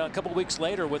back a couple weeks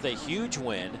later with a huge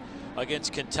win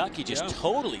against Kentucky, just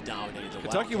totally dominated the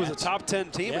Kentucky Wildcats. was a top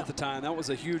 10 team at the time. That was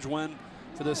a huge win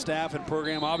for the staff and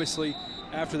program. Obviously,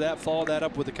 after that, followed that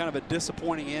up with a kind of a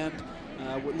disappointing end,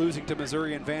 with losing to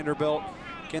Missouri and Vanderbilt.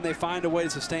 Can they find a way to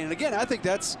sustain it? Again, I think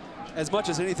that's as much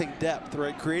as anything depth,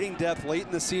 right? Creating depth late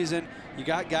in the season. You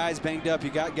got guys banged up, you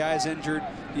got guys injured.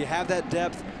 You have that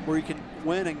depth where you can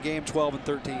win in game 12 and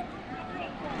 13.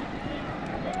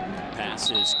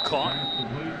 Pass is caught.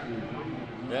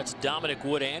 That's Dominic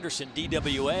Wood-Anderson,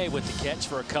 DWA, with the catch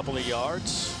for a couple of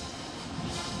yards.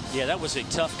 Yeah, that was a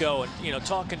tough go. And, you know,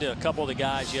 talking to a couple of the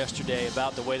guys yesterday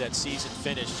about the way that season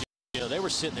finished, you know, they were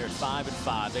sitting there at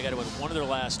 5-5. They got to win one of their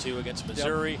last 2 against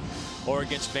Missouri or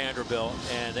against Vanderbilt,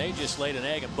 and they just laid an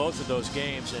egg in both of those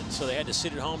games, and so they had to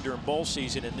sit at home during bowl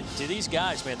season. And to these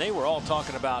guys, man, they were all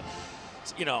talking about,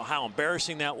 you know, how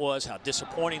embarrassing that was, how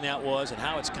disappointing that was, and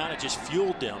how it's kind of just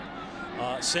fueled them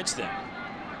since then.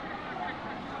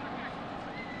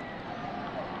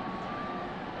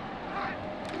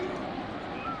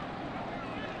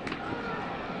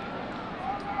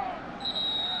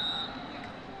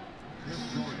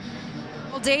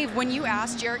 Dave, when you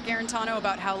asked Jarrett Garantano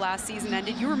about how last season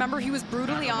ended, you remember he was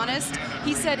brutally honest.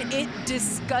 He said, "It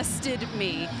disgusted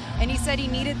me." And he said he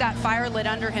needed that fire lit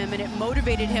under him, and it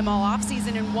motivated him all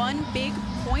offseason. And one big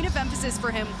point of emphasis for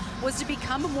him was to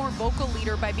become a more vocal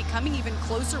leader by becoming even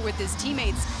closer with his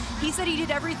teammates. He said he did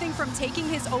everything from taking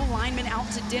his O-linemen out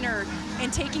to dinner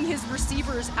and taking his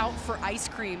receivers out for ice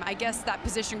cream. I guess that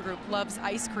position group loves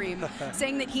ice cream.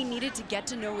 Saying that he needed to get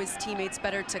to know his teammates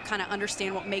better to kind of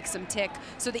understand what makes them tick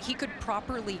so that he could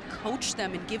properly coach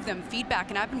them and give them feedback.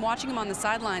 And I've been watching him on the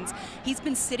sidelines. He's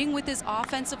been sitting with his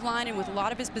offensive line and with a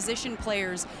lot of his position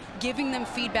players, giving them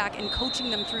feedback and coaching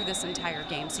them through this entire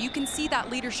game. So you can see that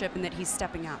leadership and that he's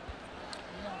stepping up.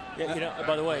 Yeah, you know,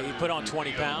 by the way, he put on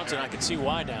 20 pounds, and I can see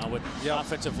why now with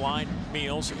offensive line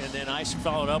meals, and then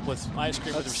followed up with ice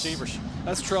cream with the receivers.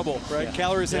 That's trouble, right? Yeah.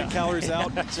 Calories in, calories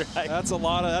out. That's right. That's a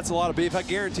lot of beef. I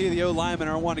guarantee the O-linemen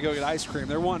aren't wanting to go get ice cream.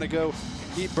 They're wanting to go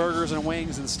eat burgers and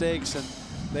wings and steaks, and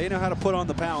they know how to put on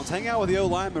the pounds. Hang out with the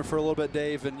O-linemen for a little bit,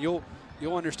 Dave, and you'll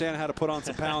understand how to put on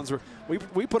some pounds.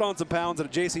 We put on some pounds at a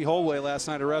J.C. Holway last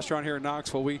night, a restaurant here in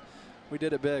Knoxville. We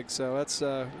did it big, so that's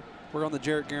we're on the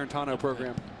Jarrett Garantano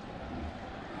program.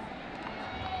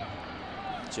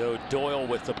 Joe Doyle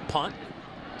with the punt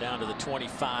down to the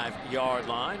 25-yard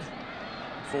line.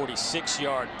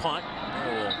 46-yard punt.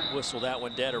 We'll whistle that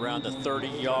one dead around the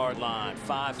 30-yard line.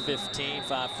 5:15,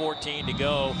 5:14 to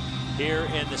go here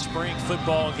in the spring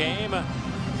football game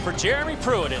for Jeremy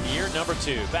Pruitt in year number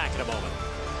 2. Back in a moment.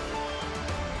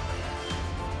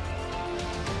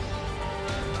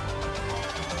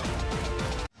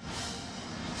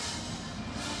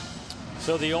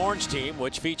 So the orange team,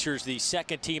 which features the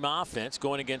second team offense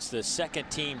going against the second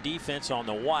team defense on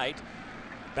the white,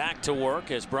 back to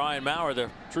work as Brian Maurer, the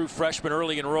true freshman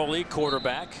early enrollee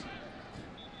quarterback.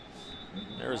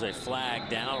 There's a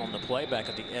flag down on the play back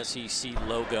at the SEC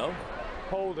logo.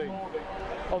 Holding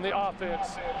on the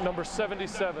offense, number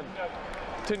 77.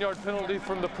 10-yard penalty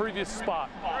from the previous spot.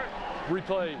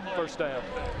 Replay, first down.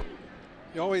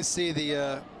 You always see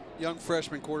the young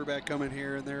freshman quarterback come in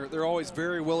here, and they're always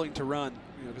very willing to run,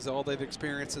 you know, because all they've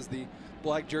experienced is the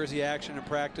black jersey action in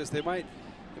practice. They might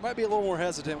be a little more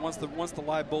hesitant once the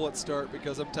live bullets start,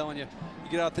 because I'm telling you,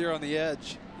 you get out there on the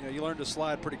edge, you know, you learn to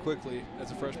slide pretty quickly as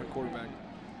a freshman quarterback.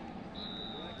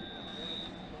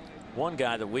 One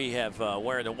guy that we have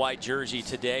wearing the white jersey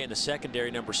today in the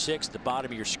secondary, number 6, at the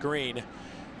bottom of your screen,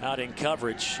 out in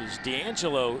coverage, is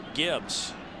D'Angelo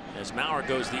Gibbs. As Maurer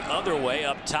goes the other way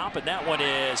up top, and that one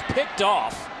is picked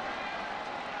off.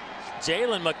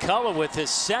 Jalen McCullough with his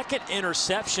second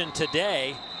interception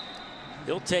today.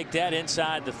 He'll take that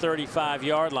inside the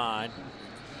 35-yard line.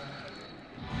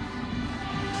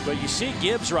 But you see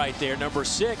Gibbs right there, number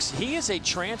 6. He is a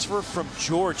transfer from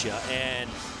Georgia and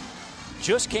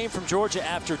just came from Georgia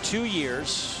after 2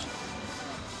 years.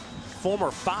 Former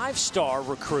 5-star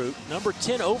recruit, number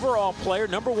 10 overall player,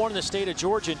 number 1 in the state of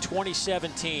Georgia in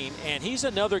 2017. And he's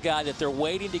another guy that they're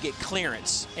waiting to get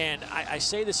clearance. And I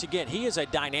say this again, he is a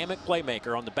dynamic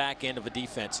playmaker on the back end of a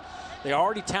defense. They're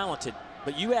already talented,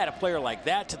 but you add a player like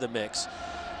that to the mix.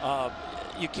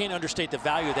 You can't understate the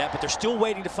value of that, but they're still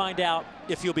waiting to find out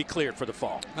if he'll be cleared for the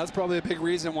fall. That's probably a big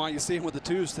reason why you see him with the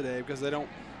 2s today, because they're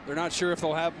not sure if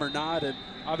they'll have him or not. And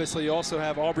obviously you also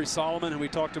have Aubrey Solomon, who we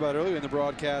talked about earlier in the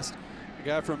broadcast, a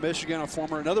guy from Michigan,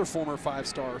 another former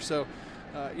 5-star. So,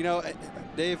 you know,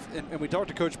 Dave, and we talked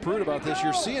to Coach Pruitt about this,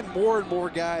 you're seeing more and more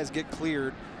guys get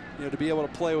cleared, you know, to be able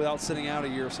to play without sitting out a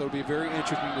year. So it'll be very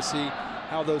interesting to see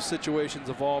how those situations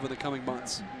evolve in the coming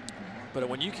months. But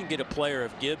when you can get a player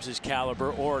of Gibbs's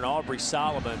caliber or an Aubrey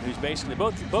Solomon, who's basically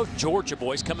both Georgia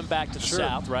boys coming back to the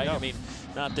South, right? Yeah. I mean,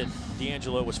 not that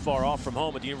D'Angelo was far off from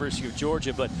home at the University of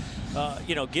Georgia, but,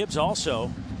 you know, Gibbs also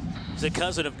is a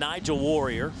cousin of Nigel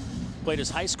Warrior. Played his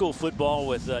high school football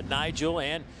with Nigel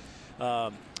and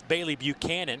Bailey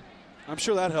Buchanan. I'm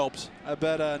sure that helps. I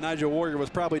bet Nigel Warrior was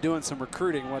probably doing some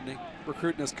recruiting, wasn't he?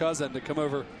 Recruiting his cousin to come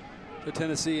over to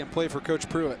Tennessee and play for Coach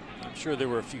Pruitt. I'm sure there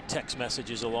were a few text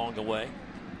messages along the way.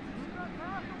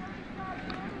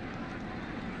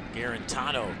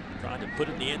 Garantano trying to put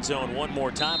it in the end zone one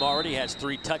more time. Already has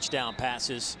 3 touchdown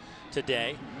passes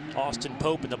today. Austin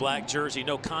Pope in the black jersey,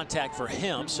 no contact for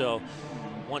him. So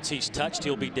once he's touched,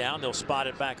 he'll be down. They'll spot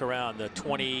it back around the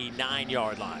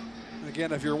 29-yard line.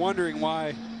 Again, if you're wondering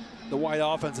why the White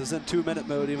offense is in 2-minute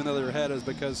mode, even though they're ahead, is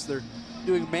because they're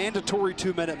doing mandatory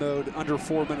 2-minute mode under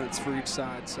 4 minutes for each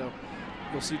side. So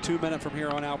you'll see 2-minute from here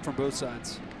on out from both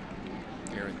sides.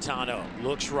 Garantano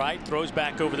looks right, throws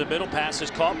back over the middle. Pass is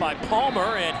caught by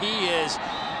Palmer, and he is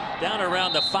down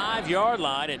around the 5-yard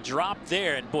line and dropped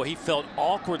there. And boy, he felt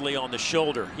awkwardly on the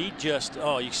shoulder. He just,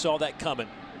 oh, you saw that coming.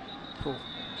 Cool.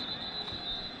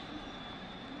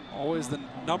 Always the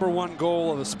 #1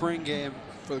 goal of a spring game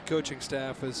for the coaching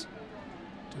staff is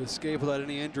to escape without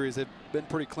any injuries. They've been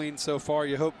pretty clean so far.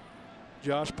 You hope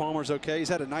Josh Palmer's okay. He's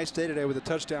had a nice day today with a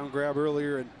touchdown grab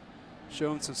earlier and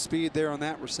showing some speed there on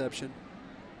that reception.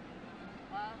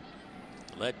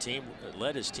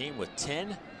 Led his team with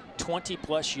 10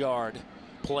 20-plus yard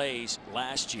plays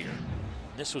last year.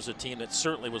 This was a team that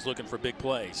certainly was looking for big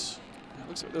plays. It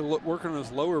looks like they're working on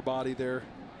his lower body there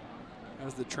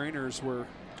as the trainers were.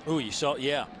 Ooh, you saw,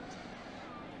 yeah.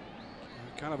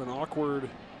 Kind of an awkward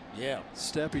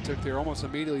step he took there. Almost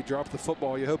immediately dropped the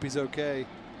football. You hope he's okay.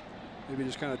 Maybe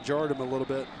just kind of jarred him a little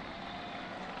bit.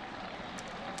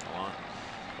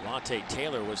 Alontae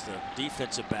Taylor was the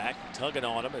defensive back, tugging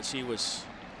on him as he was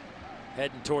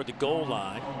heading toward the goal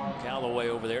line. Callaway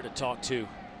over there to talk to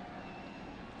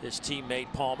his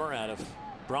teammate Palmer out of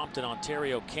Brompton,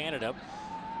 Ontario, Canada.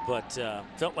 But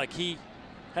felt like he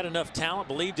had enough talent,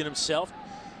 believed in himself.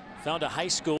 Found a high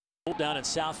school down in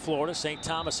South Florida, St.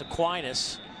 Thomas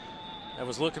Aquinas, that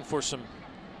was looking for some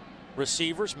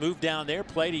receivers. Moved down there,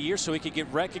 played a year so he could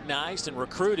get recognized and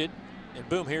recruited. And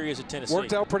boom, here he is at Tennessee.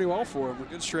 Worked out pretty well for him. A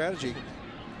good strategy.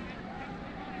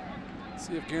 Let's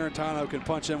see if Garantano can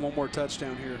punch in one more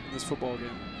touchdown here in this football game.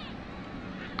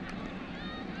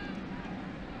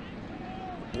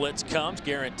 Blitz comes.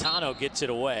 Garantano gets it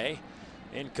away.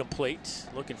 Incomplete.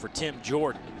 Looking for Tim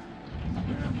Jordan.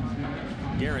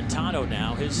 Garantano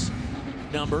now, his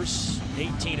numbers,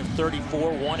 18 of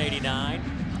 34, 189,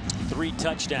 3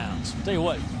 touchdowns. I'll tell you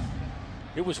what,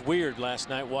 it was weird last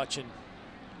night watching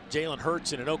Jalen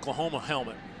Hurts in an Oklahoma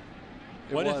helmet.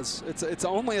 It's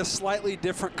only a slightly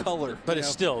different color. But it's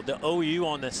still, the OU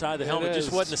on the side of the helmet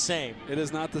just wasn't the same. It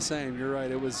is not the same. You're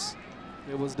right. It was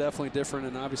definitely different,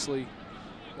 and obviously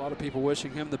a lot of people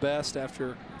wishing him the best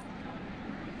after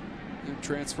him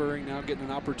transferring, now getting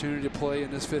an opportunity to play in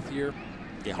his 5th year.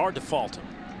 Yeah, hard to fault him.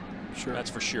 Sure.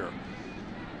 That's for sure.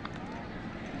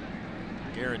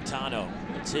 Garantano,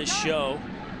 it's his show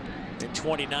in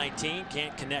 2019.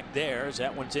 Can't connect there as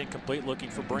that one's incomplete. Looking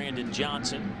for Brandon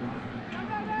Johnson.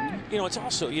 You know, it's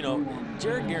also, you know,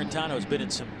 Jared Garantano has been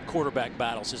in some quarterback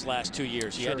battles his last 2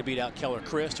 years. He had to beat out Keller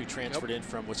Christ, who transferred in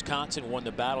from Wisconsin, won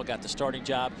the battle, got the starting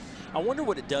job. I wonder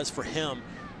what it does for him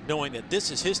knowing that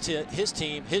this is his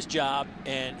team, his job,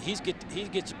 and he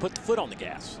gets to put the foot on the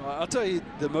gas. I'll tell you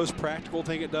the most practical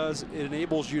thing it does, it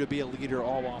enables you to be a leader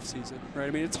all offseason, right? I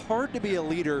mean, it's hard to be a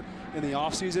leader in the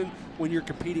offseason when you're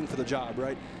competing for the job,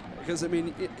 right? Because, I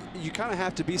mean, you kind of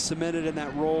have to be cemented in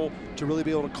that role to really be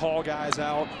able to call guys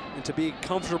out and to be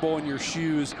comfortable in your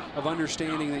shoes of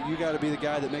understanding that you got to be the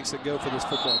guy that makes it go for this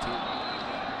football team.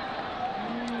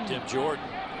 Tim Jordan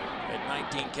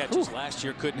had 19 catches last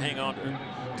year, couldn't hang on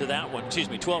to that one. Excuse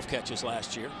me, 12 catches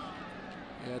last year.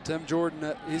 Yeah, Tim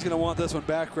Jordan, he's going to want this one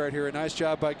back right here. A nice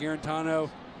job by Garantano.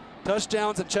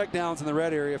 Touchdowns and checkdowns in the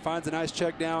red area. Finds a nice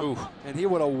check down, and he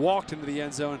would have walked into the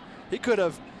end zone. He could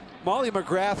have, Molly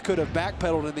McGrath could have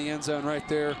backpedaled in the end zone right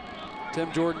there.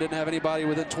 Tim Jordan didn't have anybody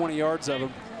within 20 yards of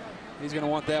him. He's going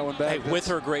to want that one back. Hey, with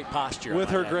her great posture. With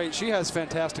her great, she has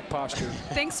fantastic posture.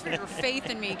 Thanks for your faith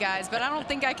in me, guys, but I don't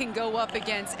think I can go up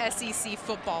against SEC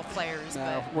football players.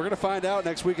 Now, we're going to find out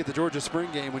next week at the Georgia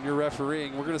Spring Game when you're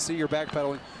refereeing. We're going to see your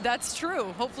backpedaling. That's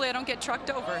true. Hopefully I don't get trucked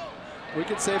over. We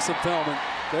can save some film. And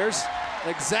there's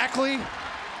exactly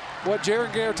what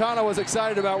Jaron Garantano was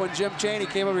excited about when Jim Chaney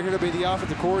came over here to be the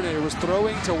offensive coordinator, was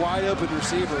throwing to wide open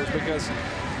receivers, because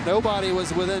nobody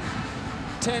was within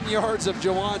 10 yards of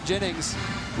Jauan Jennings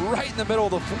right in the middle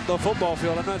of the football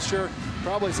field. I'm not sure,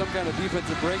 probably some kind of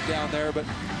defensive breakdown there, but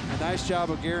a nice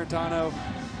job of Garantano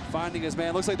finding his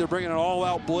man. Looks like they're bringing an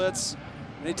all-out blitz.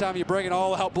 Anytime you bring an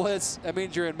all-out blitz, that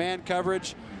means you're in man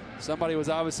coverage. Somebody was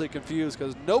obviously confused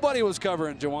because nobody was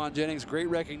covering Jauan Jennings. Great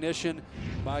recognition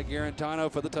by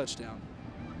Garantano for the touchdown.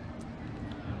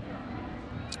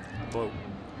 Boy,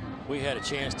 we had a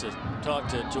chance to talk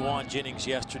to Jauan Jennings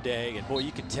yesterday, and boy,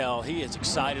 you can tell he is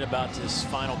excited about this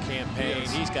final campaign.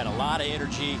 Yes. He's got a lot of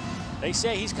energy. They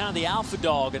say he's kind of the alpha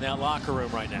dog in that locker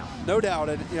room right now. No doubt.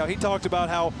 And, you know, he talked about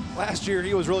how last year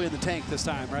he was really in the tank this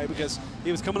time, right? Because he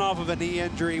was coming off of a knee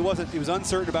injury. He was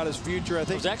uncertain about his future. I think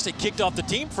he was actually kicked off the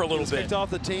team for a little bit. Kicked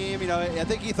off the team. You know, I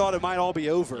think he thought it might all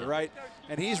be over, right?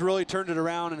 And he's really turned it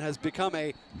around and has become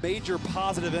a major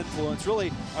positive influence.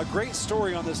 Really a great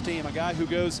story on this team. A guy who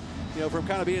goes, you know, from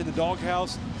kind of being in the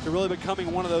doghouse to really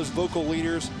becoming one of those vocal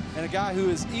leaders, and a guy who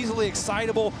is easily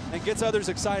excitable and gets others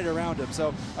excited around him.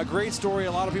 So a great story.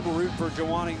 A lot of people rooting for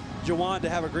Jauan to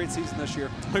have a great season this year.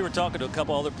 We were talking to a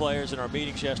couple other players in our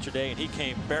meetings yesterday, and he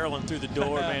came barreling through the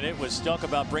door. Man, it was talk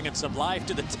about bringing some life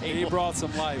to the table. He brought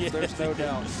some life. Yeah. There's no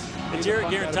doubt. Jared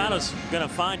Garantano's going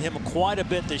to find him quite a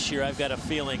bit this year, I've got a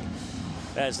feeling,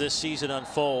 as this season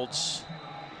unfolds.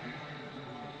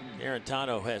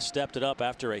 Garantano has stepped it up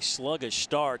after a sluggish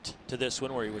start to this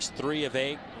one, where he was 3 of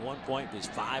 8. At one point, he was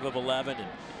 5 of 11,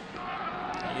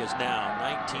 and he is now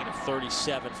 19 of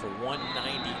 37 for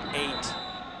 198.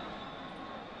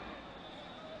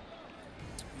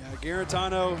 Yeah,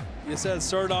 Garantano, you said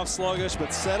started off sluggish,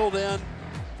 but settled in,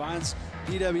 finds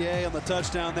DWA on the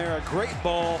touchdown there. A great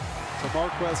ball to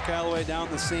Marquez Callaway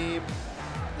down the seam.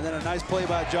 And then a nice play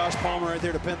by Josh Palmer right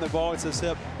there to pin the ball. It's his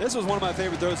hip. This was one of my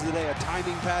favorite throws of the day, a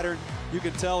timing pattern. You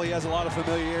can tell he has a lot of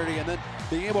familiarity. And then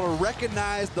being able to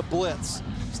recognize the blitz.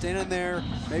 Standing there,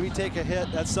 maybe take a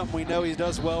hit. That's something we know he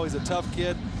does well. He's a tough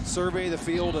kid. Survey the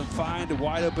field and find a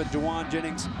wide open Jauan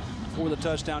Jennings for the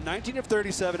touchdown. 19 of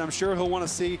 37. I'm sure he'll want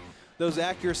to see those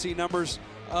accuracy numbers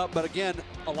up. But again,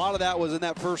 a lot of that was in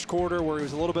that first quarter where he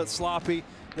was a little bit sloppy.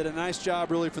 Did a nice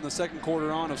job really from the second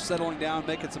quarter on of settling down,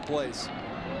 making some plays.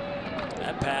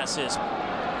 That pass is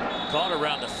caught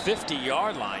around the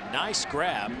 50-yard line. Nice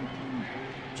grab.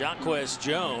 Jonquez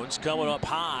Jones coming up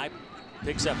high,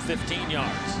 picks up 15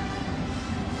 yards.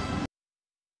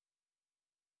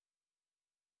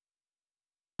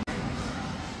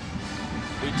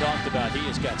 We talked about he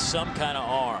has got some kind of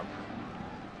arm.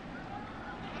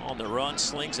 On the run,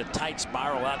 slings a tight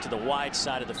spiral out to the wide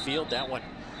side of the field. That one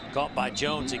caught by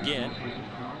Jones again.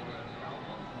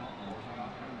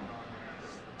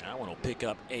 That one will pick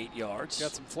up 8 yards.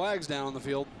 Got some flags down on the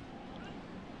field.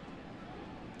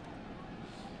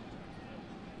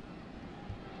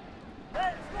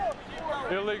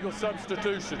 Illegal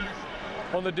substitution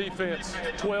on the defense.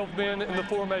 12 men in the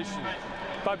formation.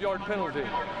 5-yard penalty.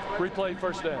 Replay,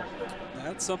 first down.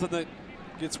 That's something that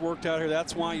gets worked out here.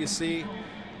 That's why you see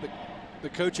the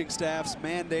coaching staffs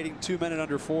mandating 2 minute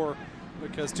under 4,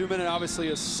 because 2 minute obviously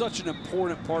is such an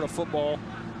important part of football.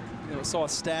 You know, I saw a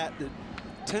stat that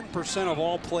 10% of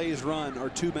all plays run are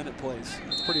 2 minute plays.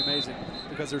 It's pretty amazing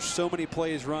because there's so many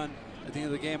plays run at the end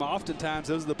of the game. Oftentimes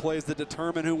those are the plays that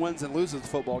determine who wins and loses the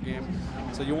football game.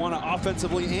 So you want to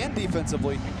offensively and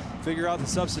defensively figure out the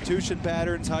substitution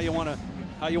patterns, how you want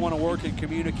to work and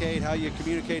communicate, how you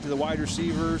communicate to the wide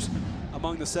receivers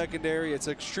among the secondary. It's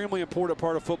an extremely important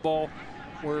part of football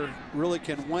where really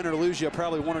can win or lose you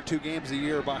probably 1 or 2 games a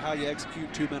year by how you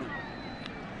execute 2 minute.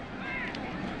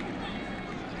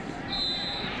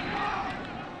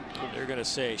 They're going to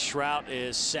say Shrout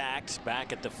is sacked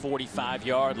back at the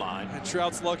 45-yard line. And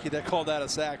Shrout's lucky they called that a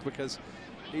sack because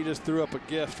he just threw up a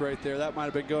gift right there. That might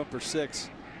have been going for 6.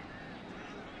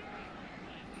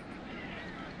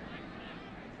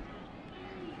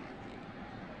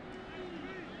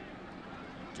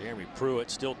 Jeremy Pruitt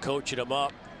still coaching him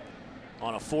up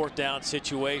on a 4th down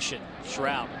situation.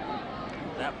 Shrout.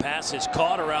 That pass is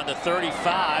caught around the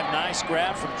 35. Nice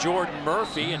grab from Jordan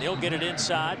Murphy, and he'll get it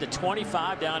inside the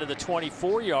 25 down to the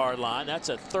 24-yard line. That's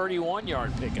a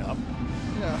 31-yard pickup.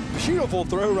 Yeah, beautiful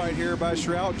throw right here by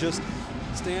Shrout. Just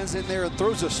stands in there and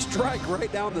throws a strike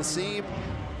right down the seam.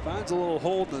 Finds a little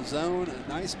hole in the zone. A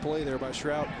nice play there by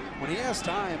Shrout. When he has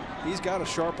time, he's got a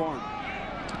sharp arm.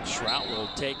 Shrout will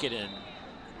take it, and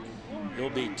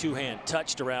he'll be two-hand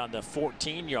touched around the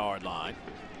 14-yard line.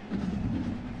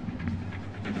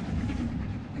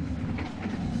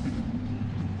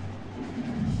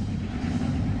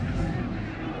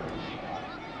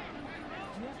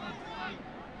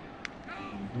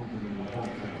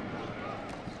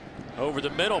 Over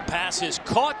the middle, pass is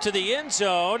caught to the end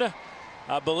zone.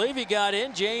 I believe he got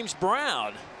in, James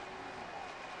Brown.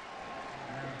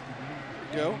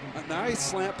 Go. A nice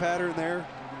slant pattern there.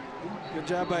 Good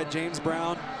job by James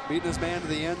Brown, beating his man to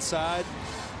the inside.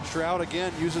 Shrout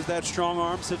again uses that strong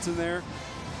arm, sits in there.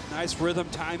 Nice rhythm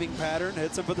timing pattern,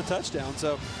 hits him for the touchdown.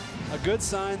 So a good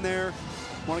sign there.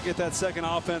 Want to get that second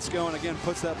offense going. Again,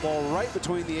 puts that ball right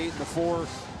between the 8 and the 4.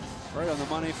 Right on the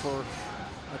money for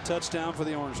a touchdown for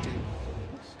the Orange team.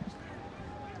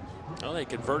 Well, they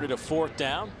converted a 4th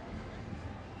down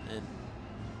and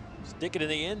stick it in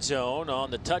the end zone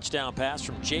on the touchdown pass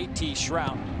from J.T.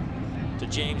 Shrout to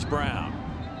James Brown.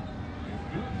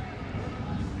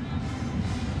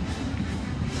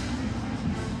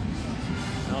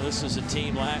 Well, this is a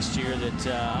team last year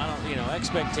that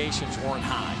expectations weren't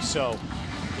high. So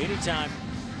anytime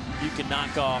you can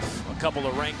knock off a couple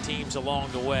of ranked teams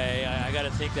along the way, I got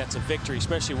to think that's a victory,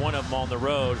 especially one of them on the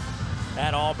road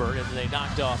at Auburn, and they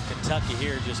knocked off Kentucky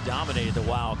here, just dominated the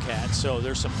Wildcats. So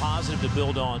there's some positive to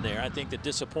build on there. I think the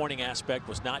disappointing aspect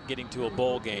was not getting to a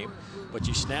bowl game, but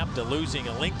you snapped a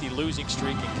lengthy losing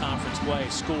streak in conference play,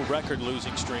 school record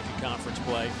losing streak in conference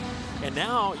play, and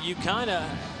now you kind of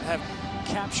have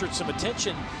captured some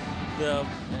attention. The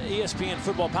ESPN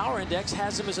Football Power Index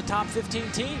has them as a top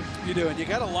 15 team. You do, and you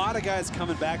got a lot of guys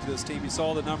coming back to this team. You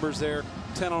saw the numbers there,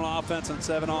 10 on offense and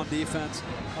 7 on defense.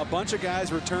 A bunch of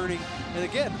guys returning, and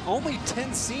again, only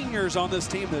 10 seniors on this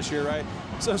team this year, right?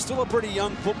 So still a pretty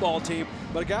young football team,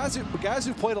 but guys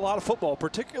who played a lot of football,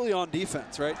 particularly on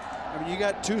defense, right? I mean, you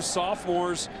got 2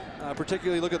 sophomores,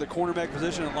 particularly look at the cornerback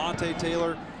position, Alontae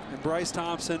Taylor and Bryce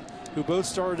Thompson, who both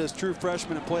started as true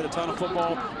freshmen and played a ton of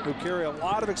football, who carry a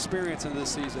lot of experience in this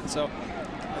season. So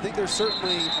I think there's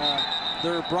certainly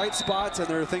there are bright spots and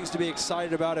there are things to be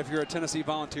excited about if you're a Tennessee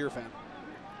Volunteer fan.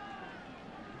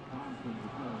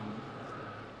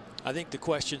 I think the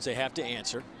questions they have to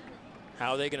answer: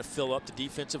 how are they going to fill up the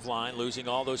defensive line, losing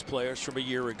all those players from a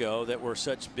year ago that were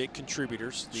such big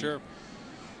contributors? Sure.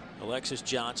 Alexis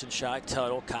Johnson, Shai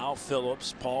Tuttle, Kyle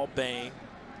Phillips, Paul Bain.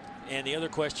 And the other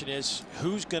question is,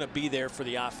 who's going to be there for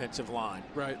the offensive line?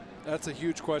 Right. That's a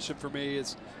huge question for me,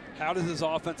 is how does this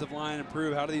offensive line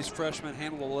improve? How do these freshmen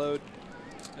handle the load?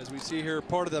 As we see here,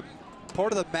 part of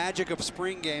the magic of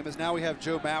spring game is now we have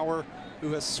Joe Mauer,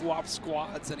 who has swapped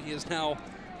squads, and he is now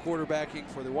quarterbacking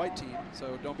for the white team.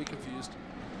 So don't be confused.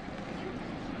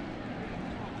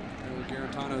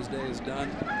 Garantano's day is done.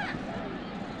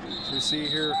 So we see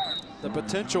here the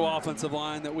potential offensive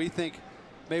line that we think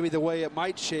maybe the way it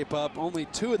might shape up. Only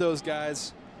 2 of those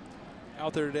guys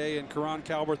out there today, and Karan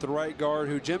Calvert, the right guard,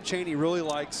 who Jim Chaney really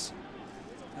likes,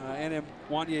 and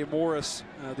Wanye Morris,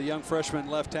 the young freshman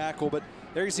left tackle. But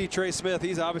there you see Trey Smith.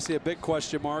 He's obviously a big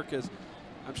question mark, as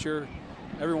I'm sure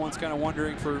everyone's kind of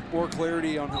wondering for more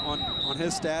clarity on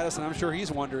his status, and I'm sure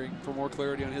he's wondering for more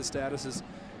clarity on his status.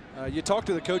 You talk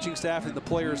to the coaching staff and the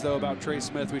players, though, about Trey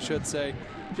Smith, we should say,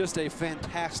 just a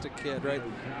fantastic kid, right?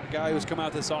 A guy who's come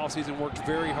out this offseason, worked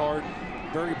very hard,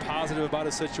 very positive about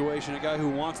his situation, a guy who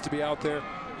wants to be out there,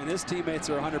 and his teammates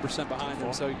are 100% behind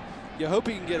him. So you hope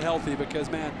he can get healthy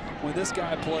because, man, when this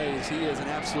guy plays, he is an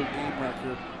absolute game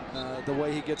wrecker. The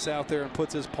way he gets out there and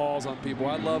puts his paws on people.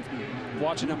 I love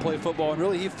watching him play football, and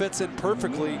really he fits in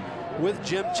perfectly with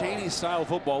Jim Chaney's style of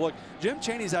football. Look, Jim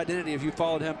Chaney's identity, if you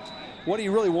followed him, what he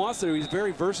really wants to do, he's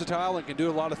very versatile and can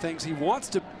do a lot of things. He wants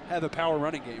to have a power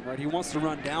running game, right? He wants to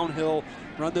run downhill,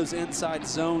 run those inside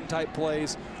zone type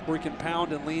plays where he can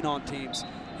pound and lean on teams.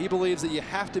 He believes that you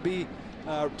have to be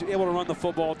able to run the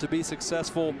football to be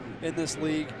successful in this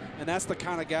league, and that's the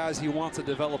kind of guys he wants to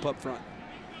develop up front.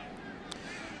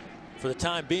 For the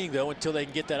time being, though, until they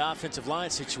can get that offensive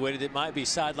line situated, it might be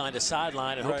sideline to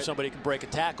sideline and hope somebody can break a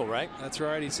tackle, right? That's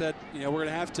right. He said, you know, we're going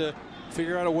to have to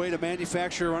figure out a way to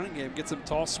manufacture a running game, get some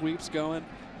tall sweeps going,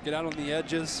 get out on the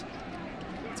edges.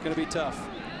 It's going to be tough.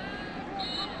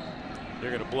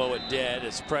 They're going to blow it dead.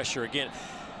 It's pressure again.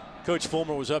 Coach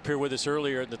Fulmer was up here with us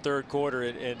earlier in the third quarter,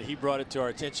 and he brought it to our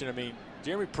attention. I mean,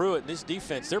 Jeremy Pruitt and his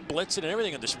defense, they're blitzing and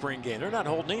everything in the spring game. They're not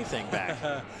holding anything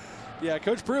back. Yeah,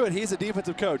 Coach Pruitt, he's a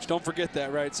defensive coach. Don't forget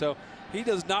that, right? So he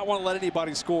does not want to let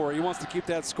anybody score. He wants to keep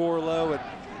that score low, and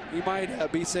he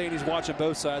might be saying he's watching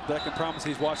both sides, but I can promise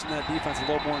he's watching that defense a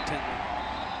little more intently.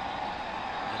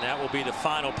 And that will be the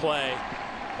final play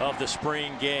of the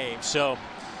spring game. So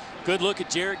good look at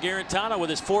Jarrett Guarantano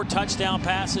with his 4 touchdown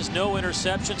passes, no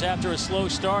interceptions after a slow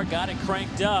start, got it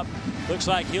cranked up. Looks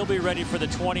like he'll be ready for the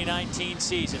 2019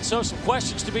 season. So some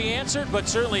questions to be answered, but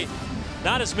certainly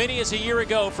not as many as a year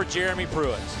ago for Jeremy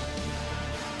Pruitt.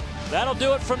 That'll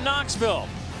do it from Knoxville.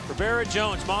 For Barrett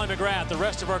Jones, Molly McGrath, the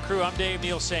rest of our crew, I'm Dave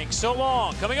Neal saying so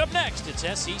long. Coming up next, it's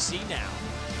SEC Now.